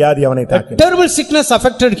 பயங்கரமான வியாதி அவனை தாக்கியது. Terrible sickness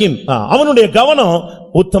affected him. அவனுடைய கவனம்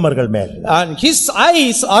உத்தமர்கள் மேல். And his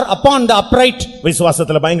eyes are upon the upright.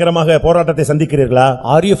 விசுவாசத்துல பயங்கரமாக போராட்டத்தை சந்திக்கிறீர்களா?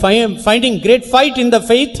 Are you finding great fight in the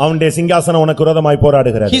faith? அவனுடைய சிங்காசனம் உனக்கு விரோதமாய்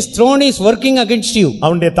போராடுகிறது. His throne is working against you.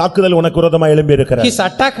 அவனுடைய தாக்குதல் உனக்கு விரோதமாய் எழும்பி இருக்கிறது. His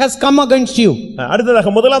attack has come against you.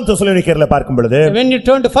 அடுத்ததாக முதலாம் தெசலோனிக்கேயர்ல பார்க்கும் பொழுது, when you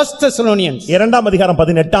turn to 1 Thessalonians, இரண்டாம் அதிகாரம்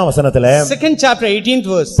 18ஆம் வசனத்திலே, 2nd chapter 18th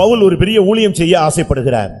verse, Pavul ஒரு பெரிய ஊழியம் செய்ய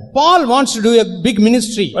ஆசைப்படுகிறார். Paul wants to do a big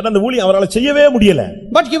ministry, but அந்த ஊழியம் அவரால் செய்யவே முடியல.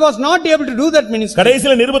 but he was not able to do that ministry.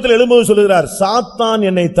 கடைசில நிருபத்தில் எழும்போது சொல்கிறார், சாத்தான்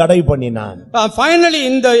என்னை தடை பண்ணினான். Finally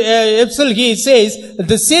in the epistle he says,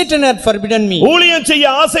 the Satan had forbidden me. ஊழியம் செய்ய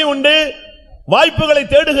ஆசை உண்டு, வாய்ப்புகளை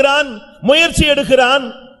தேடுகிறான், முயற்சி எடுக்கிறான்.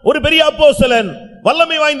 ஒரு பெரிய அப்போஸ்தலன்,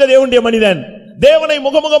 வல்லமை வாய்ந்த தேவனுடைய மனிதன், தேவனை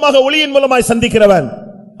முகமுகமாக ஒளியின் மூலமாய் சந்திக்கிறவன்.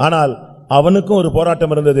 ஆனால் அவனுக்கும் ஒரு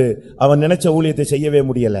போராட்டம் இருந்தது. அவன் நினைச்ச ஊழியத்தை செய்யவே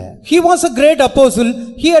முடியல. He was a great apostle.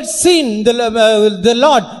 He had seen the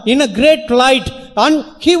Lord in a great light, and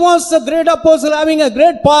he was a great apostle, having a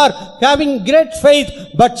great power, having great faith,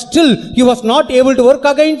 but still he was not able to work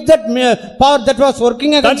against that power that was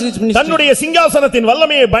working against his ministry. தன்னுடைய சிங்காசனத்தின்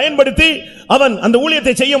வல்லமையை பயன்படுத்தி அவன் அந்த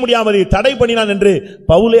ஊழியத்தை செய்ய முடியாமல் தடை பண்ணினான் என்று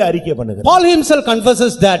பவுலே அறிக்கை பண்ணுகிறார். Paul himself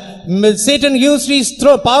confesses that Satan used his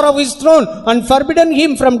power of his throne and forbidden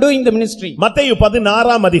him from doing the ministry. மத்தேயு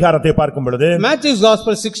 16ஆம் அதிகாரத்தை பார்க்கும் பொழுது, Matthew's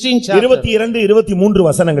gospel 16th chapter 22 23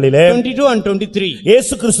 வசனங்களிலே 22 and 23,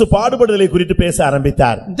 இயேசு கிறிஸ்து பாடுபடுதலை குறித்து பேச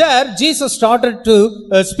ஆரம்பித்தார். There Jesus started to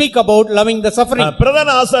speak about loving the suffering.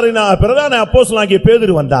 பிரதான அப்போஸ்தலனாகிய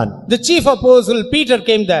பேதுரு வந்தான். The chief apostle Peter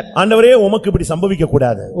came there. ஆண்டவரே, உமக்கு இப்படி சம்பவிக்க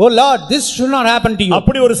கூடாது. Oh Lord, this should not happen to you.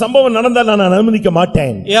 அப்படி ஒரு சம்பவம் நடந்தால் நான் அனுமதிக்க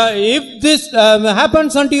மாட்டேன். Yeah, if this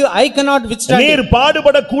happens unto you, I cannot withstand நீர் it.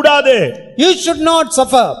 பாடுபட கூடாது. You should not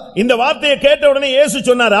suffer. இந்த வார்த்தையை கேட்ட உடனே இயேசு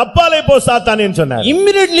சொன்னார், அப்பாலே போ சாத்தானே சொன்னார்.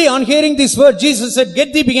 Immediately on hearing this word, Jesus said, get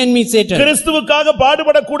thee behind me, Satan. கிறிஸ்துவுக்காக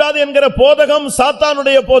பாடுபட கூடாது என்கிற போதகம்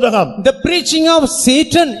சாத்தானுடைய போதகம். The preaching of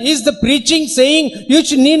Satan is the preaching saying you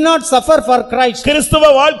should need not suffer for Christ.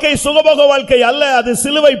 கிறிஸ்துவ வாழ்க்கை சுகபோக வாழ்க்கை அல்ல, அது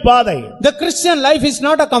சிலுவை பாதை. The Christian life is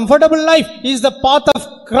not a comfortable life, it is the path of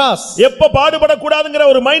cross. எப்ப பாடுபட கூடாதுங்கற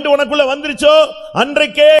ஒரு மைண்ட் உனக்குள்ள வந்துருச்சோ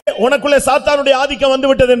அன்றைக்கே உனக்குள்ள சாத்தானுடைய ஆதிக்கம் வந்து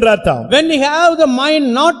விட்டது என்று அர்த்தம். When you have the mind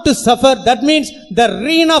not to suffer, that means the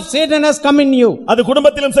reign of Satan has come in you. அது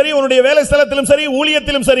குடும்பத்திலும் சரி, உன்னுடைய வேலை ஸ்தலத்திலும் சரி,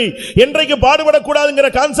 ஊழியத்திலும் சரி, என்றைக்கு பாடுபட கூடாதுங்கற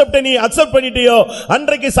கான்செப்டை நீ அக்செப்ட் பண்ணிட்டியோ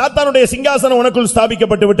அன்றைக்கு சாத்தானுடைய சிங்காசனம் உனக்குள்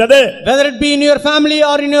ஸ்தாபிக்கப்பட்டு விட்டது. Whether it be in your family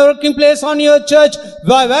or in your working place, on your church,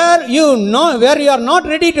 where you are not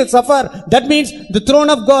ready to suffer, that means the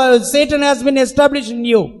throne of God, Satan has been established in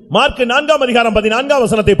you. Mark 4ஆம் அதிகாரம் 14ஆம்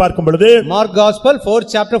வசனத்தை பார்க்கும் பொழுது, Mark Gospel 4th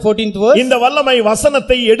chapter 14th verse, இந்த வல்லமை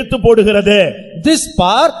வசனத்தை எடுத்து போடுகிறது. This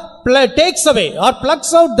power takes away or plucks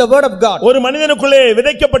out the word of God. ஒரு மனிதனுக்குள்ளே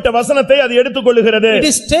விதைக்கப்பட்ட வசனத்தை அது எடுத்துக்கொள்கிறது. It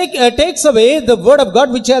is takes away the word of God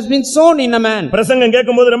which has been sown in a man. பிரசங்கம்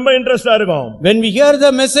கேட்கும்போது ரொம்ப இன்ட்ரஸ்டா இருக்கும். When we hear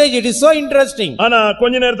the message, it is so interesting. ஆனா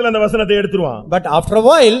கொஞ்ச நேரத்துல அந்த வசனத்தை எடுத்துருவான். But after a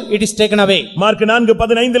while, it is taken away. Mark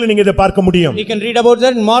 4:15 நீங்க இதை பார்க்க முடியும். You can read about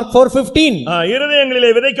that in Mark 4:15.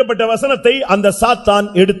 இருதயங்களிலே விதைக்கப்பட்ட வசனத்தை அந்த சாத்தான்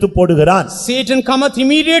எடுத்து போடுகிறான். Satan cometh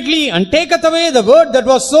immediately and taketh away the word that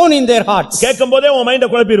was sown in their hearts. கேட்கும்போதே உன் மைண்ட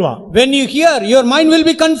குழப்பிடுவான். When you hear, your mind will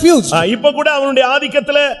be confused. இப்ப கூட அவனுடைய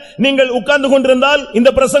ஆதிக்கத்துல நீங்கள் உட்கார்ந்து கொண்டிருந்தால் இந்த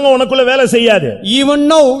பிரசங்கம் உனக்குள்ள வேலை செய்யாது. Even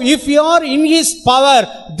now, if you are in his power,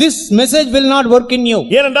 this message will not work in you.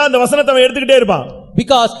 ஏனென்றால் அந்த வசனத்தை அவன் எடுத்துக்கிட்டே இருப்பான்.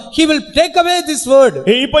 Because he will take away this word.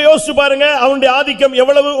 இப்ப யோசிச்சு பாருங்க, அவனுடைய ஆதிக்கம்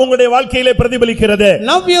எவ்வளவு உங்களுடைய வாழ்க்கையிலே பிரதிபலிக்கிறது.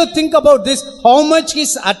 Now you think about this, how much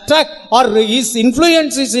his attack or his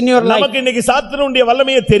influence is in your life. நமக்கு இன்னைக்கு சாத்தானுடைய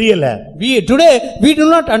வல்லமையே தெரியல. Today we do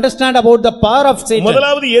not understand about the power of Satan.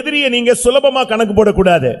 முதலாவது எதிரியை நீங்க சுலபமா கணக்கு போட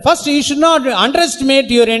கூடாது. First, you should not underestimate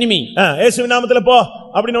your enemy. இயேசுவின் நாமத்திலே போ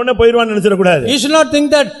அப்படின உடனே போயிடுவான்னு நினைச்சிர கூடாது. You should not think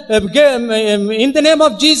that in the name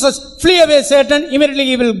of Jesus flee away Satan, immediately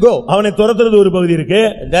he will go. அவனை துரத்துறது ஒரு பகுதி இருக்கு.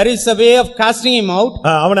 There is a way of casting him out.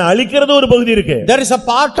 அவனை அழிக்கிறது ஒரு பகுதி இருக்கு. There is a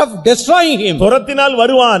part of destroying him. துரத்தினால்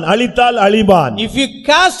வருவான், அழித்தால் அழிவான். If you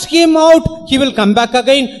cast him out, he will come back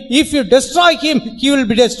again. If you destroy him, he will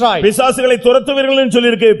be destroyed. பிசாசுகளை துரத்துவீர்கள் என்று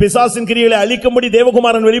சொல்லி இருக்கு. பிசாசின் கிரியைகளை அழிக்கும்படி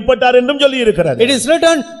தேவகுமாரன் வெளிப்பட்டார் என்றும் சொல்லி இருக்கிறார். It is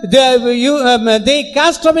written, they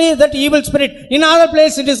cast away that evil spirit. In other place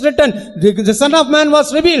place it is written, the Son of Man was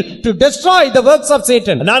revealed to destroy the works of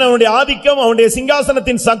Satan. நான் அவனுடைய ஆதிக்கம் அவனுடைய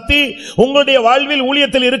சிங்காசனத்தின் சக்தி உங்களுடைய வாழ்வில்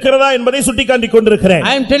ஊழியத்தில் இருக்கிறதா என்பதை சுட்டிக்காட்டிக் கொண்டிருக்கிறேன்.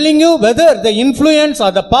 I am telling you whether the influence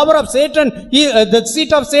or the power of Satan, the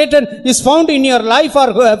seat of Satan is found in your life or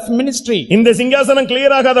ministry. இந்த சிங்காசனம்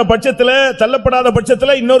கிளியர் ஆகாத பட்சத்திலே தள்ளப்படாத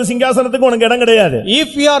பட்சத்திலே இன்னொரு சிங்காசனத்துக்கு உனக்கு இடம் கிடையாது.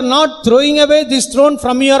 If you are not throwing away this throne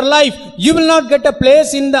from your life, you will not get a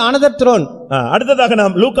place in the another throne. அடுத்ததாக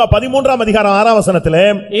நாம் லூக்கா 13ஆம் அதிகாரம் 6ஆம் வசனத்திலே,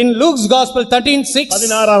 in Luke's gospel 13:6,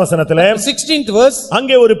 16ஆம் வசனத்திலே 16th verse,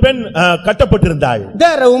 அங்கே ஒரு பெண் கட்டப்பட்டிருந்தாள்.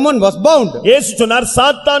 there a woman was bound. இயேசு சொன்னார்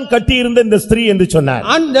சாத்தான் கட்டி இருந்த இந்த ஸ்திரீ என்று சொன்னார்.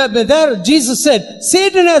 And there Jesus said,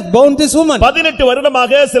 Satan has bound this woman. 18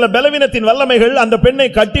 வருடமாக சில பலவீனத்தின் வல்லமைகள் அந்த பெண்ணை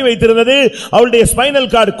கட்டி வைத்திருந்தது. அவளுடைய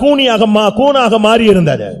ஸ்பைனல் கார்டு கூனாக மாறி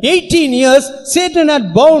இருந்தது. 18 years Satan had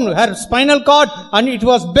bound her spinal cord and it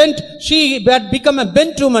was bent. She had become a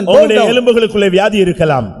bent woman. எலும்புகளுக்குள்ளே வியாதி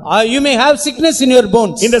இருக்கலாம். You may have sickness in your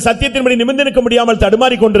bones. இந்த சத்தியத்தின்படி நிமிர்ந்து நிற்க முடியாமல்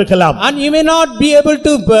தடுமாறிக் கொண்டிருக்கலாம். And you may not be able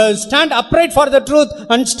to stand upright for the truth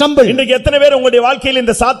and stumble. இன்றைக்கு எத்தனை பேர் உங்களுடைய வாழ்க்கையில்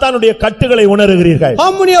இந்த சாத்தானுடைய கட்டுகளை உணர்கிறீர்கள்?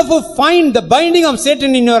 How many of you find the binding of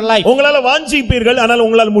Satan in your life? உங்களால வாஞ்சிப்பீர்கள் ஆனால்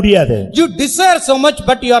உங்களால் முடியாது. You desire so much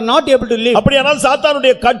but you are not able to live. அப்படியானால்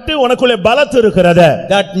சாத்தானுடைய கட்டு உனக்குள்ளே பலத்து இருக்கிறது.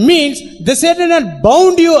 That means the Satan had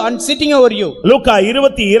bound you and sitting over you. லூக்கா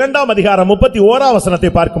 22ஆம் அதிகாரம் 31ஆம்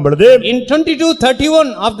வசனத்தை பார்க்கும் பொழுது, in 22:31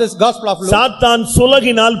 of this gospel of Luke, சாத்தான்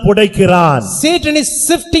சுலகினால் புடைக்கிறான். Satan is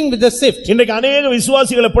sifting with the sift. இன்றைக்கு अनेक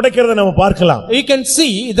விசுவாசிகளை புடைக்கிறதை நாம பார்க்கலாம். You can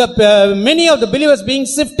see the many of the believers being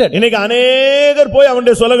sifted. இன்னைக்கு अनेகர் போய்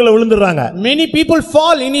அவனுடைய சுலகில விழுந்துறாங்க. Many people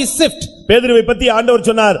fall in his sift. பேதுருவை பற்றி ஆண்டவர்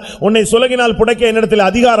சொன்னார், உன்னை சுலகினால் புடைக்க என்னிடத்தில்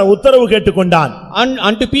அதிகார உத்தரவு கேட்டுக்கொண்டான். And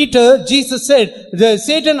unto Peter Jesus said,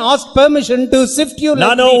 Satan asked permission to sift you like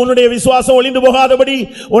நானோ உன்னுடைய விசுவாசம் ஒளிந்து போகாதபடி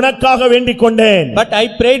உனக்காக வேண்டிக் கொண்டேன். But I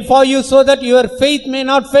prayed for you so that your faith may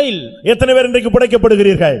not fail. எத்தனை பேர் இன்றைக்கு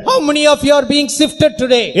புடைக்கப்படுகிறீர்கள்? How many of you are being sifted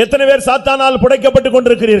today? எத்தனை பேர் சாத்தானால் புடைக்கப்பட்டு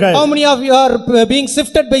கொண்டிருக்கிறீர்கள்? How many of you are being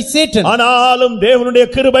sifted by Satan? ஆனாலும் தேவனுடைய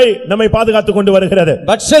கிருபை நம்மை பாதுகாத்துக் கொண்டு வருகிறது.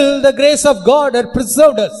 But still the grace of God has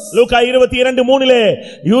preserved us. லூக்கா 22:3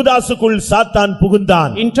 யூதாசுக்குள் சாத்தான்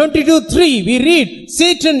புகுந்தான். In 22:3 we read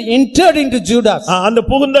Satan entered into Judas. அந்த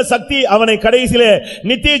புகுந்த சக்தி அவனை கடைசியிலே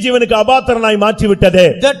நித்திய ஜீவனுக்கு அபாத்திரனாய் மாற்றி விட்டது.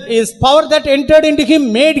 That is power that entered into him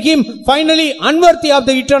made him finally unworthy of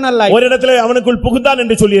the eternal life. ஒரு இடத்திலே அவனுக்குள் புகுந்தான்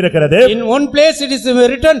என்று சொல்லி இருக்கிறது. In one place it is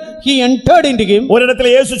written he entered into him. ஒரு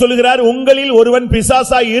இடத்திலே இயேசு சொல்கிறார், உங்களில் ஒருவன்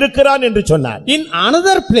பிசாசாய் இருக்கிறான் என்று சொன்னார். In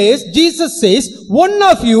another place Jesus says one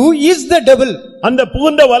of you is the devil. அந்த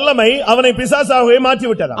புகுந்த வல்லமை அவனை பிசாசாகவே மாற்றி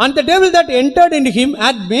விட்டது. And the devil that entered into him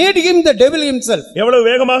had made him the devil himself. எவ்வளவு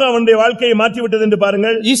வேகமாக அவனுடைய வாழ்க்கையை மாற்றி விட்டது என்று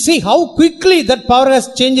பாருங்கள். You see how quickly that power has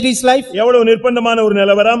changed his life. எவ்வளவு நிர்பந்தமான ஒரு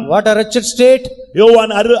நிலவரம். What a wretched state.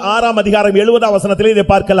 யோவான் 6ஆம் அதிகாரம் 70ஆம் வசனத்திலே இதை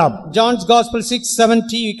பார்க்கலாம். John's gospel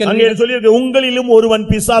 6:70 you can அங்கே சொல்லியிருக்கு, உங்களிலும் ஒருவன்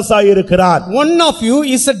பிசாசாய் இருக்கிறான். One of you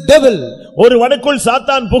is a devil. ஒருவனுக்குள்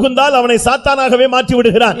சாத்தான் புகுந்தால் அவனை சாத்தானாகவே மாற்றி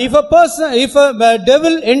விடுகிறான். If a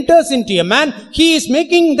devil enters into a man, he is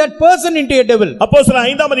making that person into a devil. அப்போஸ்தலர்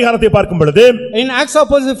 5ஆம் அதிகாரத்தை பார்க்கும் பொழுது, in Acts of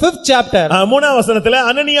Apostles 5th chapter 3ஆம் வசனத்திலே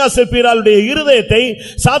அனனியா சப்பீராளுடைய இருதயத்தை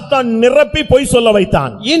சாத்தான் நிரப்பி பொய் சொல்ல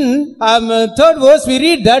வைத்தான். in 3rd verse we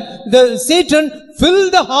read that the Satan filled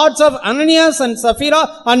the hearts of Ananias and Sapphira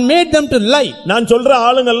and made them to lie. நான் சொல்ற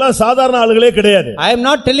ஆளுங்க எல்லாம் சாதாரண ஆளுகளே கிடையாது. I am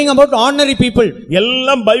not telling about ordinary people.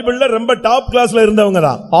 எல்லாம் பைபிள்ல ரொம்ப டாப் கிளாஸ்ல இருந்தவங்க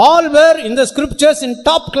தான். All were in the scriptures in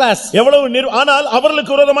top class. எவ்வளவு ஆனால்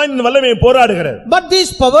அவர்களுக்கு விரோதமாய் இந்த வல்லமை போராடுகிறது. But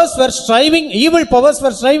these powers were striving, evil powers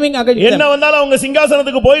were striving against them. என்ன வந்தாலும் அவங்க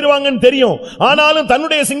சிங்காசனத்துக்கு போயிடுவாங்கன்னு தெரியும். ஆனாலும்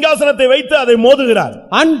தன்னுடைய சிங்காசனத்தை வைத்து அதை மோதுகிறார்.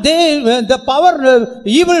 And they the power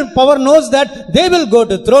evil power knows that they will go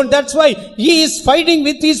to throne. That's why he is fighting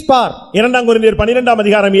with his power. 2 கொரிந்தியர் 12ஆம்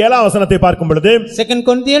அதிகாரம் 7ஆம் வசனத்தை பார்க்கும் பொழுது, 2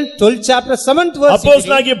 Corinthians 12th chapter 7th verse,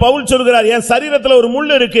 அப்போஸ்தலனாகிய பவுல் சொல்கிறார், என் சரீரத்துல ஒரு முள்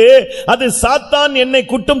இருக்கு, அது சாத்தான் என்னை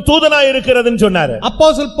குட்டும் தூதனாய் இருக்கிறதுன்னு சொன்னாரு.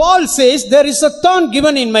 Apostle Paul says there is a thorn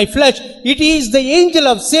given in my flesh, it is the angel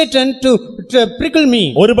of Satan to prickle me.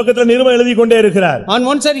 ஒரு பக்கத்துல நிருபம் எழுதி கொண்டே இருக்கிறார். On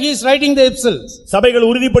one side he is writing the epistles. சபைகள்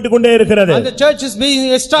உறுதிப்பட்டு கொண்டே இருக்கிறது. And the church is being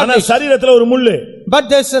ஆனா established. சரீரத்துல ஒரு முள். But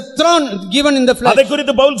there is a thorn given in the flesh. அதை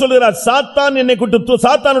குறித்து பவுல் சொல்கிறார், சாத்தான் என்னை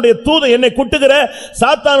சாத்தானுடைய தூதன் என்னை குட்டுகிற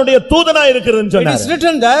சாத்தானுடைய தூதனாய் இருக்கிறதுன்னு சொன்னார். It is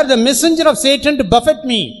written there, the messenger of Satan to buffet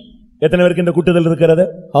me. எத்தனை பேருக்கு இந்த குட்டுதல் இருக்கிறது?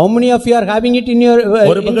 How many of you are having it in your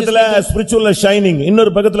ஒரு பக்கத்துல ஸ்பிரிச்சுவல் ஷைனிங்,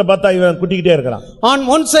 இன்னொரு பக்கத்துல பார்த்தா இவன் குட்டிக்கிட்டே இருக்கான். On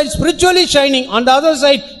one side spiritually shining, on the other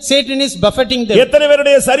side Satan is buffeting them. எத்தனை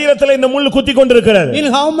பேருடைய சரீரத்துல இந்த முள் குத்தி கொண்டிருக்கிறது? In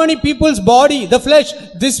how many people's body, the flesh,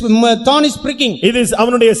 this thorn is pricking. இது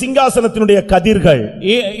அவனுடைய சிங்காசனத்தினுடைய கதிர்கள்.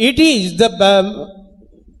 It is the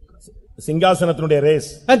சிங்காசனத்தினுடைய race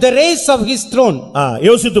and the race of his throne.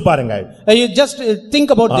 யோசித்து பாருங்க. You just think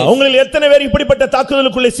about this. உங்களில் எத்தனை பேர் இப்படிப்பட்ட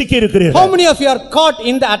தாக்குதலுக்குள்ளே சிக்கி இருக்கிறீர்கள்? How many of you are caught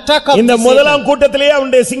in the attack of இந்த முதலாம் கூட்டத்திலேயே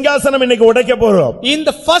அவருடைய சிங்காசனம் இன்னைக்கு உடைக்க போறோம். In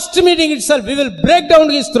the first meeting itself we will break down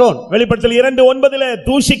his throne. வெளிப்படுத்தல் 2:9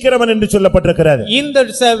 தூஷிக்கிறவன் என்று சொல்லப்பட்டிருக்கிறது. In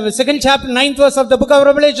the second chapter 9th verse of the book of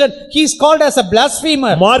Revelation he is called as a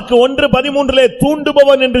blasphemer. Mark 1:13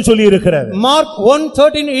 தூண்டுபவன் என்று சொல்லி இருக்கிறது. Mark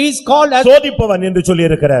 1:13 he is called as சோதிப்பவன் என்று சொல்லி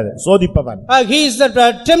இருக்கிறது. சோதிப்பவன். he is the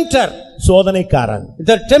tempter. சோதனைக்காரன்.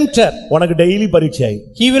 The tempter. உனக்கு டெய்லி பரீட்சை.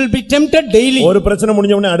 He will be tempted daily. ஒரு பிரச்சனை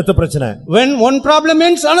முடிஞ்ச உடனே அடுத்த பிரச்சனை. When one problem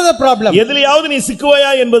ends another problem. எதிலையாவது நீ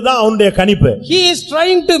சிக்குவாயா என்பதுதான் அவனுடைய கணிப்பு. He is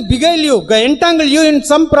trying to beguile you, entangle you in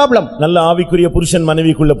some problem. நல்ல ஆவிக்குரிய புருஷன்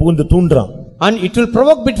மனைவிக்குள்ள புகுந்து தூண்டுறான். And it will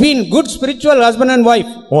provoke between good spiritual husband and wife.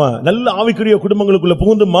 நல்ல ஆவிக்குரிய குடும்பங்களுக்குள்ள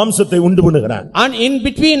புகுந்து மாம்சத்தை உண்டு பண்ணுகிறான். And in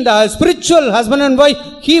between the spiritual husband and wife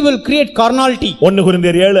he will create carnality. 1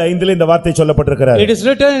 கொரிந்தியர் 7:5 இந்த வார்த்தை சொல்லப்பட்டிருக்கிறது. It is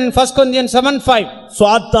written in 1 Corinthians 7:5.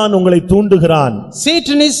 சாத்தான் உங்களை தூண்டுகிறான்.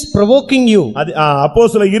 Satan is provoking you.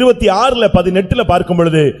 அப்போஸ்தலர் 26:18 பார்க்கும்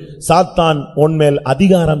பொழுது சாத்தான் உன்மேல்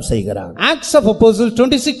அதிகாரம் செய்கிறான். Acts of Apostles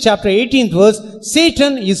 26 chapter 18th verse,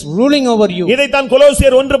 Satan is ruling over you. இதைத்தான்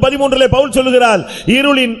கொலோசியர் 1:13 பவுல் சொல்கிறார்,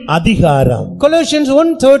 இருளின் அதிகாரம். Colossians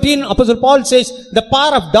 1:13 Apostle Paul says the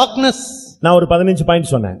power of darkness. நான் ஒரு 15 பாயிண்ட்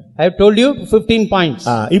சொன்னேன். I have told you 15 points.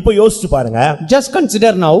 இப்போ யோசிச்சு பாருங்க. Just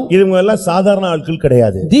consider now. இவங்க எல்லாம் சாதாரண ஆட்கள்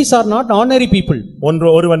கிடையாது. These are not ordinary people.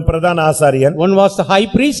 ஒருவன் பிரதான ஆசாரியன். One was the high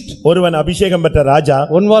priest. ஒருவன் அபிஷேகம் பெற்ற ராஜா.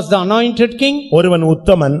 One was the anointed king. ஒருவன்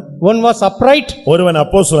உத்தமன். One was upright. ஒருவன்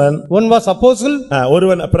அப்போஸ்தலன். One was apostle.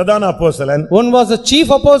 ஒருவன் பிரதான அப்போஸ்தலன். One was a chief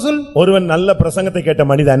apostle. ஒருவன் நல்ல பிரசங்கத்தை கேட்ட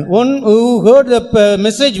மனிதன். One who heard the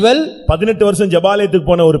message well. 18 வருஷம் ஜெபாலயத்துக்கு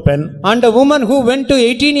போன ஒரு பெண். And a woman who went to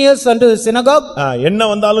 18 years unto the synagogue. என்ன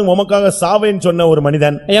வந்தாலும் உமக்காக சாவேன்னு சொன்ன ஒரு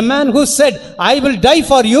மனிதன். A man who said I will die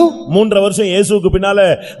for you. 3 வருஷம் இயேசுவுக்கு பின்னால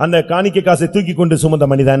அந்த காணிக்கை காசை தூக்கி கொண்டு சுமந்த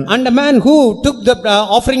மனிதன். And a man who took the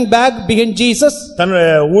offering bag behind Jesus. தன்னுடைய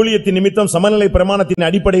ஊழியத்தின் நிமித்தம் சமநிலை பிரமாணத்தின்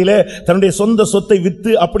அடிப்படையிலே தன்னுடைய சொந்த சொத்தை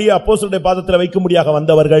வித்து அப்படியே அப்போஸ்தலருடைய பாதத்தில் வைக்கும்படியாக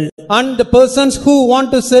வந்தவர்கள். And the persons who want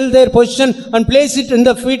to sell their position and place it in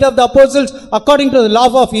the feet of the apostles according to the law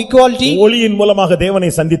of equality. ஒளியின் மூலமாக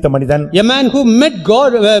தேவனை சந்தித்த மனிதன். A man who met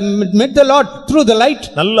God, met the Lord through the light.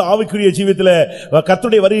 நல்ல ஆவிக்குரிய ஜீவிதத்திலே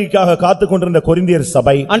கர்த்தருடைய வருகைக்காக காத்துக் கொண்டிருந்த கொரிந்தியர்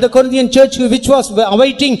சபை. And the Corinthian church which was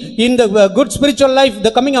awaiting in the good spiritual life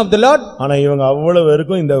the coming of the Lord. ஆனா இவங்க அவ்வளவு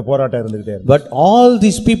பேருக்கும் இந்த போராட்டம் இருந்துட்டே இருக்கு. But all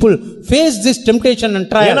these people face this temptation and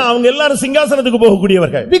trial. ஏனா அவங்க எல்லாரும் சிங்காசனத்துக்கு போக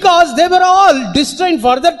கூடியவர்கள். Because they were all destined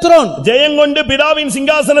for that throne. ஜெயங்கொண்டு பிதாவின்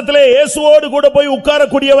சிங்காசனத்திலே இயேசுவோடு கூட போய் உட்கார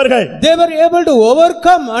கூடியவர்கள். They were able to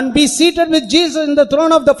overcome and be seated with Jesus in the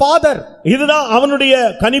throne of the Father. இதுதான் அவனுடைய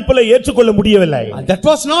கணிப்பிலே ஏற்றுக்கொள்ள முடியவில்லை. That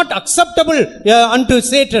was not acceptable unto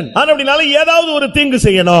Satan. ஆனபடினால ஏதாவது ஒரு தீங்கு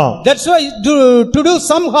செய்யணும். That's why to do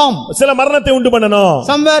some harm. சில மரணத்தை உண்டு பண்ணணும்.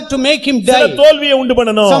 Somewhere to make him die. சில தோல்வியை உண்டு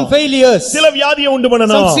பண்ணணும். Some failures. சில வியாதியை உண்டு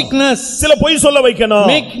பண்ணணும். Some sickness. சில பொய் சொல்ல வைக்கணும்.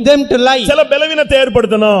 Make them to lie. சில பலவீனத்தை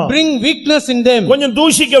ஏற்படுத்தணும். Bring weakness in them. கொஞ்சம்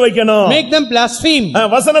தூஷிக்க வைக்கணும். Make them blaspheme.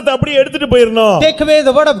 வசனத்தை அப்படியே எடுத்துட்டு போயிரணும். Take away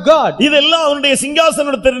the word of God. இதெல்லாம் அவனுடைய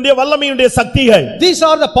சிங்காசனத்தினுடைய வல்லமையுடைய சக்திகள். These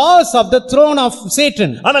are the powers of the throne of Satan.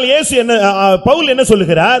 ஆனால் இயேசு பவுல் என்ன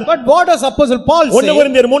சொல்லுகிறார்? But what does Apostle Paul say? 1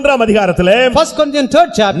 கொரிந்தியர் 3ஆம் அதிகாரத்திலே 1 Corinthians 3rd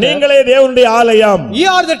chapter. நீங்களே தேவனுடைய ஆலயம். You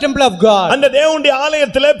are the temple of God. அந்த தேவனுடைய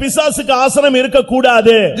ஆலயத்திலே பிசாசுக்கு ஆசனம் இருக்க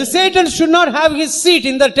கூடாது. The Satan should not have his seat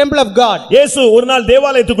in the temple of God. இயேசு ஒரு நாள்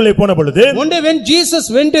தேவாலயத்துக்குள்ளே போன பொழுது One day when Jesus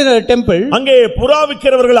went to the temple, அங்கே புறா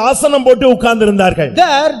விக்கிறவர்கள் ஆசனம் போட்டு உட்கார்ந்திருந்தார்கள்.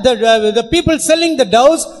 there the people selling the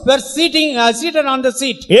doves were seated on the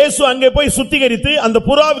seat. இயேசு அங்கே போய் சுத்திகரித்து அந்த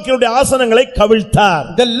புறா விக்கிறவருடைய ஆசனங்களை கவிழ்த்தார்.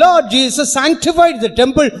 The Lord Jesus sanctified the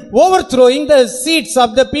temple, overthrowing the seats of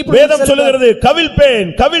the people. வேதம் சொல்லுகிறது கவிழ்ப்பேன்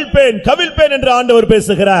கவிழ்ப்பேன் கவிழ்ப்பேன் என்று ஆண்டவர்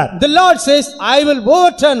பேசுகிறார். The Lord says I will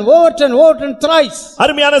overturn thrice.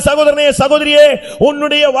 அருமையான சகோதரனே சகோதரியே,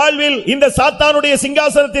 உன்னுடைய வாழ்வில் இந்த சாத்தானுடைய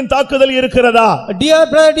சிங்காசனத்தின் தாக்குதல் இருக்கிறதா? Dear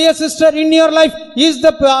brother, dear sister, in your life is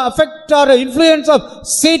the effect or influence of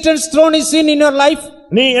Satan's throne is seen in your life?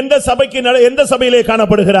 நீ எந்த சபையிலே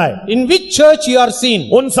காணப்படுகிறாய்? In which church you are seen?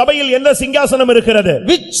 உன் சபையில் எந்த சிங்காசனம் இருக்கிறது?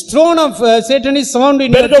 Which throne of Satan is found in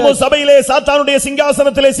your பெர்கமு church? சபையிலே சாத்தானுடைய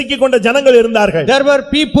சிங்காசனத்திலே சிக்கிக்கொண்ட ஜனங்கள் இருந்தார்கள். There were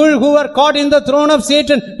people who were caught in the throne of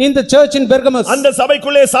Satan in the church in Pergamos. அந்த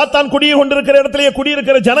சபைக்குள்ளே சாத்தான் குடியிருக்கிற இடத்திலே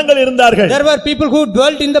குடியிருக்கிற ஜனங்கள் இருந்தார்கள். There were people who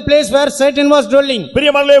dwelt in the place where Satan was dwelling.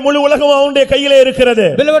 பிரியமானவர்களே, முழு உலகம் அவனுடைய கையிலே இருக்கிறது.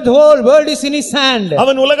 Beloved, the whole world is in his hand.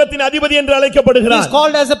 அவன் உலகத்தின் அதிபதி என்று He அழைக்கப்படுகிறான். is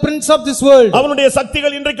called as a prince of this world. அவனுடைய சக்தி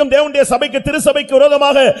சக்திகள் இன்றைக்கும் தேவனுடைய சபைக்கு திருச்சபைக்கு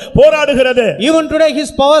விரோதமாக போராடுகிறது. Even today his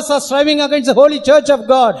powers are striving against the holy church of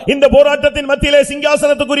God. இந்த போராட்டத்தின் மத்தியிலே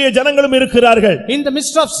சிங்காசனத்துக்குரிய ஜனங்களும் இருக்கிறார்கள். In the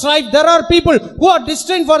midst of strife there are people who are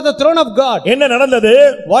destined for the throne of God. என்ன நடந்தது?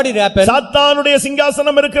 What did happen? சாத்தானுடைய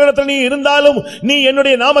சிங்காசனம் இருக்கிற இடத்தில் நீ இருந்தாலும் நீ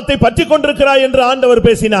என்னுடைய நாமத்தை பற்றிக் கொண்டிருக்கிறாய் என்று ஆண்டவர்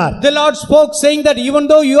பேசினார். The Lord spoke saying that even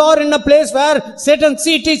though you are in a place where Satan's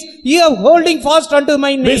seat is, you are holding fast unto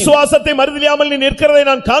my name. விசுவாசத்தை மறுதலியாமல் நீ நிற்கிறதை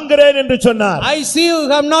நான் காண்கிறேன் என்று சொன்னார். I see you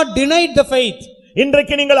have not denied the faith.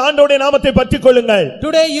 இன்றைக்கு நீங்கள் ஆண்டவருடைய நாமத்தை பற்றிக் கொள்ளுங்கள்.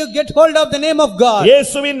 Today you get hold of the name of God.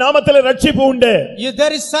 இயேசுவின் நாமத்திலே ரட்சிப்பு உண்டு.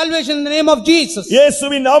 There is salvation in the name of Jesus.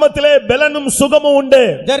 இயேசுவின் நாமத்திலே பலனும் சுகமும் உண்டு.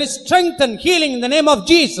 There is strength and healing in the name of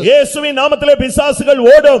Jesus. இயேசுவின் நாமத்திலே பிசாசுகள்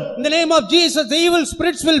ஓடும். In the name of Jesus the evil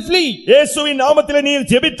spirits will flee. இயேசுவின் நாமத்திலே நீ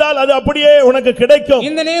ஜெபித்தால் அது அப்படியே உனக்கு கிடைக்கும்.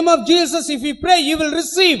 In the name of Jesus if you pray you will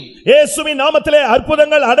receive. இயேசுவின் நாமத்திலே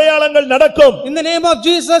அற்புதங்கள் அடையாளங்கள் நடக்கும். In the name of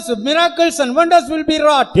Jesus miracles and wonders will be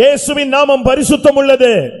wrought. இயேசுவின் நாமம் பரிசுத்தம்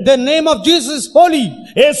உள்ளது. The name of Jesus is holy.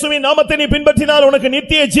 இயேசுவின் நாமத்தை நீ பின்பற்றினால் உனக்கு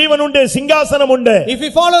நித்திய ஜீவன் உண்டு, சிங்காசனம் உண்டு. If you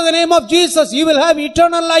follow the name of Jesus you will have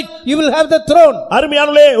eternal life, you will have the throne.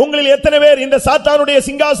 அருமையானவர்களே, உங்களில் எத்தனை பேர் இந்த சாத்தானுடைய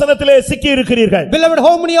சிங்காசனத்திலே சிக்கி இருக்கிறீர்கள்? Beloved,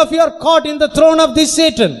 how many of you are caught in the throne of this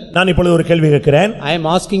Satan? நான் இப்பொழுது ஒரு கேள்வி கேட்கிறேன். I am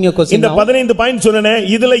asking you a question இந்த now. 15 பாயிண்ட் சொன்னனே,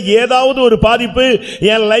 இதுல ஏதாவது ஒரு பாதிப்பு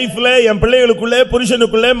என் லைஃப்ல, என் பிள்ளைகளுக்குள்ள,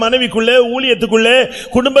 புருஷனுக்குள்ள, மனைவிக்குள்ள, ஊழியத்துக்குள்ள,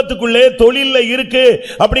 குடும்பத்துக்குள்ள, தொழில்ல இருக்கு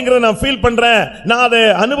அப்படிங்கறத நான் ஃபீல் பண்றேன், நான் அதை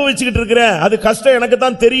அனுபவிச்சுக்கிட்டு இருக்கிறேன், அது கஷ்டம் எனக்கு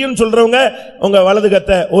தான் தெரியும் சொல்றவங்க உங்க வலது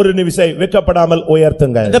கத்தை ஒரு நிமிஷம் வெட்கப்படாமல்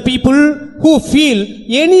உயர்த்துங்க. The people who feel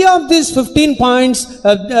any of these 15 points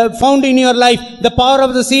found in your life, the power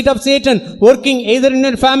of the seat of Satan working either in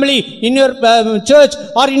your family, in your church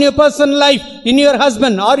or in your personal life, in your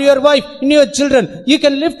husband or your wife, in your children, you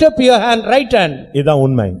can lift up your hand, right hand. இதான்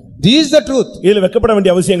உண்மை. This is the truth. இதுல வெட்கப்பட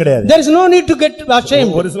வேண்டிய அவசியம் கிடையாது. There is no need to get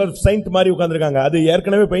ashamed. ஒரு சிலர் Saint மாதிரி உட்கார்ந்திருக்காங்க, அது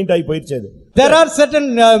ஏற்கனவே பெயிண்ட் ஆகி போயிடுச்சு. There are certain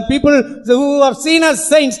people who are seen as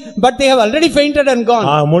saints but they have already fainted and gone.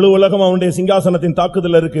 முழு உலகம் அவனுடைய சிங்காசனத்தின்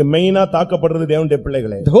தாக்குதல்ல இருக்கு. மெயினா தாக்கப்படுறது தேவனுடைய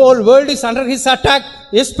பிள்ளைகளே. The whole world is under his attack,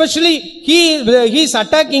 especially he is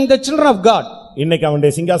attacking the children of God. இன்னைக்கு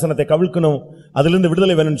அவனுடைய சிங்காசனத்தை கவிழ்க்கணும், அதிலிருந்து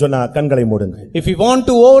விடுதலை வேணும்னு சொன்னா கண்களை மூடுங்க. If you want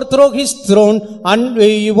to overthrow his throne and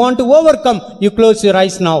you want to overcome, you close your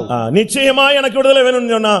eyes now. நிச்சயமா எனக்கு விடுதலை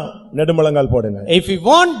வேணும்னு சொன்னா நெடுமுழங்கால் போடுங்க. If you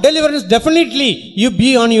want deliverance, definitely you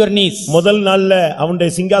be on your knees. முதல் நாள்ல அவனுடைய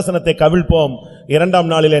சிங்காசனத்தை கவிழ்ப்போம், இரண்டாம்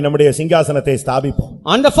நாளிலே நம்முடைய சிங்காசனத்தை ஸ்தாபிப்போம்.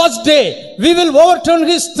 On the first day we will overturn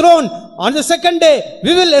his throne, on the second day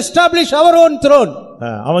we will establish our own throne.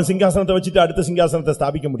 அவன் சிங்காசனத்தை வச்சிட்டு அடுத்த சிங்காசனத்தை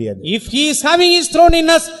ஸ்தாபிக்க முடியாது. If he is having his throne in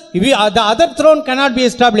us, the other throne cannot be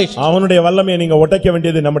established. அவனுடைய வல்லமையை நீங்க உடைக்க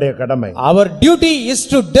வேண்டியது நம்முடைய கடமை. Our duty is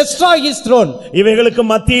to destroy his throne. இவைகளுக்கு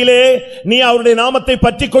மத்தியிலே நீ அவருடைய நாமத்தை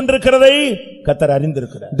பற்றிக் கொண்டிருக்கிறதை கர்த்தர்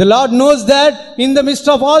அறிந்திருக்கிறார். The Lord knows that in the midst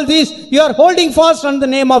of all this you are holding fast on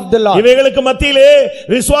the name of the Lord. இவைகளுக்கு மத்தியிலே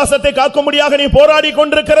விசுவாசத்தை காக்கும்படியாக நீ போராடி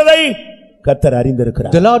கொண்டிருக்கிறதை கர்த்தர்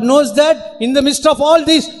அறிந்திருக்கிறார். The Lord knows that in the midst of all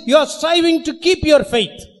this you are striving to keep your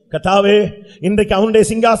faith. கர்த்தாவே, இன்றைக்கு அவனுடைய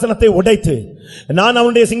சிங்காசனத்தை உடைத்து, நான்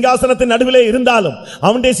அவனுடைய சிங்காசனத்தின் நடுவிலே இருந்தாலும்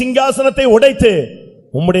அவனுடைய சிங்காசனத்தை உடைத்து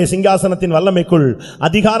உம்முடைய சிங்காசனத்தின் வல்லமைக்குள்,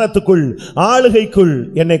 அதிகாரத்துக்குள், ஆளுகைக்குள்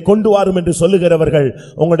என்னை கொண்டு வாரும் என்று சொல்லுகிறவர்கள்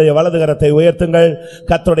உங்களுடைய வலதுகரத்தை உயர்த்துங்கள்.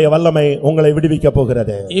 கர்த்தருடைய வல்லமை உங்களை விடுவிக்க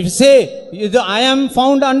போகிறது. If you say I am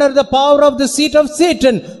found under the power of the seat of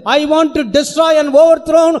Satan, I want to destroy and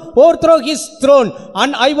overthrow his throne,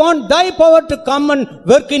 and I want thy power to come and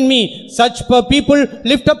work in me, such people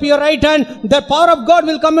lift up your right hand, the power of God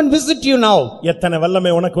will come and visit you now. எத்தனை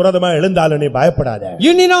வல்லமை உனக்கு விரோதமாக எழுந்தாலும் நீ பயப்படாதே.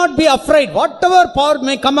 You need not be afraid. Whatever power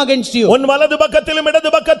may come against you, உன் வலது பக்கத்திலும் இடது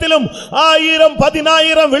பக்கத்திலும் 1000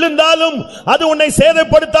 10,000 விழுந்தாலும் அது உன்னை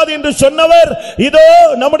சேதப்படுத்தாது என்று சொன்னவர் இதோ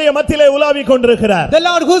நம்முடைய மத்தியிலே உலாவிக் கொண்டிருக்கிறார். the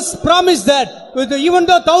Lord who's promised that even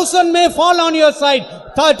though 1,000 may fall on your side,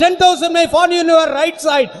 10,000 may fall on your right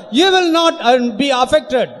side, you will not be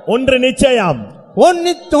affected. ஒன்று நிச்சயம், one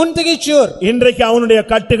thing is sure, இன்றைக்கு அவனுடைய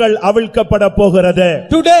கட்டுகள் அவிழ்க்கப்பட போகிறது.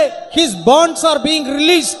 today his bonds are being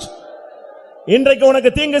released. இன்றைக்கு உனக்கு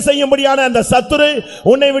தீங்கு செய்யும்படியான அந்த சத்துரு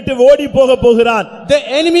உன்னை விட்டு ஓடி போக போகிறான். The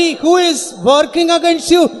enemy who is working against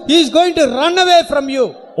you, he is going to run away from you.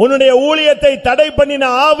 உன்னுடைய ஊழியத்தை தடை பண்ணின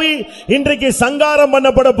ஆவி இன்றைக்கு சங்காரம்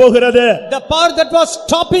பண்ணப்பட போகிறது. The power that was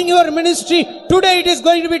stopping your ministry, today it is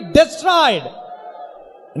going to be destroyed.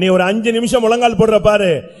 நீ ஒரு 5 நிமிஷம் முழங்கால் போடுற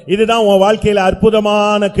பாரு, இதுதான் உன் வாழ்க்கையில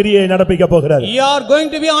அற்புதமான கிரியை நடப்பிக்க போகிறது. You are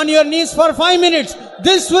going to be on your knees for 5 minutes.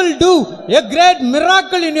 This will do a great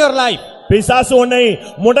miracle in your life. பிசாசு உன்னை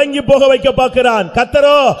முடங்கி போக வைக்க பார்க்கிறான்.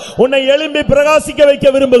 கர்த்தரோ உன்னை எழும்பி பிரகாசிக்க வைக்க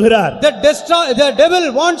விரும்புகிறார். The devil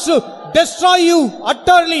wants to destroy you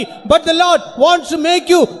utterly, but the Lord wants to make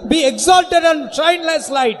you be exalted and shine as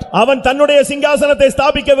light. அவன் தன்னுடைய சிங்காசனத்தை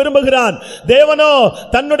ஸ்தாபிக்க விரும்புகிறான். தேவனோ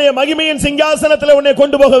தன்னுடைய மகிமையின் சிங்காசனத்திலே உன்னை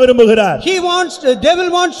கொண்டு போக விரும்புகிறார். The devil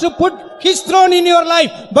wants to put his throne in your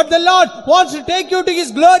life, but the Lord wants to take you to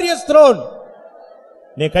his glorious throne.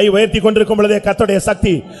 நீ கை உயர்த்தி கொண்டிருக்கும் பொழுதே கர்த்தருடைய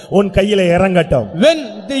சக்தி உன் கையிலே இறங்கட்டும். When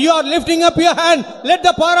you are lifting up your hand, let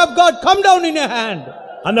the power of God come down in your hand.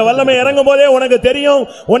 அந்த வல்லமை இறங்கும் போதே உனக்கு தெரியும்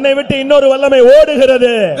உன்னை விட்டு இன்னொரு வல்லமை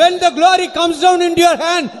ஓடுகிறது. When the glory comes down into your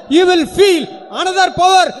hand, you will feel another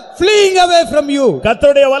power fleeing away from you.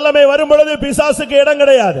 கர்த்தருடைய வல்லமை வரும் பொழுது பிசாசுக்கு இடம்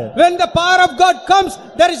கிடையாது. When the power of God comes,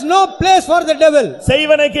 there is no place for the devil.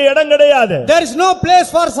 செய்வனைக்கு இடம் கிடையாது. There is no place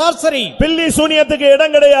for sorcery. பில்லி சூனியத்துக்கு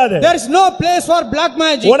இடம் கிடையாது. There is no place for black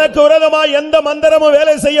magic. உனக்கு விரோதமாய் எந்த மந்திரமும்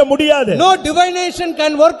வேலை செய்ய முடியாது. No divination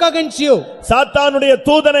can work against you. சாத்தானுடைய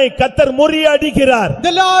தூதனை கர்த்தர் முறியடிக்கிறார்.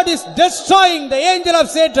 The Lord is destroying the angel of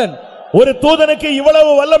Satan. ஒரு தூதனுக்கு இவ்வளவு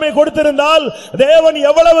வல்லமை கொடுத்திருந்தால் தேவன்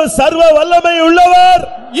எவ்வளவு சர்வ வல்லமை உள்ளவர்.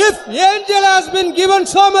 If angel has been given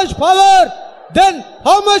so much power, then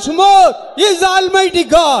how much more is Almighty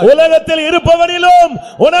God? உலகத்தில் இருப்பவரிலும்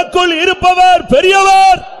உனக்குள் இருப்பவர்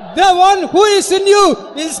பெரியவர். The one who is in you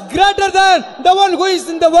is greater than the one who is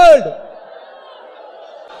in the world.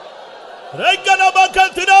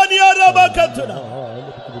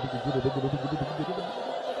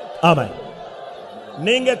 ஆமென்.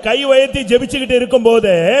 நீங்க கை உயர்த்தி ஜெபிச்சிட்டு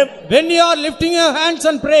இருக்கும்போது, when you are lifting your hands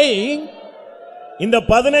and praying, இந்த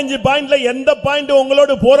 15 பாயிண்ட்ல எந்த பாயிண்ட்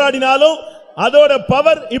உங்களோடு போராடினாலும் அதோட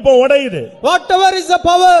பவர் இப்போ உடையுது. whatever is the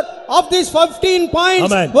power of these 15 points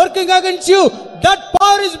Amen. working against you, that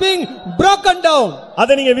power is being broken down.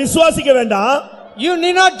 அதை நீங்க விசுவாசிக்க வேண்டாம். You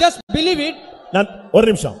need not just believe it. நான் ஒரு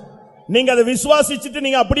நிமிஷம், நீங்க அதை விசுவாசிச்சிட்டு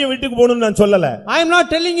நீங்க அப்படியே வீட்டுக்கு போகணும்னு நான் சொல்லல. I am not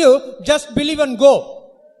telling you just believe and go.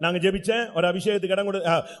 நாங்க ஜெபிச்சேன், ஒரு அபிஷேகத்துக்கு இடம் கொடு,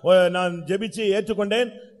 நான் ஜெபிச்சு ஏற்றுக்கொண்டேன்,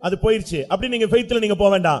 அது போயிருச்சு அப்படி நீங்க ஃபெய்த்ல நீங்க போக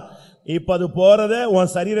வேண்டாம். இப்ப அது போறத உன்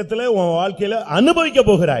சரீரத்துல உன் வாழ்க்கையில அனுபவிக்க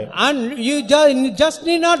போகிறாய். And you just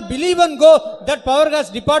need not believe and go, that power has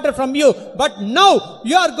departed from you, but now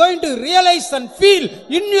you are going to realize and feel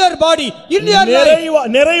in your body, in your life.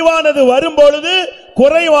 நிறைவானது வரும் பொழுது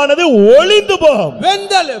குறைவானது ஒளிந்து போகும். When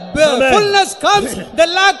the fullness comes, the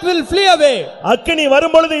lack will flee away. அக்கினி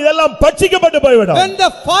வரும் பொழுது இதெல்லாம் பட்சிக்கப்பட்டு போய்விடும். When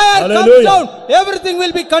the fire comes down, everything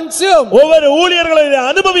will be consumed. ஒவ்வொரு ஊழியர்களும் இதை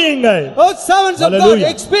அனுபவியுங்கள். Oh servants of God,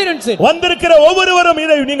 experience it. வந்திருக்கிற ஒவ்வொருவரும்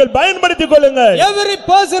இதை நீங்கள் பயன்படுத்திக் கொள்ளுங்கள். Every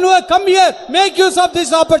person who has come here, make use of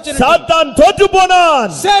this opportunity. சாத்தான் தோற்று போனான்.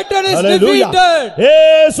 Satan is defeated.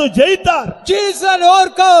 இயேசு ஜெயித்தார். Jesus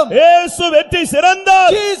overcome. இயேசு வெற்றி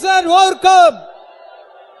சிறந்தார். Jesus overcome.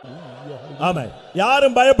 ஆமென்.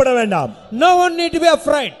 யாரும் பயப்பட வேண்டாம். No one need to be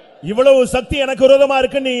afraid. இவ்வளவு சக்தி எனக்கு விரோதமா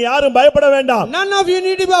இருக்கு, நீ யாரும் பயப்பட வேண்டாம். None of you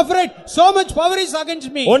need to be afraid. So much power is against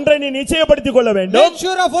me. ஒன்றை நீ நிச்சயப்படுத்திக் கொள்ள வேண்டும். Make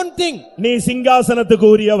sure of one thing. நீ சிங்காசனத்துக்கு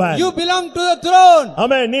உரியவன். You belong to the throne.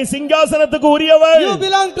 ஆமென். நீ சிங்காசனத்துக்கு உரியவன். You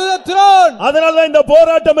belong to the throne. அதனால தான் இந்த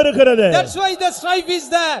போராட்டம் இருக்கிறது. That's why the strife is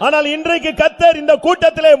there. ஆனால் இன்றைக்கு கர்த்தர் இந்த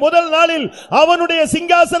கூட்டத்திலே முதல் நாளில் அவனுடைய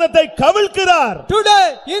சிங்காசனத்தை கவிழ்க்கிறார். Today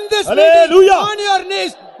in this meeting, Hallelujah. on your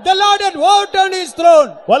knees, the Lord had overturned his throne.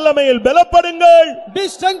 வல்லமையில் பலப்படுங்கள். Be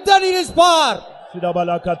strengthened in his power.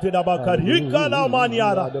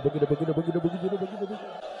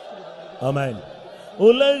 ஆமென்.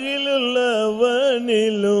 உலகில்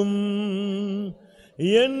உள்ளவனிலும்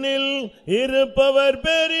என்னில் இருப்பவர்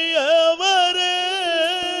பெரியவரே.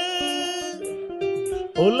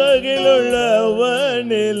 உலகில்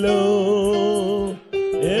உள்ளவனிலும்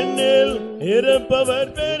என்னில்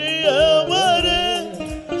இருப்பவர் பெரியவரே.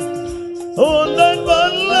 உந்தன்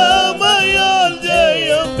வல்லமையால்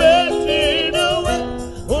ஜெயம் பெற்றிடுவேன்.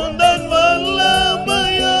 உந்தன்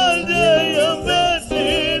வல்லமையால் ஜெயம்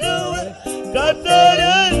பெற்றிடுவேன்.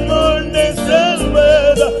 கர்த்தரின் முன்னே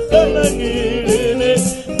செல்வதா கலங்கிடுனே.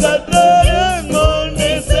 கர்த்தரின்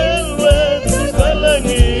முன்னே செல்வதா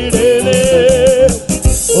கலங்கிடுனே.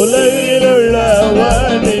 உலகில்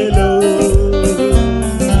உள்ளவனிலும்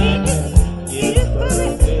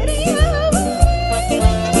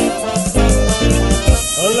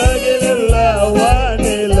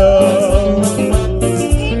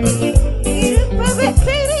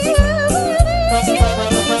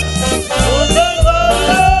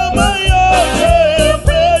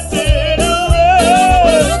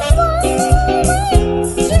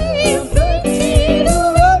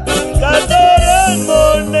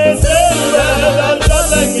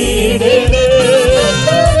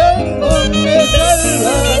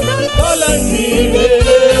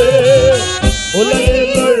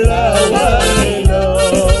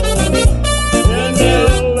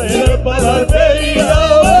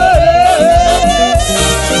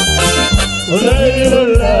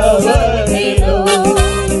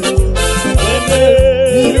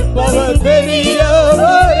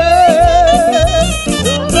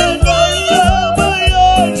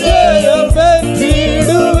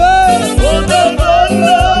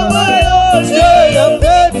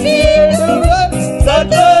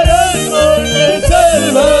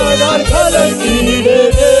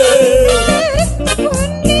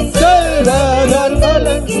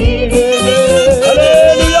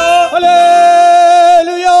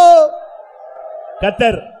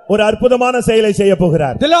கர்த்தர் ஒரு அற்புதமான செயலை செய்ய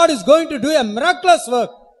போகிறார். The Lord is going to do a miraculous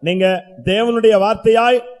work. நீங்க தேவனுடைய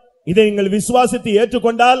வார்த்தையாய் இதை நீங்கள் விசுவாசித்து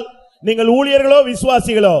ஏற்றுக்கொண்டால், நீங்கள் ஊழியர்களோ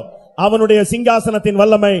விசுவாசிகளோ, அவனுடைய சிங்காசனத்தின்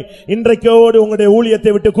வல்லமை இன்றைக்கோடு உங்களுடைய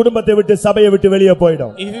ஊழியத்தை விட்டு, குடும்பத்தை விட்டு, சபையை விட்டு வெளியே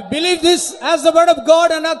போய்டும். If you believe this as the word of God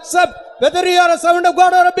and accept, whether you are a servant of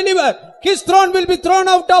God or a believer, his throne will be thrown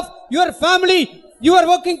out of your family, your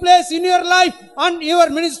working place, in your life and your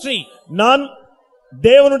ministry. நான்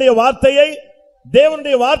தேவனுடைய வார்த்தையை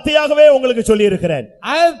தேவனுடைய வார்த்தையாகவே உங்களுக்கு சொல்லி இருக்கிறேன்.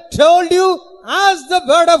 I have told you as the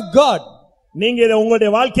word of God. நீங்க இதை உங்களுடைய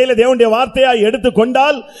வாழ்க்கையில தேவனுடைய வார்த்தையா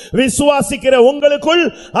எடுத்துக்கொண்டால், விசுவாசிக்கிற உங்களுக்குள்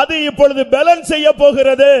அது இப்பொழுது பலன் செய்ய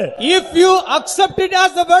போகிறது. If you accept it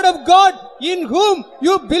as the word of God, in whom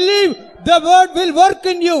you believe, the word will work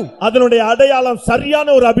in you. அதனுடைய அடையாளம் சரியான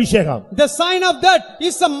ஒரு அபிஷேகம். The sign of that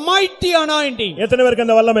is a mighty anointing. எத்தனை பேருக்கு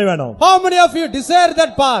அந்த வல்லமை வேணும்? How many of you desire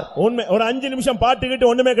that power? உண்மை, ஒரு 5 நிமிஷம் பாட்டுக்கிட்டு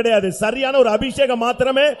ஒண்ணுமே கிடையாது. சரியான ஒரு அபிஷேகம்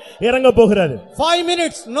மாத்திரமே இறங்க போகிறது. 5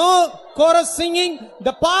 minutes, no chorus singing,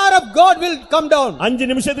 the power of God will come down. 5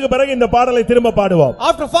 நிமிஷத்துக்கு பிறகு இந்த பாடலை திரும்ப பாடுவோம்.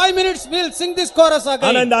 After 5 minutes we'll sing this chorus again.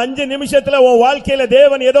 ஆனா இந்த 5 நிமிஷத்துல உன் வாழ்க்கையில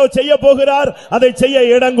தேவன் ஏதோ செய்ய போகிறார், அதை செய்ய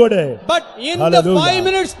இடம் கொடு. But in the 5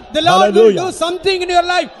 minutes the Lord will do something in your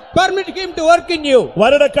life. Permit him to work in you.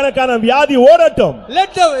 வருடக்கணக்கான வியாதி ஓடட்டும். Let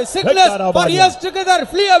the sickness for years together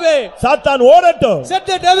flee away. சாத்தான் ஓடட்டும். Let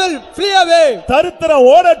the devil flee away. தரித்திரம்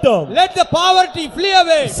ஓடட்டும். Let the poverty flee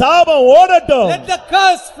away. சாபம் ஓடட்டும். Let the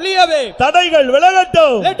curse flee away. தடைகள்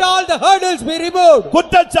விலகட்டும். Let all the hurdles be removed.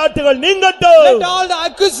 குற்றச்சாட்டுகள் நீங்கட்டும். Let all the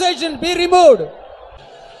accusations be removed.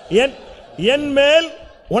 என் மேல்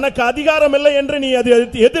உனக்கு அதிகாரம் இல்லை என்று நீ அதை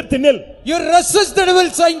எதிர்த்து நில். You resist the devil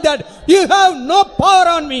saying that you have no power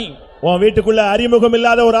on me. உன் வீட்டுக்குள்ள அறிமுகம்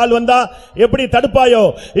இல்லாத ஒரு ஆள் வந்தா எப்படி தடுப்பாயோ,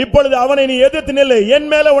 இப்பொழுது அவனை நீ எதிர்த்து நில்லு. என்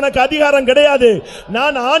மேல உனக்கு அதிகாரம் கிடையாது.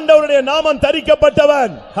 நான் ஆண்டவருடைய நாமம்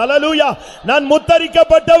தரிக்கப்பட்டவன். ஹல்லேலூயா. நான்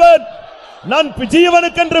முத்தரிக்கப்பட்டவன். நான்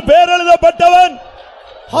ஜீவனுக்கென்று பெயர் எழுதப்பட்டவன்.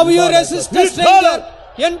 How you resist the stranger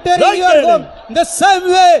entering your home? In the same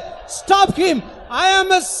way, stop him. I am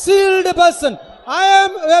a sealed person. I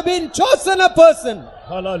have been chosen a person.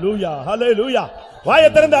 Hallelujah, hallelujah. வாயை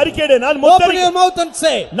திறந்து அறிக்கையிடு. Open your mouth and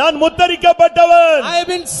say, நான் முத்தரிக்கப்பட்டவன். I have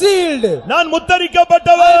been sealed. நான்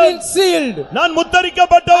முத்தரிக்கப்பட்டவன். I have been sealed. நான்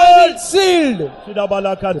முத்தரிக்கப்பட்டவன். I have been sealed.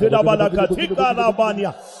 திடபலக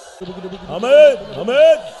திகாராபானியா. ஆமென்,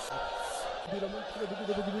 ஆமென்.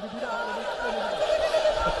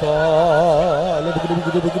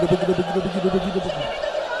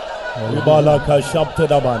 விபாலக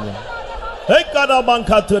சப்ததாபானியா.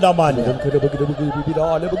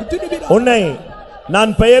 உன்னை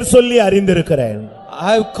நான் பெயர் சொல்லி அறிந்திருக்கிறேன்.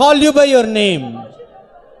 I have called you by your name.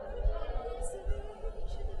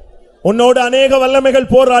 உன்னோடு अनेक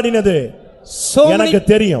வல்லமைகள் போராடினது எனக்கு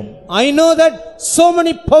தெரியும். I know that so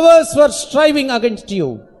many powers were striving against you.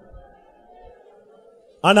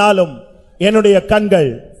 ஆனாலும் என்னுடைய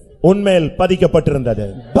கண்கள் உன்மேல் பதிக்கப்பட்டிருந்தது.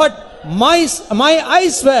 But my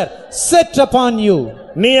eyes were set upon you.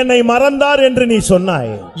 நீ என்னை மறந்தார் என்று நீ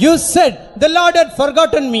சொன்னாய். You said the Lord had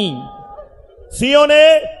forgotten me. சியோனே,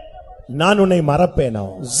 நான் உன்னை மறப்பேனோ?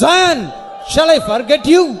 Zion, shall I forget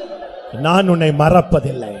you? நான் உன்னை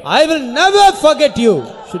மறப்பதில்லை. I will never forget you.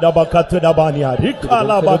 சிடபகத்துடபானியா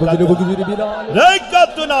ரிகாலாபக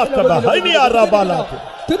ரைகத்துனாகப ஹைனியா ரபாலாக்கு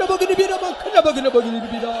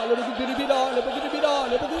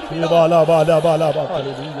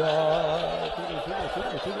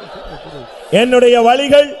என்னுடைய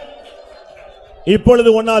வழிகள் இப்பொழுது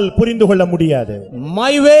உன்னால் புரிந்து கொள்ள முடியாது.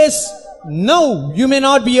 My ways now you may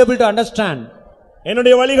not be able to understand.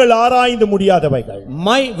 என்னுடைய வழிகள் ஆராய்ந்து முடியாதவைகள்.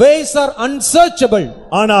 My ways are unsearchable.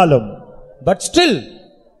 ஆனாலும் but still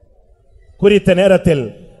குறித்த நேரத்தில்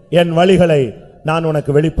என் வழிகளை நான்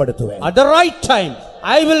உனக்கு வெளிப்படுத்துவேன். At the right time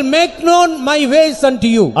I will make known my ways unto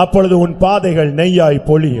you. அப்பொழுது உன் பாதைகள் நெய்யாய்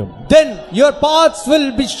பொழியும். Then your paths will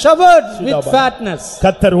be showered with fatness.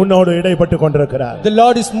 கர்த்தர் உன்னோடு இடைப்பட்டு கொண்டிருக்கிறார். The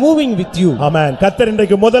Lord is moving with you. ஆமென். கர்த்தர்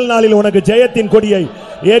இன்றைக்கு முதல் நாளில் உனக்கு ஜெயத்தின் கொடியை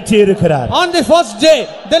ஏற்றி இருக்கிறார். On the first day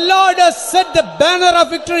the Lord has set the banner of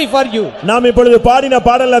victory for you. நாம் இப்பொழுது பாடின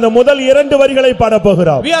பாடல்ல அந்த முதல் 2 வரிகளை பாட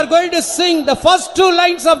போகிறோம். We are going to sing the first 2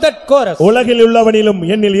 lines of that chorus. உலகில் உள்ளவனிலும்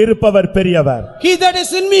என்னில் இருப்பவர் பெரியவர். He that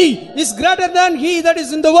is in me is greater than he that is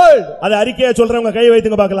in the world. அது அறிக்கையை சொல்றவங்க கை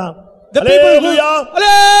வைத்துங்க பார்க்கலாம். The people who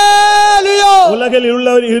Hallelujah. உலகில்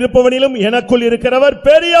உள்ளவர் இருப்பவனிலும் எனக்குள் இருக்கிறவர்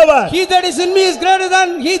பெரியவர். He that is in me is greater than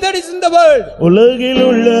he that is in the world. உலகில்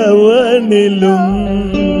உள்ளவனிலும்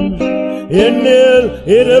என்னில்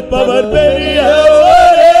இருப்பவர்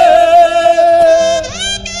பெரியவர்.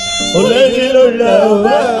 உலகில்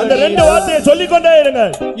உள்ளவர். அந்த 2 வார்த்தையை சொல்லிக் கொண்டே இருங்க.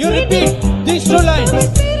 You repeat these 2 lines.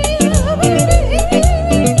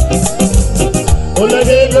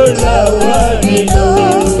 உலகில் உள்ளவரிலும்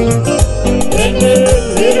என்னில்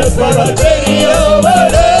இருப்பவர்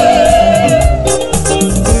பெரியவரே.